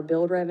 Our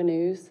billed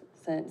revenues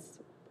since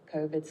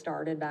COVID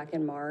started back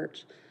in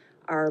March,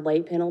 our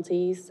late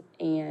penalties,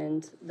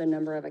 and the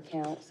number of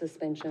account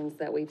suspensions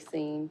that we've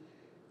seen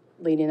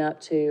leading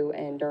up to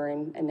and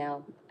during and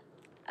now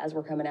as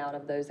we're coming out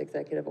of those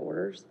executive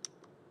orders.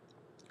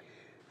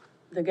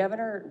 The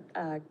governor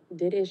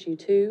did issue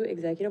 2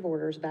 executive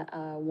orders.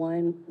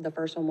 The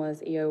first one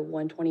was EO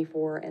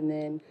 124, and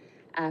then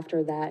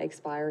after that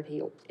expired,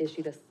 he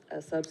issued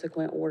a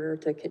subsequent order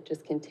to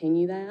just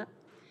continue that.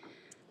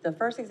 The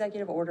first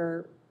executive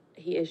order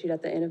he issued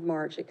at the end of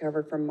March. It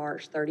covered from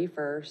March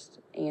 31st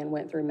and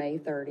went through May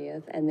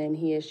 30th, and then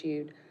he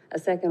issued a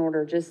second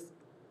order just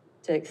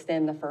to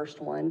extend the first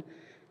one,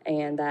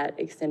 and that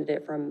extended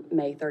it from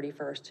May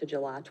 31st to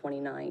July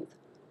 29th.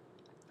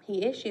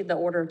 He issued the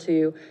order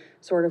to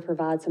sort of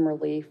provide some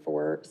relief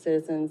for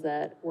citizens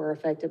that were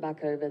affected by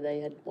COVID. They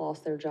had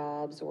lost their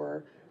jobs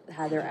or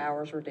had their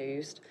hours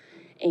reduced.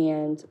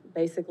 And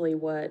basically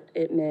what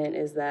it meant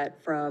is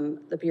that from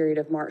the period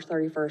of March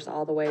 31st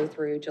all the way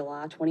through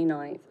July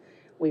 29th,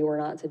 we were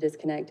not to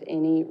disconnect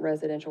any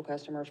residential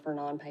customers for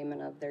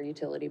non-payment of their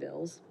utility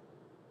bills.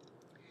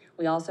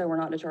 We also were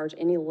not to charge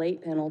any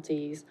late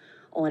penalties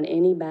on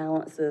any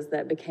balances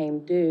that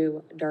became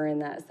due during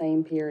that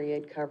same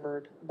period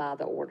covered by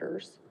the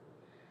orders.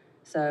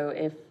 So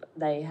if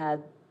they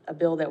had a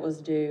bill that was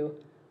due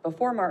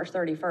before March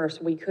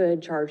 31st, we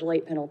could charge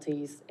late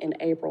penalties in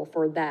April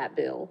for that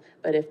bill.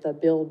 But if the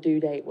bill due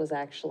date was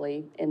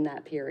actually in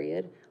that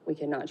period, we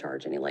could not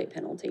charge any late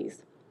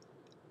penalties.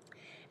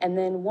 And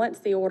then once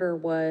the order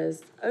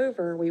was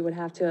over, we would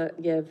have to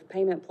give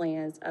payment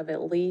plans of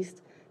at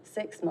least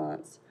 6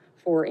 months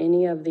for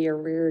any of the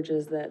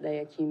arrearages that they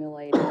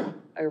accumulated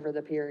over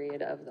the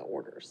period of the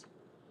orders.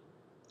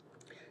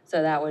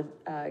 So that would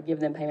give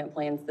them payment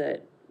plans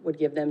that would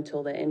give them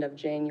till the end of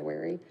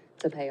January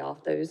to pay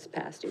off those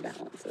past due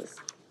balances.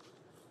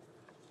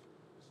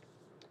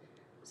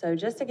 So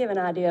just to give an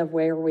idea of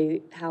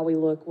how we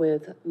look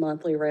with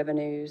monthly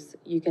revenues,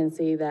 you can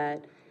see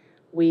that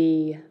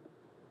we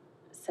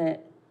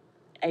sent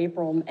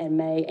April and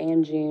May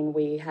and June,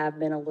 we have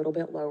been a little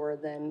bit lower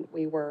than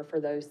we were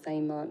for those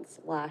same months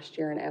last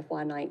year in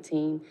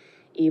FY19,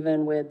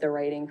 even with the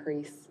rate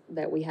increase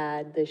that we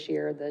had this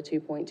year, the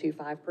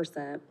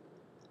 2.25%.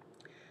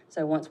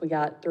 So once we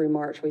got through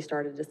March, we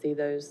started to see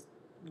those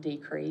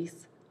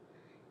decrease.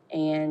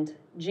 And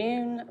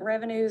June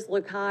revenues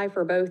look high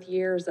for both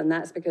years, and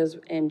that's because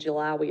in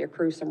July we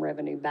accrue some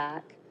revenue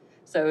back.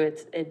 So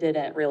it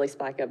didn't really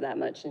spike up that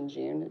much in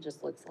June. It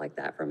just looks like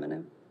that from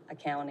an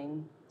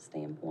accounting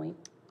standpoint.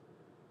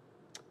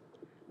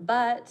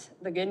 But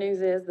the good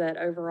news is that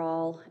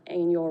overall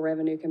annual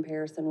revenue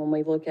comparison, when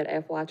we look at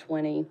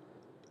FY20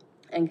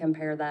 and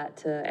compare that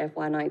to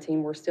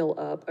FY19, we're still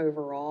up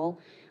overall.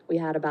 We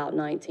had about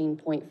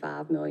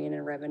 $19.5 million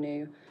in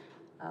revenue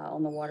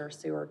on the water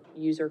sewer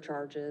user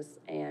charges,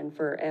 and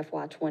for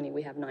FY20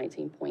 we have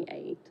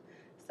 19.8.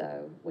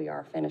 So we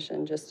are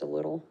finishing just a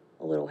little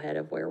ahead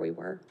of where we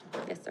were.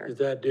 Yes, sir. Is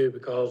that due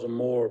because of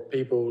more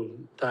people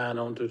tying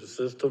onto the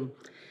system?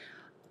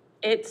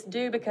 It's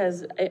due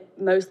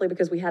mostly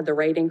because we had the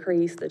rate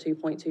increase, the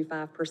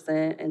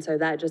 2.25%, and so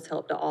that just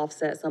helped to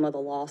offset some of the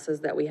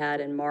losses that we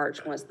had in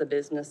March once the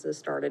businesses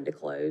started to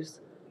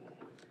close.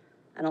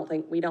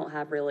 We don't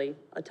have really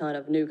a ton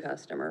of new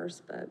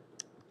customers, but.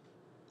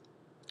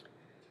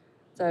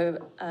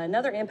 So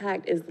another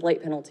impact is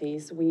late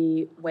penalties.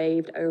 We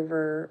waived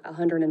over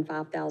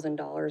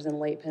 $105,000 in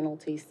late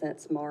penalties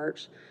since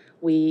March.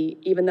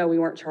 Even though we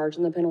weren't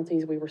charging the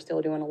penalties, we were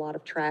still doing a lot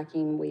of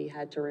tracking. We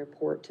had to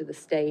report to the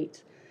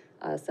state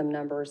some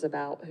numbers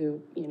about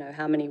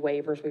how many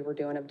waivers we were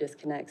doing of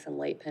disconnects and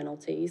late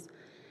penalties.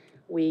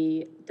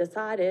 We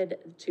decided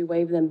to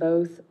waive them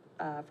both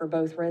for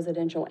both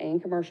residential and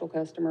commercial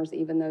customers,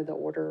 even though the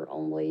order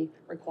only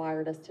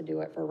required us to do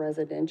it for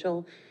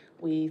residential.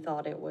 We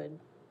thought it would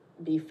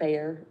be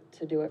fair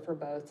to do it for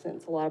both,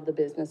 since a lot of the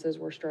businesses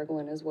were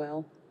struggling as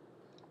well.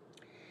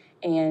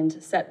 And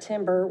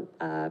September,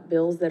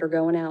 bills that are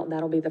going out,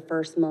 that'll be the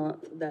first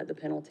month that the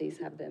penalties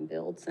have been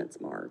billed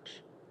since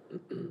March.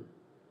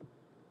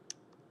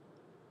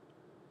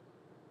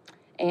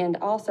 And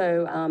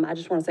also, I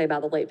just want to say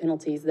about the late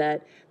penalties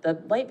that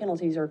the late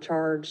penalties are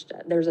charged,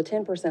 there's a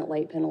 10%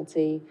 late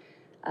penalty.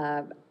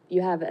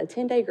 You have a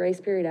 10-day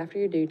grace period after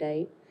your due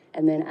date,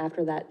 and then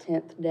after that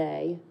 10th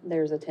day,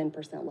 there's a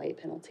 10%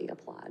 late penalty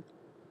applied.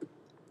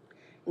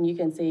 And you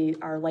can see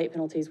our late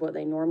penalties, what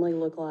they normally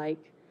look like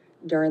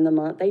during the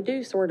month. They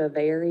do sort of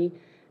vary.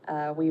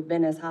 We've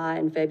been as high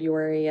in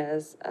February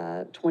as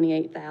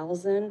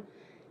 28,000,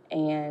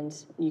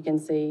 and you can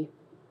see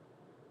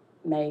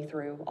May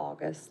through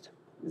August,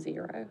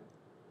 0.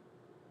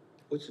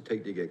 What's it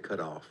take to get cut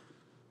off?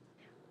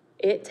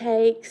 It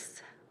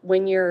takes,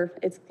 when you're,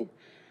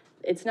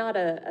 it's not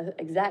a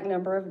exact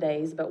number of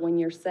days, but when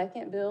your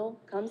second bill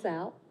comes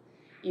out,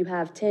 you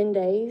have 10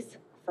 days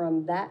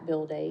from that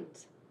bill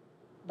date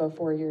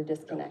before you're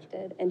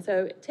disconnected. And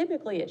so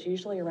typically it's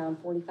usually around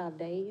 45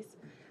 days.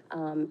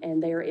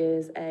 And there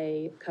is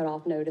a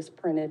cutoff notice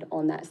printed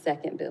on that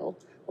second bill,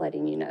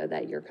 letting you know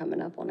that you're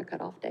coming up on a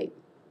cutoff date.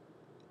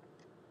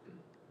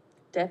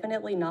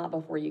 Definitely not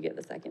before you get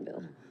the second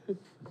bill.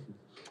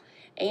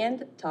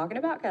 And talking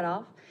about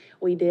cutoff,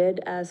 we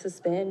did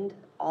suspend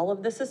all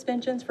of the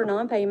suspensions for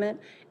non-payment.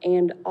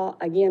 And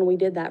again, we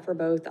did that for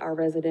both our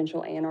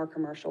residential and our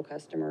commercial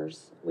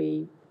customers.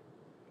 We,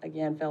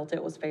 again, felt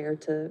it was fair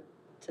to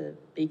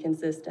be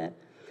consistent.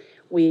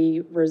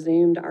 We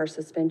resumed our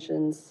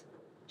suspensions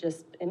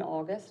just in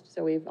August,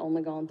 so we've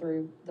only gone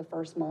through the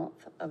first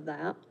month of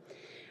that.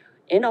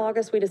 In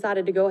August, we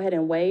decided to go ahead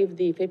and waive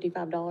the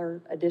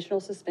 $55 additional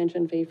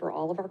suspension fee for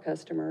all of our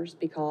customers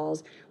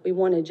because we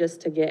wanted just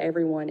to get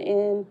everyone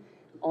in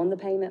on the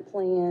payment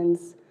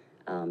plans.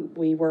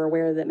 We were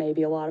aware that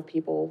maybe a lot of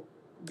people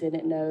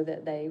didn't know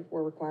that they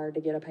were required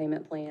to get a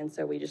payment plan,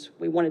 so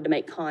we wanted to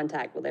make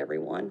contact with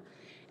everyone.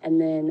 And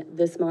then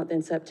this month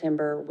in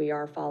September, we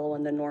are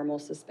following the normal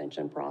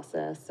suspension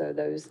process, so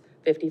those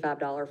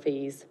 $55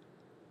 fees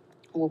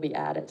will be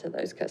added to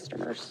those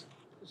customers.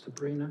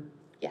 Sabrina?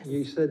 Yes.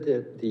 You said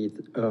that the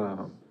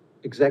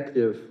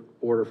executive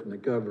order from the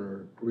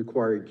governor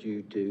required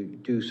you to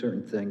do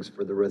certain things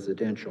for the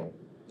residential.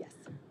 Yes.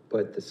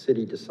 But the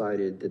city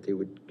decided that they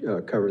would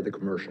cover the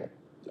commercial.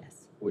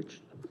 Yes.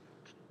 Which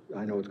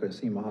I know it's going to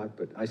seem odd,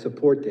 but I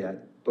support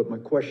that. But my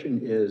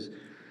question is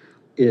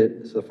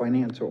the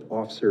financial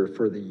officer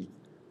for the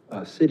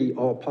city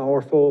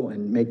all-powerful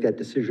and make that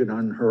decision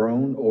on her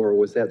own? Or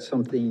was that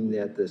something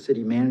that the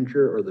city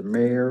manager or the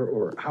mayor,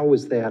 or how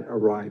was that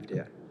arrived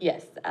at?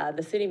 Yes,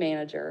 the city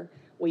manager,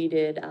 we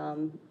did,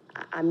 I'm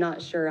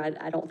not sure,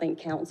 I don't think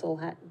council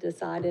had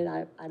decided,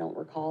 I don't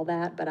recall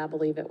that, but I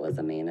believe it was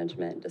a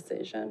management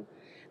decision.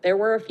 There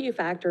were a few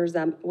factors.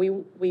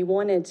 We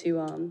wanted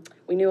to,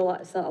 we knew a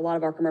lot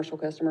of our commercial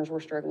customers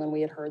were struggling. We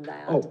had heard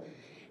that. Oh.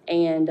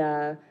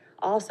 And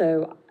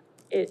also,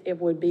 it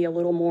would be a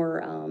little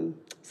more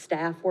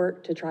staff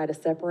work to try to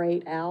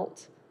separate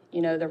out,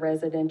 you know, the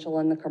residential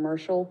and the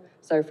commercial.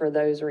 So for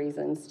those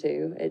reasons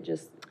too, it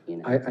just, you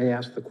know. I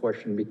asked the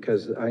question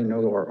because I know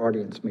our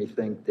audience may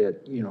think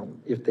that, you know,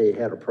 if they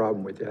had a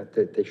problem with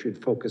that they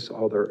should focus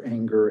all their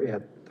anger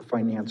at the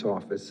finance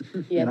office.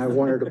 Yes. And I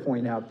wanted to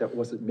point out that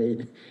wasn't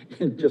made,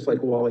 just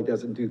like Wally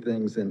doesn't do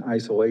things in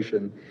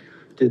isolation.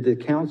 Did the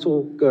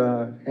council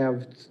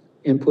have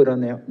input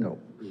on that? No.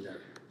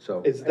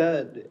 So. Is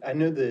that, I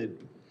know that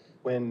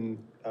when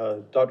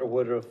Dr.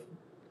 Woodruff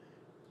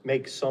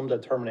makes some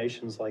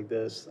determinations like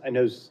this, I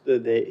know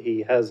that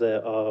he has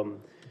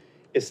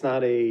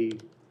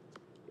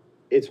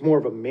it's more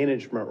of a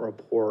management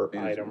report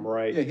item,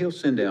 right? Yeah, he'll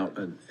send out,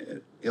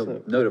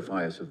 he'll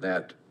notify us of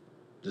that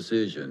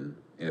decision,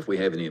 and if we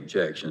have any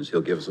objections,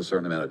 he'll give us a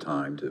certain amount of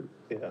time to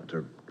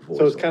voice.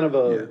 So it's kind of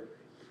them.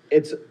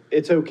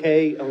 it's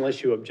okay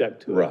unless you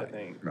object to it, I Right,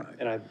 think. right.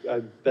 And I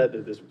bet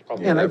that this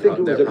probably. And I think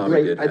it was that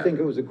probably did I think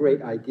it was a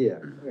great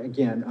idea.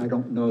 Again, I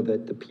don't know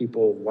that the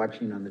people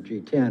watching on the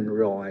G10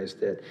 realize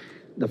that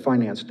the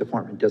finance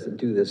department doesn't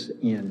do this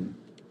in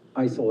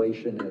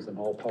isolation as an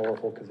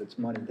all-powerful, because it's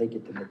money, they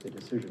get to make the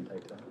decision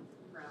type thing.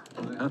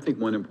 I think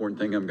one important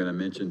thing I'm gonna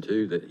mention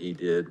too,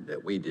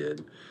 that we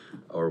did,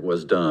 or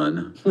was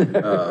done,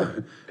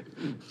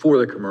 for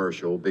the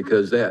commercial,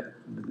 because that,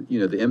 you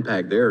know, the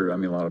impact there, I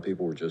mean, a lot of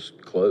people were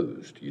just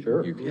closed.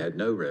 Sure. You had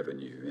no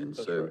revenue, and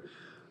That's so,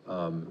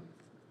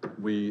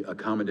 we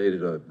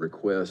accommodated a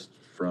request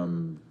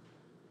from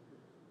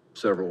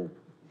several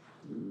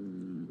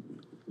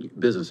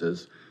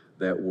businesses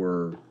that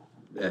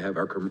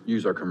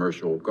use our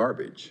commercial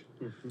garbage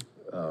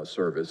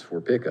service for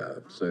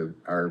pickup. So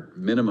our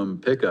minimum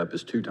pickup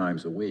is 2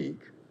 times a week.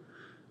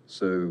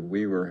 So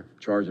we were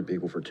charging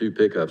people for 2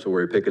 pickups, so we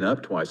were picking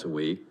up twice a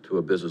week to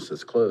a business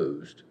that's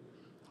closed.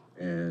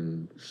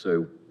 And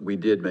so we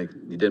did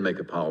make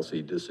a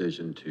policy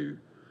decision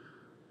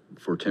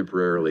for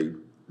temporarily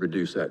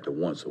reduce that to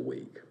once a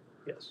week.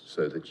 Yes.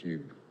 So that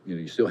you You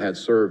know, you still had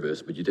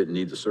service, but you didn't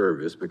need the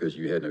service because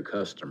you had no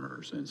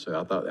customers. And so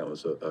I thought that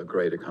was a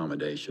great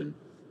accommodation,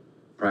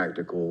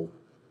 practical,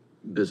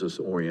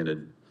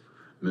 business-oriented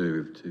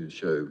move to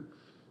show,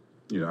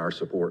 you know, our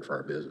support for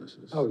our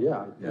businesses. Oh, yeah,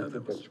 I Yeah, think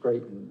that was- that's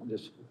great, and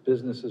this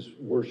businesses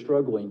were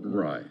struggling.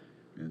 Right.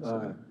 And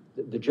so-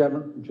 The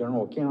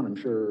general account, I'm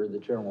sure the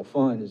general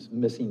fund is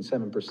missing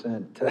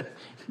 7%,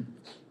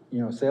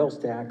 you know, sales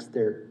tax.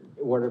 They're,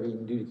 whatever you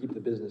can do to keep the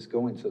business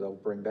going, so they'll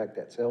bring back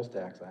that sales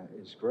tax,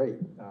 it's great.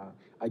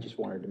 I just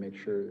wanted to make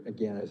sure,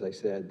 again, as I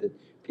said, that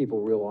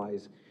people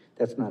realize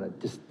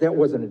that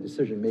wasn't a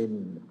decision made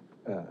in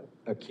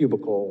a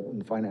cubicle in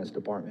the finance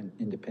department,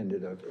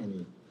 independent of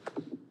any.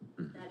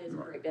 That is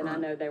correct, and I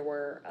know there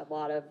were a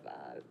lot of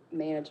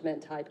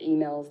management type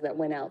emails that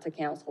went out to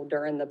council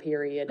during the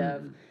period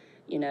of,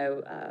 you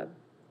know,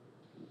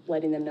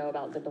 letting them know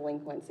about the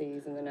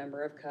delinquencies and the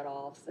number of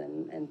cutoffs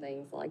and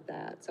things like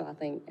that. So I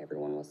think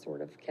everyone was sort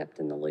of kept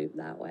in the loop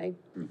that way.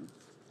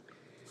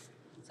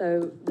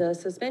 So the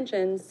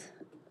suspensions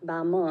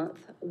by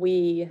month,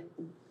 we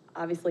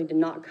obviously did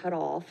not cut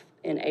off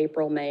in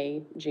April,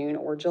 May, June,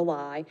 or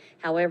July.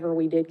 However,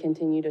 we did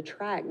continue to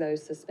track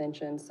those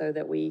suspensions so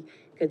that we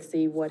could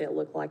see what it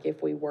looked like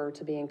if we were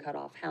to be in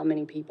cutoff, how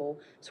many people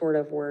sort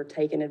of were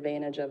taking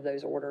advantage of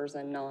those orders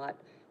and not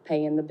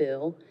paying their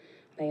bills.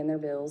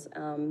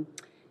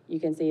 You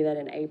can see that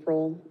in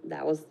April,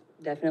 that was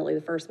definitely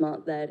the first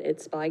month that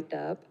it spiked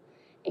up,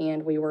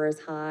 and we were as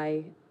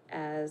high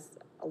as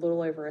a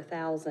little over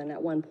 1,000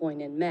 at one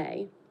point in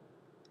May.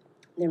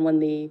 Then when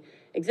the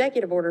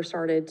executive order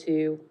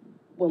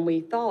when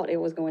we thought it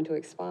was going to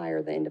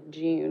expire the end of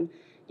June,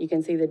 you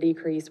can see the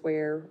decrease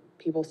where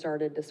people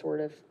started to sort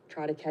of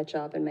try to catch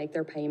up and make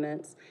their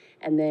payments,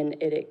 and then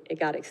it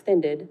got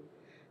extended.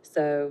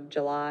 So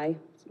July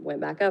went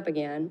back up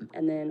again,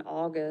 and then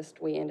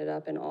August, we ended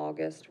up in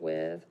August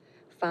with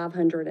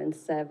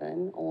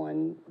 507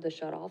 on the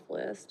shut-off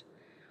list,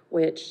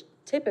 which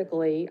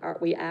typically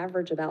we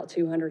average about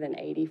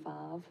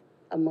 285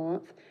 a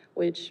month,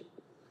 which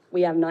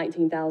we have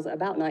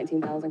about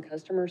 19,000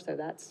 customers, so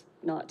that's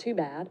not too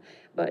bad,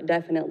 but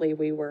definitely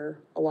we were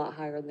a lot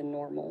higher than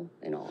normal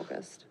in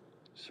August.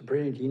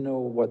 Sabrina, do you know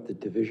what the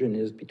division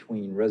is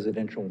between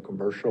residential and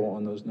commercial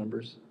on those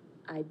numbers?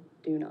 I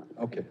do not.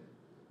 Okay.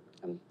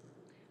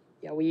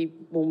 Yeah,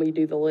 when we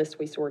do the list,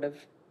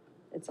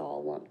 it's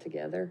all lumped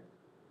together.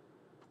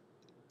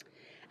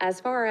 As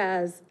far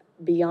as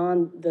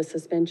beyond the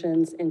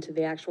suspensions into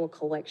the actual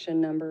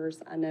collection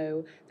numbers, I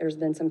know there's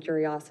been some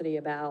curiosity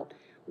about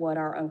what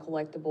our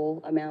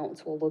uncollectible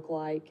amounts will look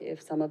like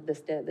if some of this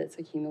debt that's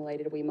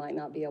accumulated we might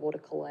not be able to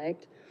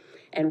collect.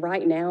 And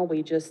right now,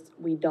 we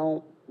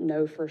don't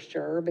know for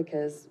sure,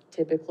 because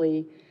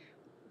typically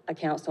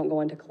accounts don't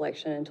go into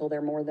collection until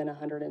they're more than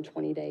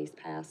 120 days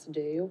past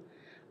due.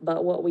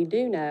 But what we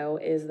do know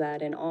is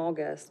that in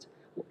August,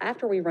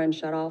 after we run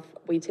shut off,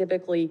 we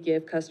typically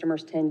give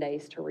customers 10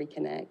 days to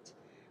reconnect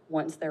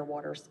once their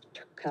water's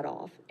cut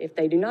off. If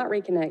they do not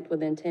reconnect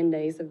within 10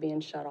 days of being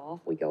shut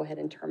off, we go ahead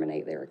and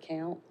terminate their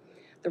account.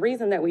 The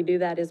reason that we do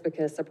that is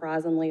because,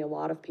 surprisingly, a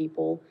lot of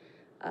people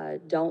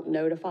don't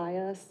notify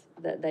us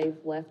that they've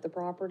left the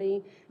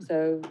property.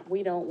 So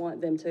we don't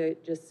want them to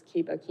just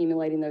keep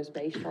accumulating those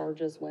base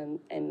charges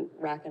and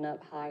racking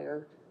up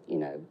higher,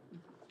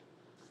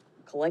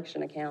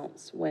 collection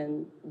accounts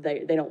when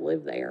they don't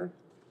live there.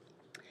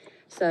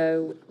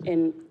 So,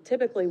 and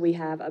typically we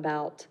have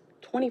about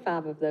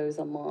 25 of those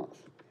a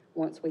month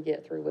once we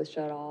get through with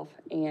shut off,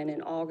 and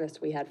in August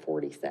we had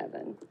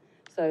 47.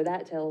 So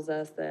that tells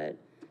us that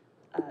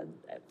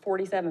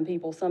 47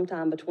 people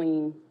sometime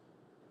between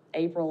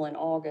April and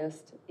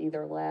August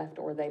either left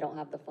or they don't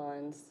have the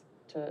funds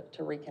to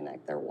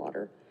reconnect their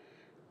water.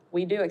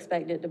 We do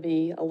expect it to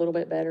be a little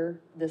bit better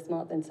this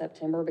month in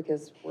September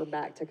because we're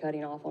back to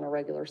cutting off on a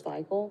regular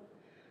cycle,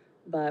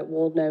 but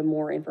we'll know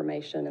more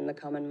information in the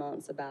coming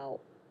months about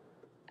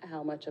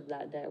how much of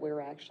that debt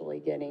we're actually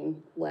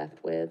getting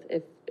left with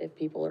if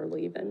people are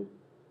leaving.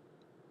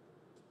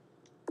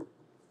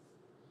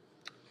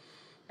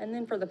 And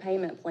then for the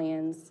payment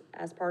plans,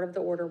 as part of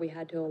the order, we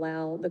had to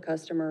allow the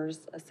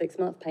customers a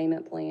 6-month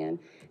payment plan.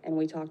 And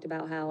we talked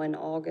about how in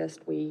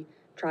August, we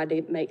tried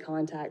to make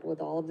contact with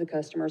all of the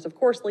customers. Of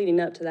course, leading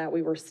up to that,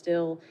 we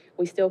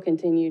still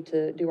continued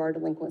to do our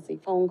delinquency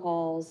phone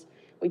calls.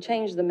 We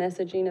changed the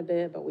messaging a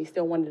bit, but we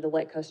still wanted to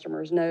let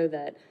customers know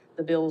that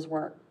the bills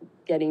weren't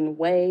getting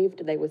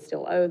waived, they would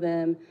still owe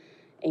them.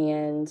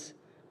 And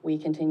we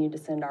continued to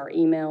send our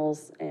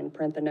emails and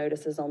print the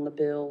notices on the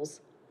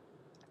bills.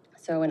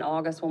 So in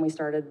August, when we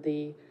started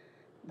the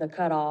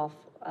cutoff,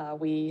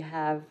 we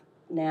have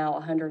now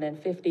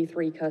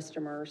 153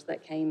 customers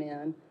that came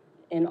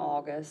in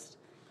August,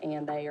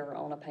 and they are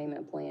on a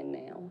payment plan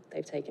now.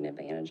 They've taken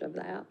advantage of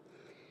that.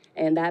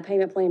 And that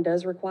payment plan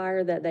does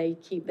require that they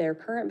keep their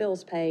current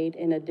bills paid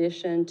in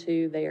addition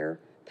to their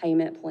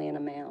payment plan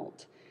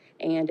amount.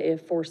 And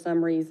if for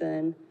some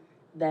reason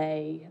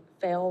they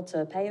fail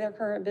to pay their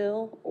current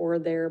bill or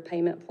their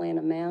payment plan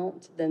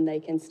amount, then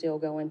they can still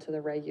go into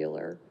the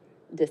regular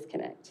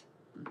disconnect.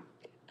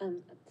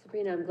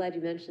 Sabrina, I'm glad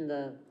you mentioned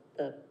the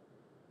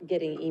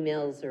getting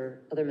emails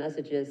or other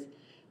messages.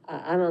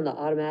 I'm on the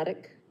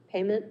automatic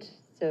payment,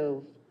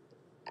 so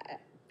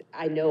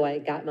I know I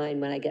got mine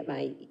when I get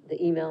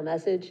the email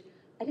message.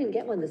 I didn't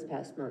get one this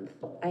past month.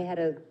 I had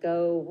to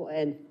go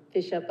and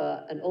fish up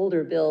an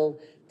older bill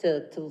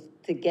to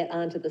get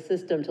onto the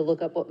system to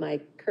look up what my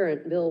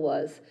current bill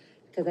was,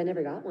 because I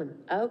never got one.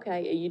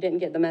 Okay, you didn't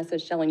get the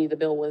message telling you the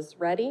bill was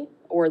ready,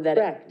 or that?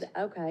 Correct.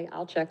 Okay,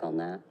 I'll check on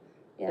that.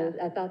 Yeah. So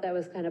I thought that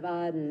was kind of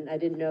odd, and I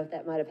didn't know if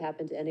that might have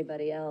happened to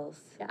anybody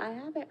else. Yeah, I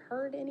haven't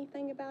heard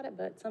anything about it,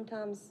 but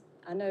sometimes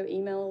I know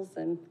emails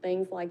and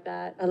things like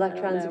that. I don't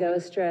Electrons know. go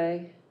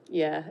astray.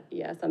 Yeah,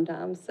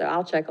 sometimes. So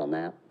I'll check on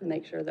that,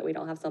 make sure that we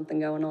don't have something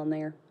going on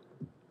there.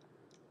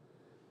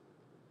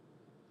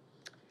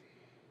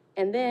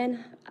 And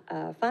then,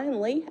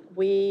 finally,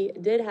 we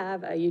did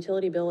have a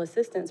utility bill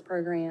assistance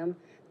program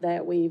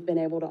that we've been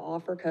able to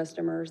offer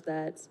customers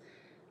that's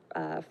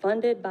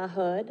funded by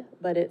HUD,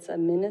 but it's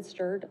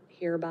administered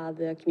here by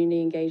the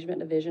Community Engagement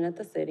Division at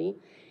the city.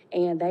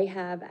 And they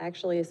have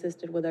actually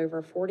assisted with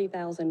over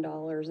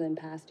 $40,000 in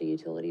past due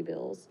utility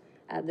bills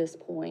at this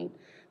point.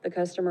 The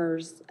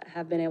customers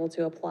have been able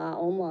to apply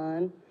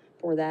online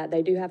for that.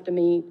 They do have to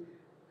meet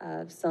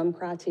some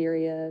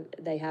criteria.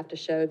 They have to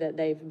show that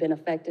they've been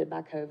affected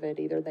by COVID.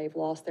 Either they've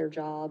lost their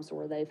jobs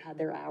or they've had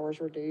their hours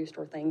reduced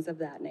or things of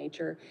that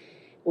nature.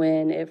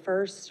 When it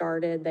first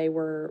started, they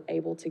were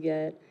able to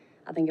get,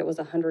 I think it was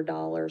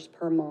 $100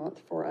 per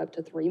month for up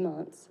to 3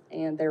 months.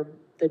 And the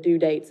due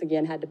dates,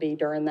 again, had to be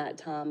during that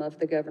time of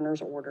the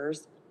governor's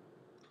orders.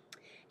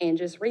 And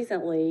just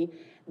recently,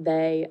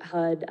 they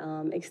had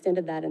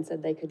extended that and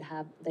said they could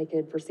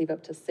receive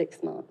up to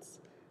 6 months,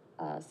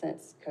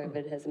 since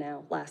COVID has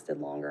now lasted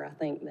longer, I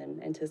think,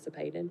 than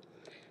anticipated.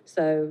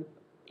 So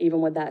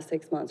even with that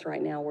 6 months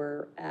right now,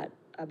 we're at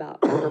about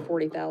over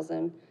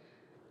 40,000.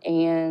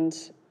 And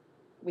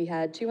we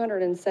had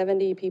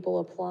 270 people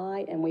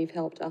apply, and we've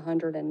helped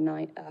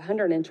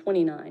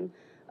 129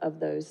 of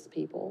those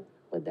people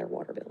with their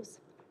water bills.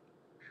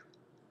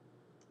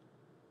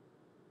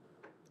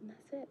 And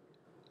that's it.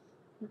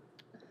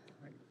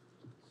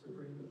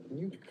 Can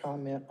you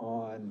comment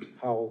on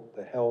how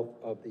the health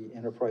of the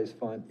enterprise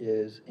fund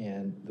is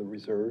and the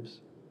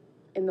reserves?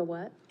 In the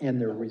what? And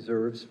their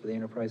reserves for the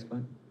enterprise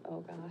fund?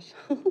 Oh, gosh.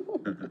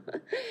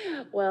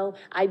 Well,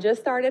 I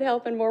just started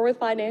helping more with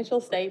financial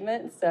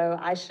statements, so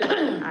I should,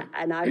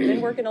 and I've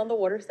been working on the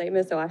water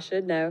statement, so I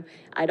should know.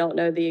 I don't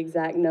know the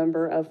exact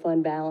number of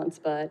fund balance,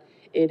 but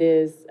it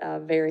is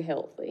very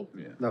healthy.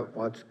 Yeah. No,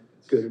 well, that's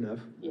good enough.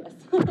 Yes.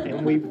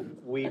 And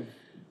we've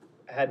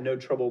had no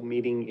trouble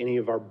meeting any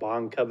of our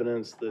bond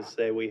covenants that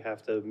say we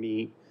have to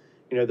meet,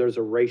 there's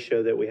a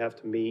ratio that we have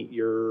to meet.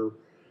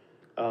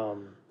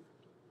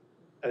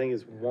 I think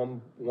it's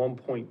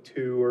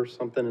 1.2 or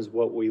something is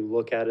what we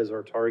look at as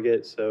our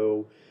target.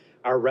 So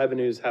our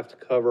revenues have to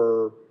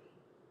cover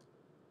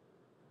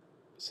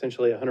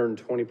essentially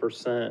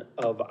 120%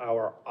 of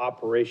our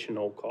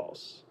operational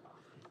costs.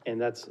 And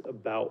that's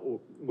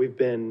we've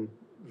been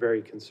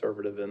very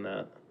conservative in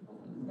that.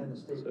 And the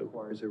state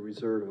requires a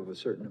reserve of a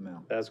certain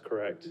amount. That's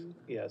correct,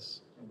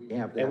 yes. And we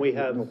have that, And we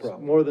no have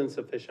problem. more than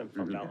sufficient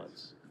fund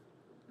balance.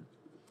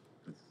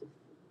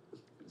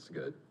 It's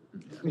good.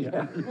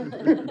 Yeah.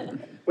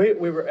 We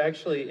were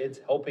actually,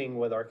 it's helping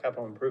with our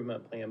capital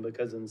improvement plan,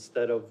 because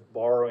instead of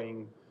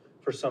borrowing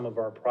for some of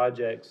our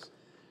projects,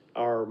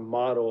 our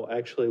model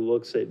actually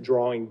looks at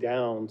drawing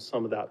down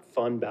some of that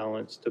fund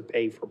balance to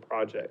pay for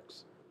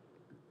projects.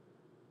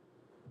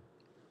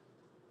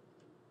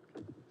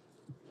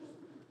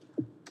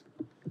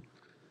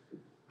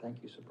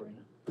 Thank you,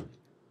 Sabrina.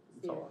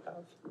 That's all I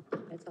have.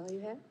 That's all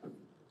you have?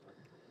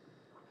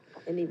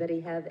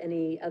 Anybody have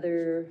any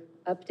other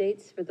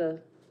updates for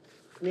the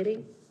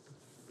committee?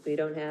 We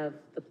don't have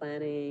the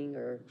planning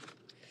or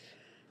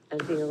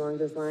anything along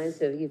those lines,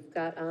 so you've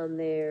got on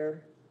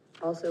there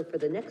also for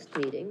the next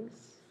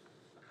meetings.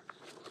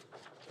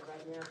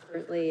 Right now,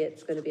 currently,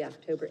 it's going to be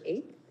October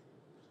 8th.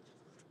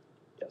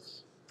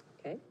 Yes.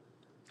 Okay. In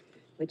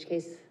which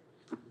case,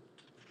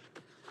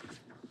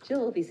 Jill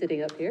will be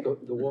sitting up here.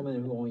 The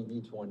woman who only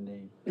needs one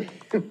name.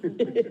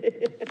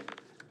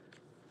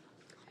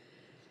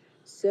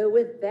 So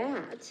with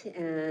that,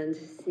 and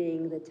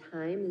seeing the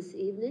time this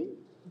evening,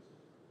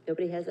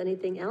 nobody has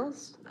anything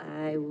else,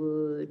 I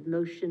would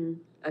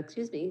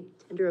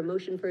tender a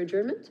motion for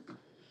adjournment.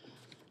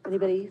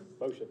 Anybody?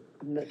 Motion.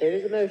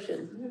 There's a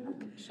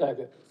motion.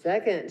 Second.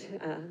 Second.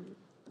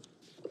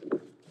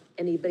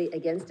 Anybody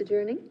against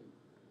adjourning?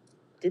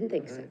 Didn't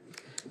think so.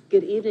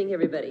 Good evening,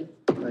 everybody.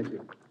 Thank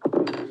you.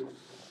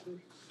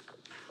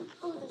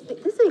 Oh,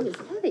 this thing is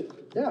heavy.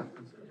 Yeah.